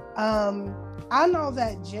 I know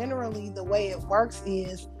that generally the way it works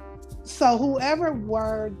is, so whoever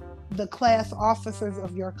were the class officers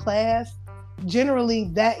of your class, generally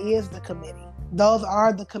that is the committee. Those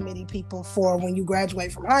are the committee people for when you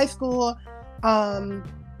graduate from high school.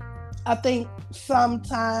 I think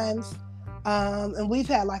sometimes, and we've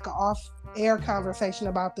had like an off-air conversation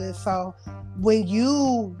about this. So when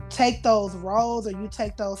you take those roles or you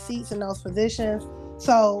take those seats in those positions,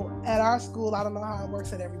 so at our school, I don't know how it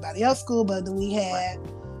works at everybody else's school, but then we had,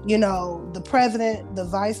 you know, the president, the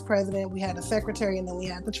vice president, we had the secretary, and then we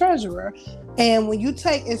had the treasurer. And when you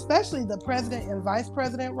take, especially the president and vice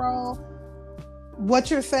president role, what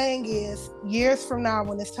you're saying is, years from now,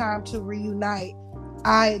 when it's time to reunite,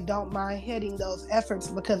 I don't mind heading those efforts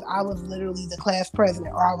because I was literally the class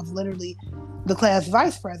president, or I was literally the class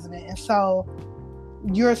vice president. And so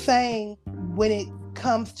you're saying when it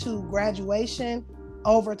comes to graduation,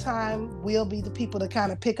 over time, we'll be the people to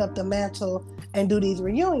kind of pick up the mantle and do these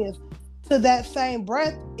reunions. To that same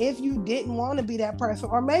breath, if you didn't want to be that person,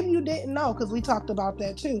 or maybe you didn't know, because we talked about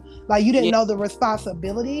that too, like you didn't know the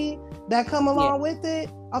responsibility that come along with it,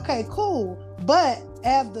 okay, cool. But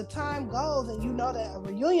as the time goes and you know that a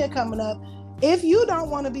reunion coming up, if you don't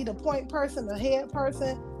want to be the point person, the head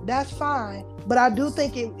person, that's fine. But I do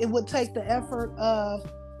think it would take the effort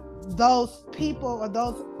of those people or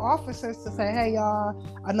those officers to say, hey y'all,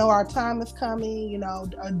 I know our time is coming, you know,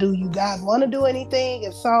 do you guys want to do anything?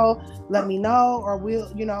 If so, let me know. Or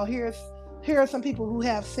we'll, you know, here are some people who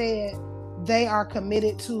have said they are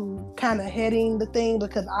committed to kind of heading the thing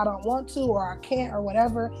because I don't want to, or I can't, or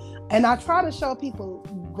whatever. And I try to show people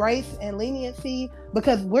grace and leniency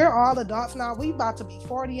because we're all adults now. We about to be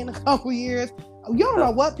 40 in a couple years. You don't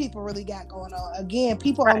know what people really got going on. Again,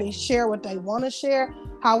 people only share what they want to share.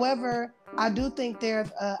 However, I do think there's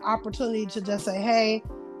an opportunity to just say, hey,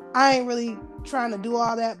 I ain't really trying to do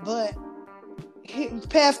all that, but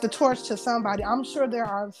pass the torch to somebody. I'm sure there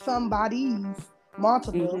are somebodies,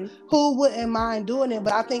 multiple, who wouldn't mind doing it,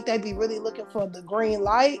 but I think they'd be really looking for the green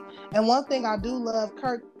light. And one thing I do love,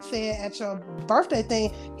 Kurt said at your birthday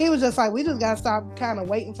thing, he was just like, we just got to stop kind of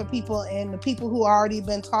waiting for people, and the people who already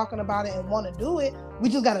been talking about it and want to do it, we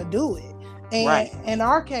just got to do it. And in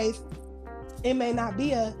our case, it may not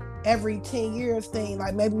be a every 10 years thing.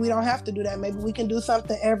 Like maybe we don't have to do that. Maybe we can do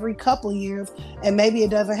something every couple years, and maybe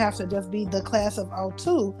it doesn't have to just be the class of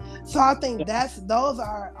 02. So I think those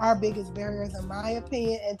are our biggest barriers, in my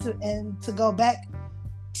opinion. And to go back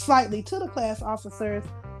slightly to the class officers,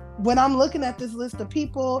 when I'm looking at this list of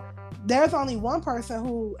people, there's only one person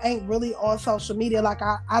who ain't really on social media. Like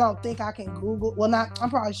I don't think I can Google. Well, I'm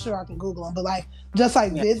probably sure I can Google them, but like just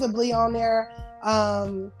like visibly on there.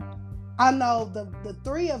 I know the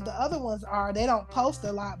three of the other ones they don't post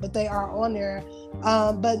a lot, but they are on there.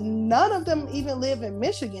 But none of them even live in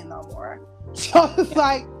Michigan no more. So it's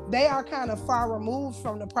like they are kind of far removed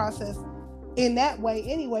from the process in that way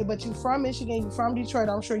anyway. But you from Michigan, you from Detroit,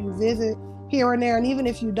 I'm sure you visit here and there. And even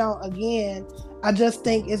if you don't, again, I just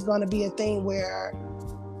think it's going to be a thing where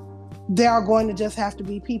there are going to just have to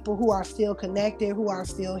be people who are still connected, who are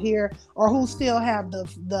still here, or who still have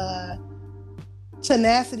the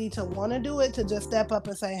tenacity to want to do it, to just step up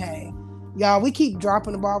and say, hey, y'all, we keep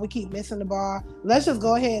dropping the ball, we keep missing the ball. Let's just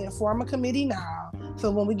go ahead and form a committee now,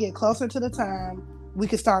 so when we get closer to the time, we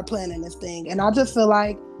can start planning this thing. And I just feel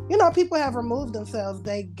like, you know, people have removed themselves.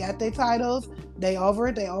 They got their titles, they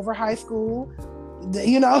over high school,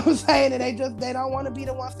 you know what I'm saying? And they don't want to be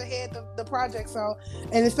the ones to head the project. So,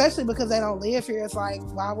 and especially because they don't live here, it's like,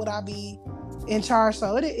 why would I be in charge?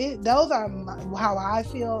 So those are how I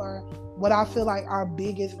feel, or what I feel like our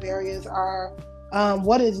biggest barriers are.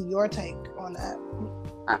 What is your take on that?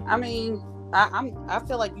 I mean, I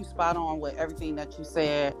feel like you spot on with everything that you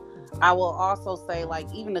said. I will also say, like,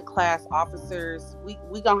 even the class officers,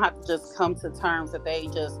 we gonna have to just come to terms that they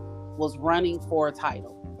just was running for a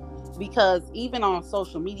title. Because even on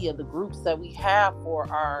social media, the groups that we have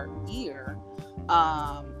for our year,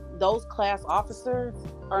 those class officers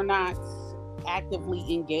are not actively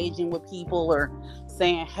engaging with people or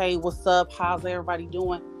saying, hey, what's up? How's everybody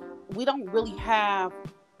doing? We don't really have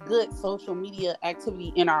good social media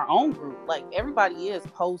activity in our own group. Like, everybody is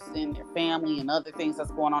posting their family and other things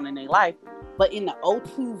that's going on in their life. But in the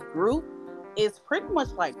O2's group, it's pretty much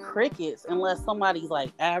like crickets unless somebody's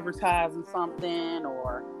like advertising something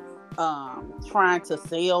or trying to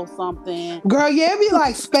sell something. Girl, yeah, it be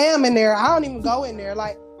like spam in there. I don't even go in there.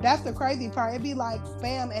 Like, that's the crazy part. It be like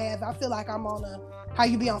spam ads. I feel like I'm on how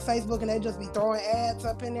you be on Facebook and they just be throwing ads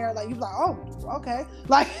up in there. Like, you be like, oh, okay.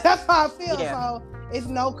 Like, that's how I feel. Yeah. So it's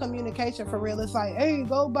no communication for real. It's like, hey,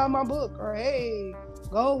 go buy my book, or hey,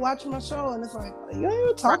 go watch my show. And it's like, you don't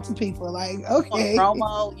even talk to people. Like, okay.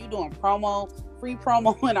 You doing promo, free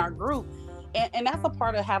promo in our group. And that's a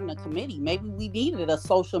part of having a committee. Maybe we needed a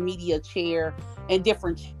social media chair and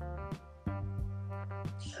different.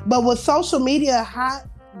 But was social media hot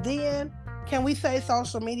then? Can we say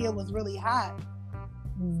social media was really hot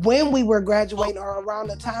when we were graduating or around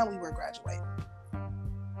the time we were graduating?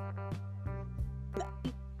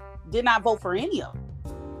 Did not vote for any of them.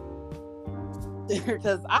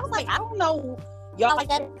 Because I was like, I don't know. Y'all like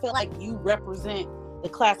that feel like you represent the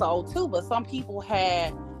class of 02, but some people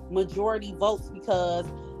had majority votes because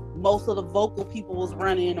most of the vocal people was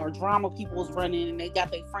running or drama people was running, and they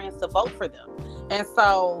got their friends to vote for them, and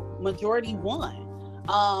so majority won.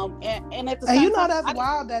 And at the same you know, time, that's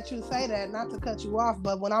wild that you say that. Not to cut you off,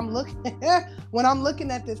 but when I'm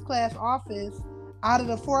looking at this class office, out of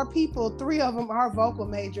the 4 people, 3 of them are vocal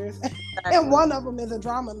majors, and 1 of them is a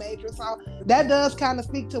drama major. So that does kind of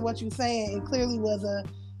speak to what you're saying. It clearly was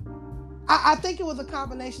I think it was a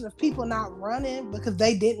combination of people not running because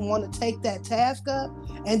they didn't want to take that task up.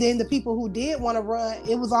 And then the people who did want to run,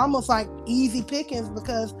 it was almost like easy pickings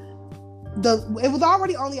because it was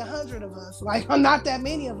already only 100 of us, like not that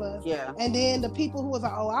many of us. Yeah. And then the people who was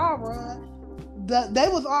like, oh, I'll run, they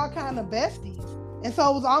was all kind of besties. And so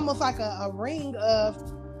it was almost like a ring of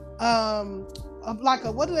like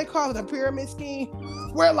what do they call it? A pyramid scheme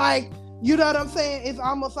where, like, you know what I'm saying? It's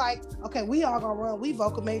almost like, okay, we all gonna run. We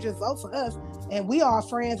vocal majors, vote for us, and we all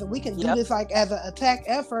friends, and we can do this like as an attack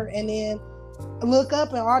effort. And then look up,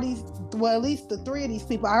 and all these, well, at least the 3 of these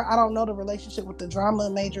people. I don't know the relationship with the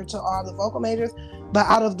drama major to all the vocal majors, but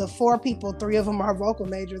out of the 4 people, 3 of them are vocal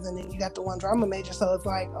majors, and then you got the 1 drama major. So it's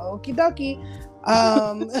like, okie dokie.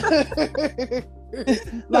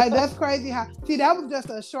 Like, that's crazy how. See, that was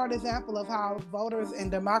just a short example of how voters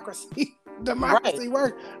and democracy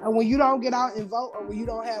work. And when you don't get out and vote, or when you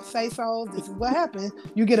don't have say-so, this is what happens.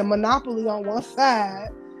 You get a monopoly on one side,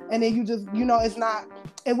 and then you just, you know,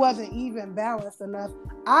 it wasn't even balanced enough.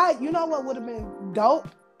 You know what would have been dope?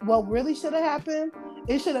 What really should have happened?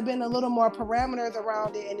 It should have been a little more parameters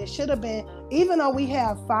around it, and it should have been, even though we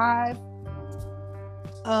have 5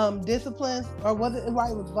 disciplines, or was it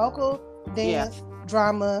right? It was vocal, dance,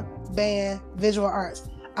 drama, band, visual arts.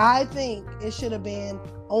 I think it should have been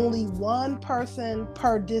only 1 person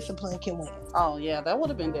per discipline can win. Oh yeah, that would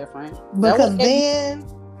have been different. Because then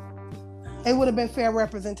it would have been fair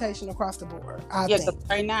representation across the board. I think. Because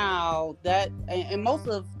right now that and most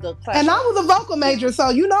of the class. And I was a vocal major,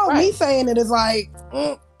 so you know, me saying it is like.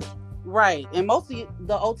 Right, and most of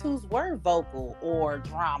the O2s were vocal or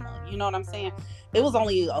drama. You know what I'm saying? It was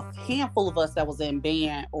only a handful of us that was in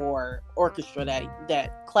band or orchestra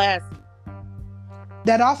that class.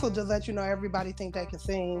 That also just let you know everybody think they can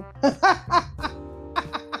sing.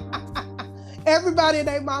 Everybody and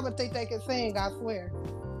their mama think they can sing, I swear.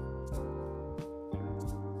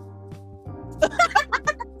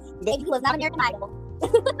 Baby was not American Idol.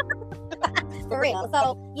 For real.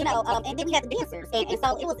 So, you know, and then we had the dancers. And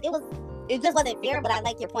so it just wasn't fair, but I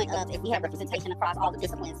like your point of if we had representation across all the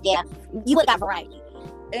disciplines, you would have got variety.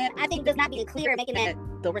 And I think just not being clear, making that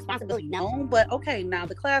the responsibility known. But okay, now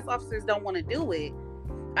the class officers don't want to do it.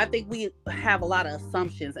 I think we have a lot of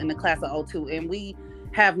assumptions in the class of 02, and we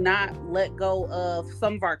have not let go of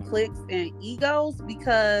some of our cliques and egos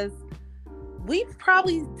because we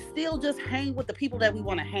probably still just hang with the people that we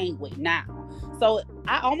want to hang with now. So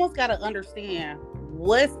I almost got to understand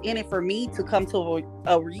what's in it for me to come to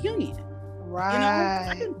a reunion. Right. You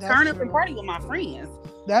know, I can turn up and party with my friends.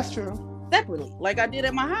 That's true. Separately, like I did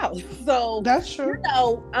at my house. So that's true. You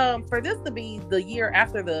know, for this to be the year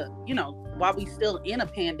after while we still in a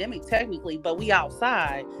pandemic technically, but we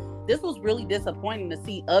outside, this was really disappointing to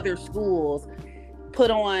see other schools put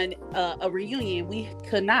on a reunion. We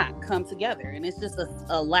could not come together, and it's just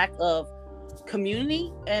a lack of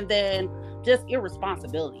community. And then just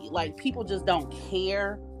irresponsibility. Like, people just don't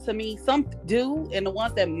care to me. Some do, and the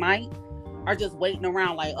ones that might are just waiting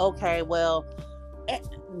around like, okay, well,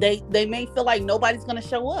 they may feel like nobody's going to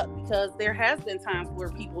show up, because there has been times where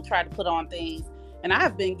people try to put on things, and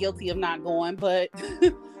I've been guilty of not going, but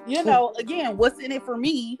you know, again, what's in it for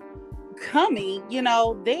me coming, you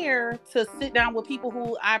know, there to sit down with people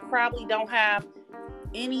who I probably don't have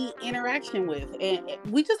any interaction with, and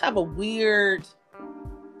we just have a weird,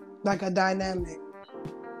 like, a dynamic.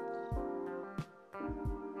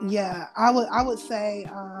 Yeah, I would say,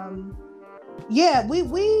 yeah,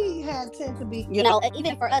 we had tend to be, you know,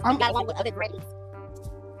 even for us, we got along with other grades.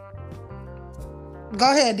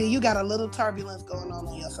 Go ahead, D. You got a little turbulence going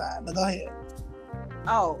on your side, but go ahead.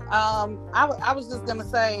 Oh, I was just gonna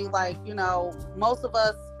say, like, you know, most of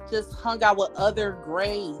us just hung out with other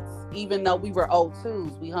grades, even though we were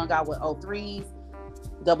 02s. We hung out with 03s,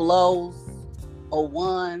 00s,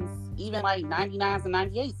 01s, even like 99s and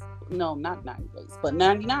 98s. No, not 98s, but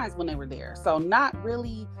 99s when they were there. So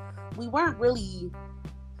we weren't really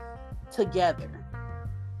together.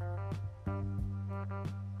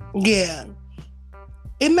 Yeah.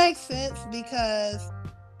 It makes sense, because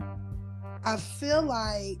I feel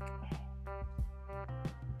like,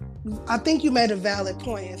 I think you made a valid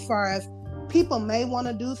point as far as people may want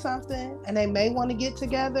to do something and they may want to get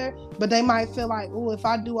together, but they might feel like, oh, if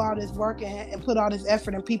I do all this work and put all this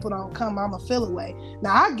effort and people don't come, I'm going to feel away.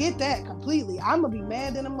 Now, I get that completely. I'm going to be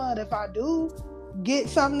mad in the mud if I do get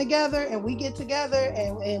something together and we get together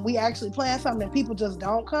and we actually plan something and people just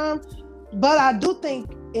don't come. But I do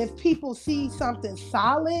think if people see something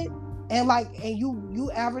solid and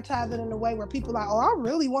you advertise it in a way where people are like, oh, I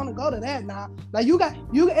really want to go to that now. Like,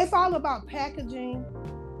 it's all about packaging.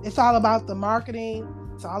 It's all about the marketing.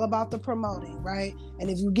 It's all about the promoting, right? And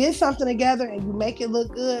if you get something together and you make it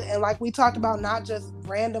look good, and like we talked about, not just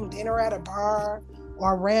random dinner at a bar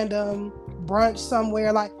or random brunch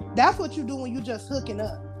somewhere, like, that's what you do when you just hooking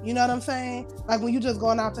up. You know what I'm saying? Like, when you just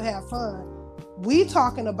going out to have fun. We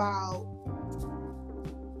talking about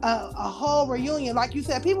a whole reunion. Like you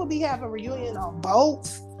said, people be having reunion on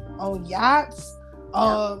boats, on yachts,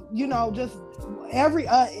 you know, just every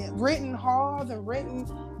written halls and written,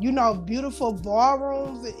 you know, beautiful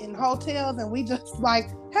ballrooms in hotels, and we just like,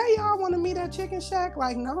 hey, y'all want to meet at Chicken Shack?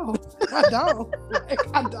 Like, no, I don't.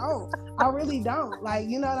 I really don't. Like,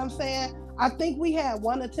 you know what I'm saying? I think we had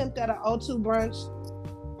one attempt at an O2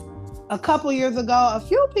 brunch a couple years ago. A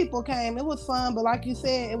few people came. It was fun, but like you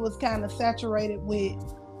said, it was kind of saturated with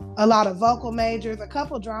a lot of vocal majors. A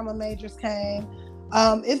couple drama majors came.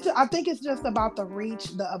 I think it's just about the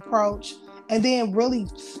reach, the approach, and then really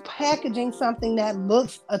packaging something that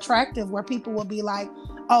looks attractive, where people will be like,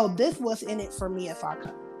 oh, this was in it for me if I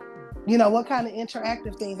come. You know, what kind of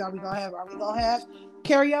interactive things are we going to have? Are we going to have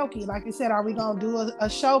karaoke? Like you said, are we going to do a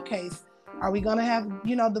showcase? Are we going to have,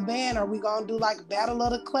 you know, the band? Are we going to do like battle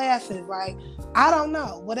of the classes? Like, I don't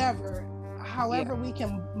know, whatever. However, we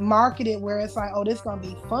can market it where it's like, oh, this is going to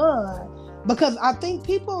be fun. Because I think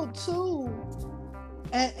people too,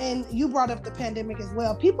 and you brought up the pandemic as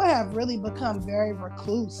well, people have really become very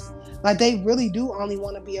recluse. Like, they really do only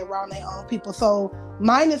want to be around their own people. So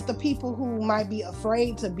minus the people who might be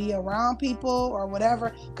afraid to be around people or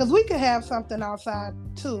whatever, because we could have something outside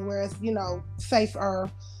too where it's, you know,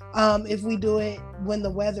 safer if we do it when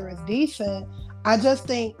the weather is decent. I just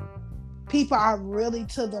think people are really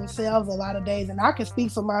to themselves a lot of days, and I can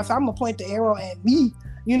speak for myself. I'm gonna point the arrow at me.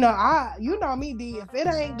 You know me, D. If it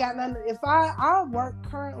ain't got nothing, if I work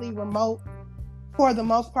currently remote for the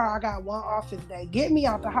most part, I got one office day. Get me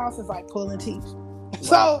out the house is like pulling teeth.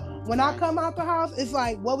 So when I come out the house, it's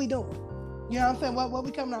like, what we doing? You know what I'm saying? What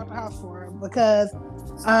we coming out the house for? Because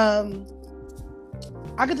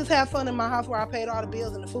I could just have fun in my house where I paid all the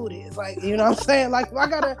bills and the food is. Like, you know what I'm saying? Like,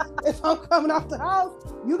 if I'm coming out the house,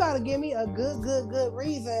 you gotta give me a good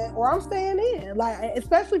reason, or I'm staying in. Like,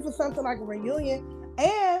 especially for something like a reunion.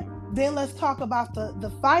 And then let's talk about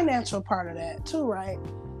the financial part of that too, right?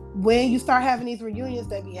 When you start having these reunions,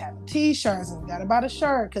 they be having t-shirts, and you gotta buy the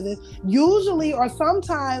shirt, because it's usually, or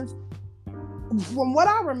sometimes, from what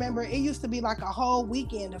I remember, it used to be like a whole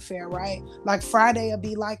weekend affair, right? Like, Friday would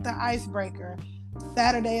be like the icebreaker,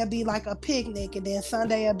 Saturday would be like a picnic, and then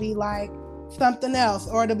Sunday would be like something else,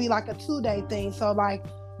 or it'll be like a 2-day thing. So like,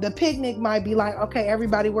 the picnic might be like, okay,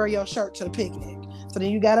 everybody wear your shirt to the picnic. So then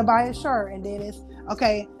you gotta buy a shirt, and then it's,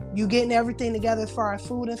 okay, you getting everything together as far as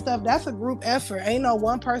food and stuff. That's a group effort. Ain't no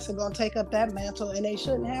one person gonna take up that mantle, and they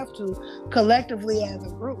shouldn't have to, collectively as a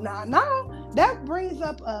group. Now that brings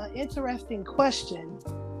up an interesting question.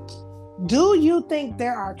 Do you think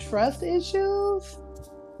there are trust issues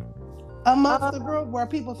amongst the group where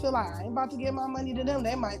people feel like I ain't about to give my money to them?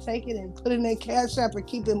 They might take it and put it in their Cash App and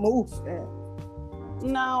keep it moving.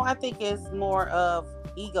 No, I think it's more of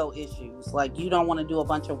ego issues. Like, you don't want to do a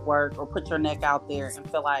bunch of work or put your neck out there and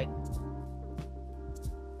feel like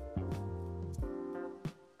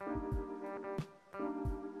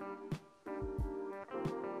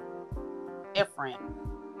different.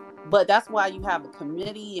 But that's why you have a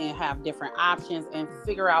committee and have different options and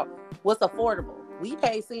figure out what's affordable. We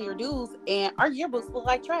pay senior dues and our yearbooks look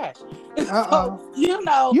like trash. So, you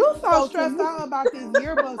so stressed out about these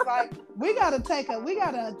yearbooks. Like, we gotta take a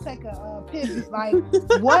pivot. Like,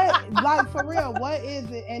 what, like, for real, what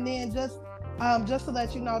is it? And then just to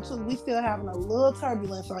let you know too, we still having a little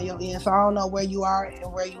turbulence on your end, so I don't know where you are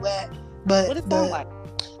and where you at. But what it sound like?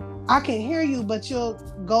 I can hear you, but you'll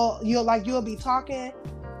be talking,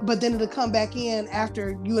 but then it'll come back in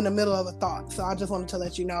after you in the middle of a thought. So I just wanted to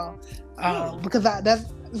let you know, because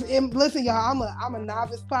listen, y'all, I'm a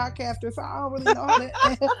novice podcaster, so I don't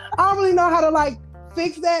really know how to like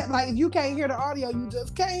fix that. Like, if you can't hear the audio, you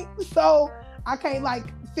just can't. So I can't like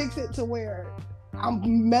fix it to where I'm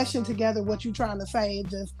meshing together what you're trying to say.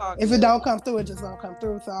 Just if it don't come through, it just don't come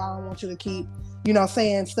through. So I don't want you to keep,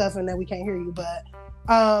 saying stuff and then we can't hear you. But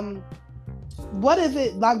what is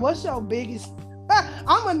it like? What's your biggest?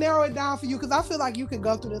 I'm gonna narrow it down for you because I feel like you could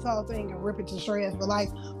go through this whole thing and rip it to shreds. But like,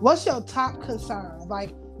 what's your top concern?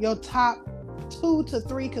 Like your top 2 to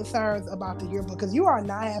 3 concerns about the yearbook? Because you are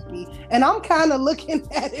not happy, and I'm kind of looking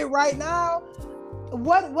at it right now.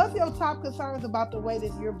 What's your top concerns about the way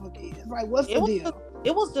this yearbook is? Like, what's the deal?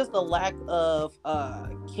 It was just a lack of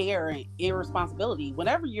care and irresponsibility.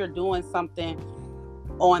 Whenever you're doing something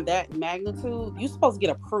on that magnitude, you're supposed to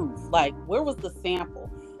get approved. Like, where was the sample?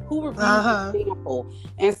 Who reviewed the sample?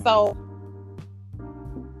 And so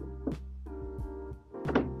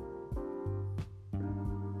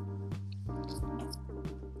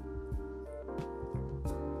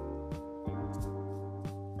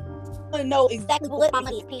I want to know exactly what my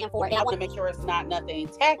money is paying for, and I want to make sure it's not nothing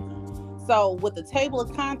tacky. So with the table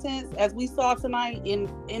of contents, as we saw tonight in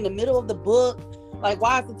the middle of the book, like,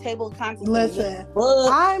 why is the table of contents? Listen,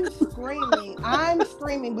 I'm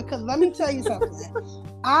screaming because let me tell you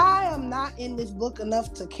something. I am not in this book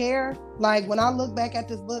enough to care. Like, when I look back at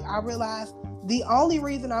this book, I realize the only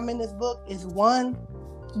reason I'm in this book is, one,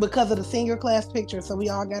 because of the senior class picture. So we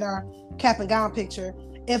all got our cap and gown picture.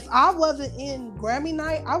 If I wasn't in Grammy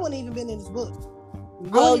night, I wouldn't even been in this book.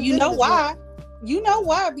 Well, you know why? You know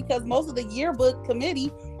why? Because most of the yearbook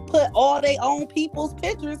committee put all their own people's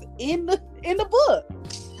pictures in the book.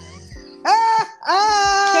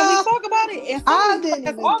 Can we talk about it? And I didn't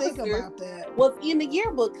even think about that. Was in the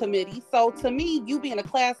yearbook committee. So to me, you being a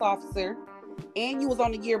class officer and you was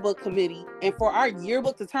on the yearbook committee, and for our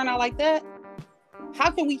yearbook to turn out like that,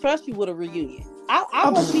 how can we trust you with a reunion? I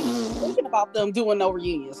wasn't even thinking about them doing no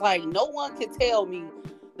reunions. Like, no one could tell me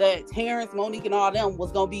that Terrence, Monique, and all them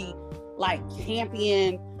was gonna be like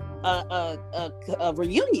champion a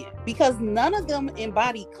reunion, because none of them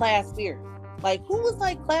embodied class spirit. Like, who was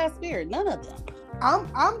like class spirit? None of them.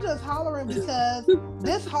 I'm just hollering because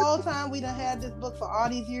this whole time we done had this book for all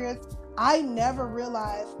these years, I never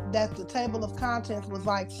realized that the table of contents was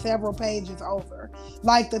like several pages over.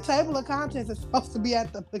 Like, the table of contents is supposed to be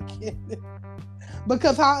at the beginning.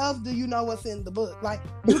 Because how else do you know what's in the book? Like,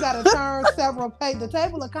 you got to turn several pages. The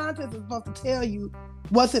table of contents is supposed to tell you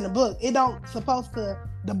what's in the book. It don't supposed to,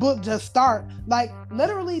 the book just start. Like,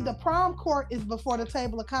 literally, the prom court is before the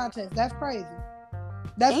table of contents. That's crazy.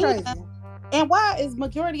 That's crazy. And why is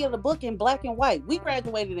majority of the book in black and white? We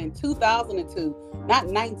graduated in 2002, not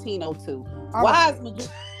 1902. Why is majority?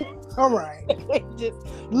 All right.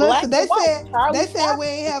 Listen, they said we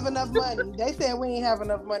ain't have enough money. They said we ain't have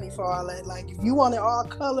enough money for all that. Like, if you wanted all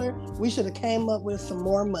color, we should have came up with some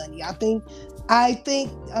more money. I think,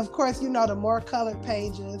 of course, the more colored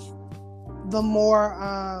pages, the more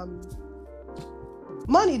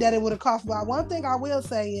money that it would have cost. But one thing I will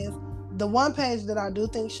say is, the one page that I do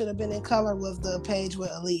think should have been in color was the page with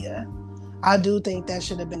Aaliyah. I do think that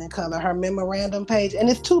should have been in color. Her memorandum page, and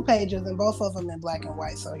it's 2 pages, and both of them in black and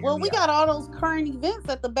white. So we got all those current events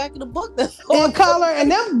at the back of the book that's in color,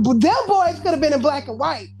 and them boys could have been in black and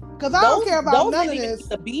white. Because I don't care about none of this.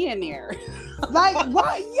 To be in there, like,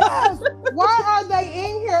 why? Yes, why are they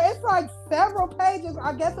in here? It's like several pages.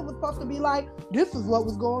 I guess it was supposed to be like, this is what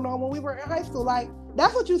was going on when we were in high school. Like,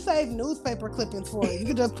 that's what you save newspaper clippings for. You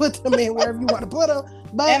can just put them in wherever you want to put them.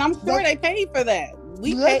 But and I'm sure they paid for that.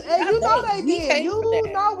 We paid, and you know they did.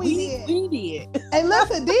 You know we did. We did. And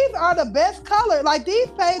listen, these are the best color. Like, these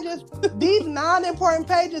pages, these non-important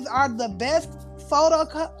pages are the best photo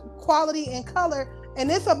quality and color.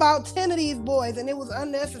 and it's about 10 of these boys, and it was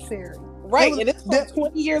unnecessary. Right, and it's from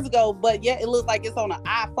 20 years ago, but yet it looks like it's on an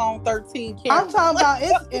iPhone 13 camera. I'm talking about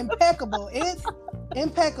it's impeccable. It's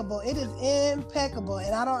impeccable. It is impeccable,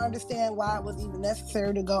 and I don't understand why it was even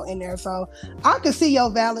necessary to go in there. So I could see your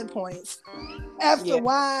valid points as to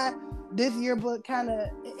why this yearbook kind of,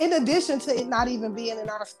 in addition to it not even being in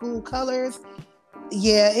our school colors,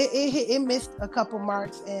 it missed a couple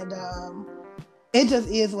marks, and it just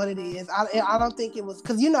is what it is. I don't think it was,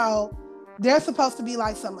 because there's supposed to be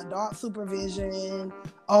like some adult supervision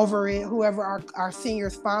over it, whoever our senior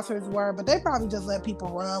sponsors were, but they probably just let people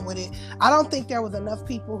run with it. I don't think there was enough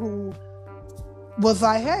people who was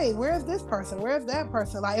like, hey, where's this person? Where's that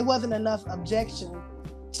person? Like, it wasn't enough objection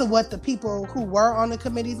to what the people who were on the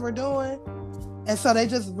committees were doing. And so they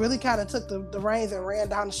just really kind of took the reins and ran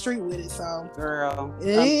down the street with it. So, girl,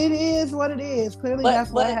 it is what it is. Clearly, that's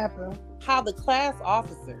what happened. How the class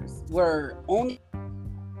officers were only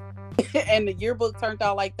and the yearbook turned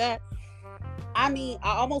out like that. I mean,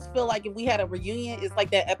 I almost feel like if we had a reunion, it's like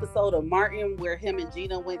that episode of Martin where him and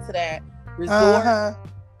Gina went to that resort.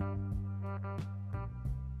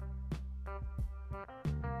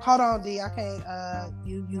 Hold on, D. I can't.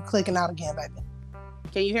 You clicking out again, baby.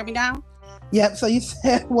 Can you hear me now? Yep. So you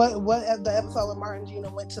said what the episode with Martin and Gina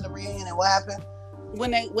went to the reunion, and what happened?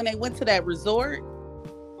 When they went to that resort,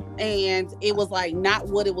 and it was like not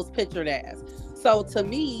what it was pictured as. So to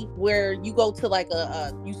me, where you go to like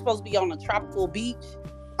you're supposed to be on a tropical beach.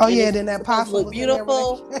 Oh yeah, then that possum looked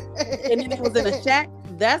beautiful, and then it was in a shack.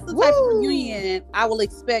 That's the type of reunion I will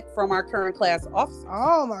expect from our current class officers.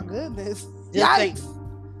 Oh my goodness! Yikes!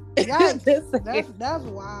 Yikes. That's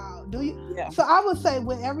wild. Do you? Yeah. So I would say,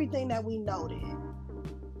 with everything that we noted,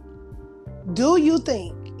 do you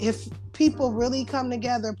think if people really come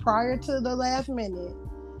together prior to the last minute,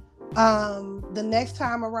 the next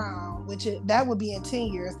time around, that would be in 10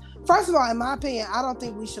 years. First of all, in my opinion, I don't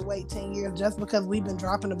think we should wait 10 years just because we've been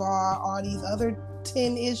dropping the ball all these other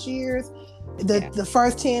 10-ish years. The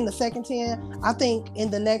first 10, the second 10. I think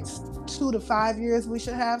in the next 2 to 5 years, we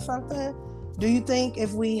should have something. Do you think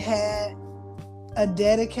if we had a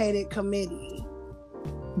dedicated committee,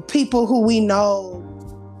 people who we know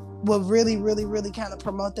would really, really, really kind of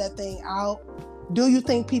promote that thing out, do you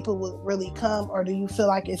think people would really come, or do you feel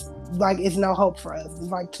like it's no hope for us?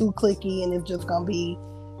 It's like too cliquey and it's just gonna be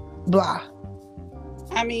blah?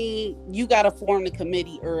 I mean, you gotta form the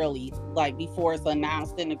committee early, like before it's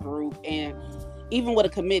announced in the group. And even with a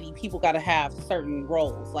committee, people gotta have certain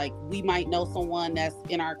roles. Like, we might know someone that's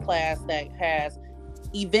in our class that has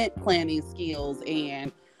event planning skills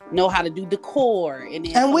and know how to do decor.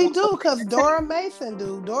 And we do, because Dora Mason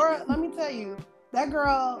do. Dora, let me tell you, that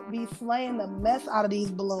girl be slaying the mess out of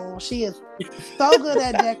these balloons. She is so good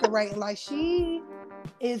at decorating. Like, she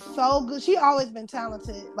is so good. She always been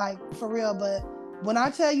talented, like, for real. But when I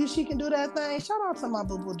tell you she can do that thing, shout out to my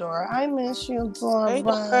boo-boo Dora. I miss you, Dora.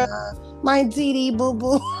 My Dee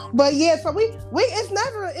boo-boo. But yeah, so we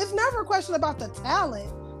it's never a question about the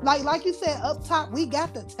talent. Like you said, up top, we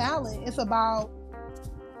got the talent. It's about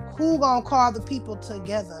who gonna call the people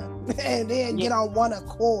together and then get on one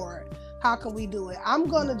accord. How can we do it? I'm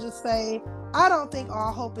going to just say, I don't think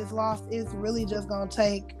all hope is lost. It's really just going to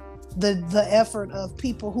take the effort of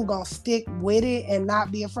people who going to stick with it and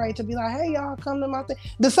not be afraid to be like, hey, y'all, come to my thing.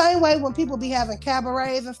 The same way when people be having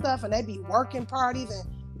cabarets and stuff and they be working parties and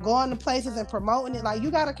going to places and promoting it, like,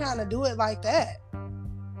 you got to kind of do it like that.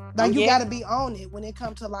 Like, you got to be on it when it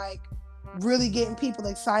comes to, like, really getting people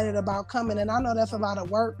excited about coming. And I know that's a lot of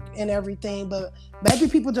work and everything, but maybe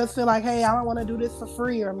people just feel like, hey, I don't want to do this for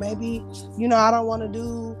free, or maybe, I don't want to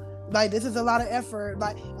do, like, this is a lot of effort.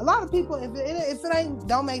 Like, a lot of people, if it ain't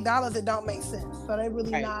don't make dollars, it don't make sense. So they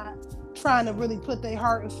really not trying to really put their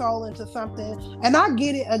heart and soul into something. And I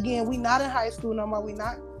get it. Again, we not in high school no more. We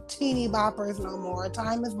not teeny boppers no more.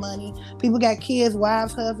 Time is money. People got kids,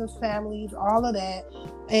 wives, husbands, families, all of that,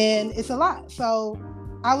 and it's a lot. So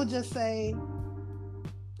I would just say,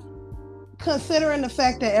 considering the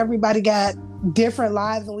fact that everybody got different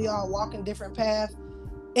lives and we all walk in different paths,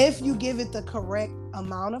 if you give it the correct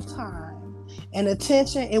amount of time and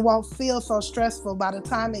attention, it won't feel so stressful. By the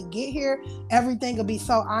time it get here, everything will be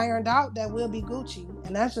so ironed out that we'll be Gucci.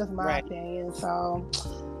 And that's just my opinion. So,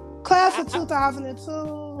 class of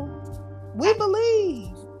 2002, we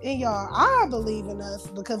believe in y'all. I believe in us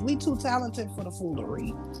because we too talented for the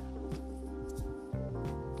foolery.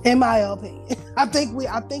 In my opinion, I think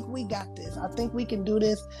we got this. I think we can do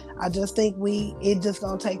this. I just think it just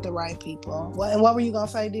gonna take the right people. What were you gonna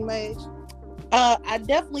say, D-Mage? I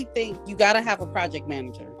definitely think you gotta have a project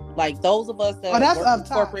manager. Like those of us that that's work up in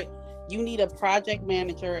top. corporate. you need a project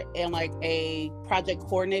manager and like a project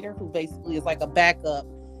coordinator who basically is like a backup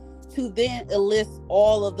to then enlist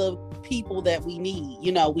all of the people that we need.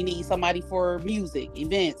 You know, we need somebody for music,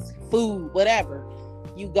 events, food, whatever.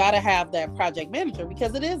 You got to have that project manager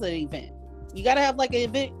because it is an event. You got to have like an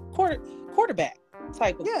event quarterback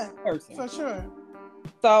type of person. For sure.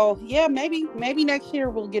 So yeah, maybe next year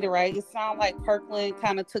we'll get it right. It sounds like Kirkland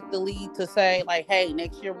kind of took the lead to say like, hey,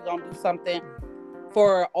 next year we're going to do something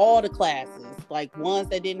for all the classes, like ones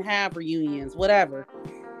that didn't have reunions, whatever.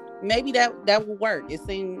 Maybe that will work. It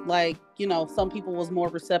seemed like, you know, some people was more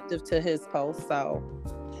receptive to his post. So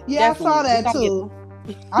yeah, I saw that too.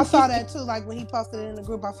 I saw that too. Like when he posted it in the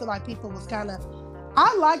group, I feel like people was kind of,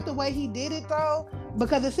 I like the way he did it though,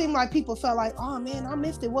 because it seemed like people felt like, oh man, I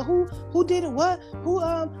missed it. Well, who did it? What? Who?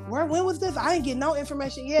 When was this? I didn't get no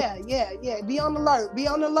information. Yeah. Be on alert.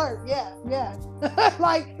 Yeah.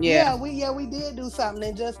 Like we did do something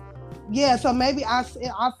and just. Yeah, so maybe I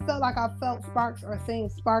felt like I felt sparks or seeing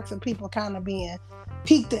sparks of people kind of being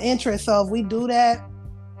piqued the interest. So if we do that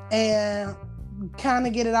and kind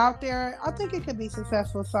of get it out there, I think it could be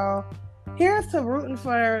successful. So here's to rooting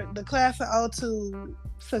for the class of 02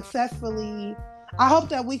 successfully. I hope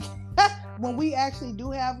that we, when we actually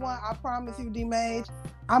do have one, I promise you, D-Mage,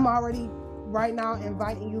 I'm already right now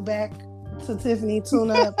inviting you back to Tiffany Tune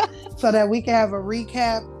Up so that we can have a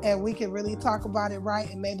recap and we can really talk about it right,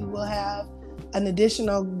 and maybe we'll have an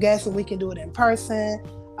additional guest and we can do it in person.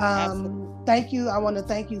 Thank you. I want to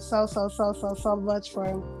thank you so much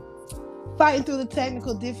for fighting through the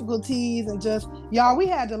technical difficulties and just y'all, we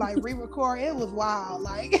had to like re-record. It was wild.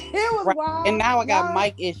 Like it was wild. And now I got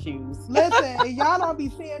mic issues. Listen, y'all don't be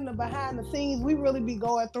seeing the behind the scenes. We really be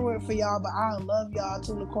going through it for y'all, but I love y'all,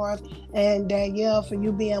 Tunicorns, and Danielle for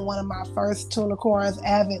you being one of my first Tunicorns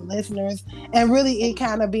avid listeners, and really it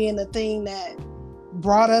kind of being the thing that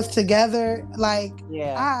brought us together. Like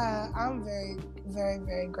I'm very, very,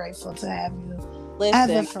 very grateful to have you.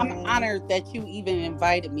 Listen, I'm honored that you even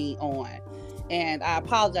invited me on. And I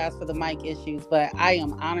apologize for the mic issues, but I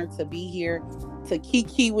am honored to be here to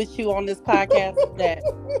kiki with you on this podcast that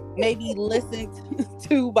may be listened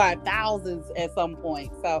to by thousands at some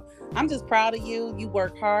point. So I'm just proud of you. You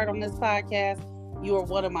work hard on this podcast. You are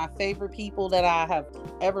one of my favorite people that I have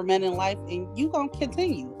ever met in life, and you gonna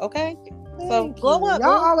continue, okay? So glow up.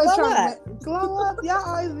 Y'all always trying to glow up. Y'all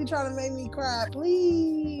always be trying to make me cry.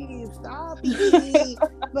 Please stop it.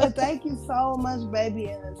 But thank you so much, baby.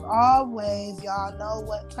 And as always, y'all know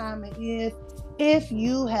what time it is. If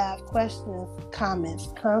you have questions, comments,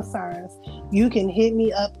 concerns, you can hit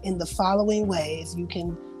me up in the following ways. You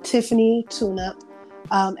can Tiffany Tune Up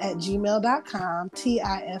at gmail.com,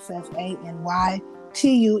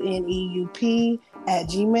 TIFFANYTUNEUP at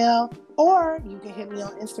gmail, or you can hit me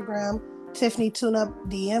on Instagram, Tiffany Tune Up.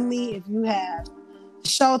 DM me if you have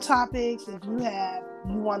show topics, if you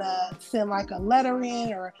want to send like a letter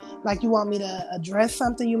in, or like you want me to address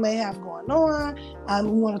something you may have going on.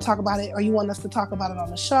 You want to talk about it, or you want us to talk about it on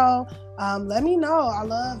the show. Let me know. I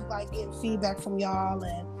love like getting feedback from y'all,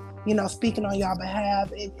 and speaking on y'all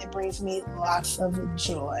behalf. It brings me lots of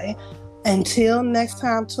joy. Until next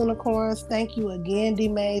time, Tunicorns, thank you again,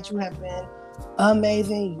 D-Mage. You have been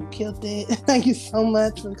amazing. You killed it. Thank you so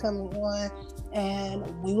much for coming on. And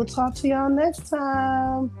we will talk to y'all next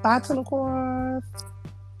time. Bye, Tunicorns.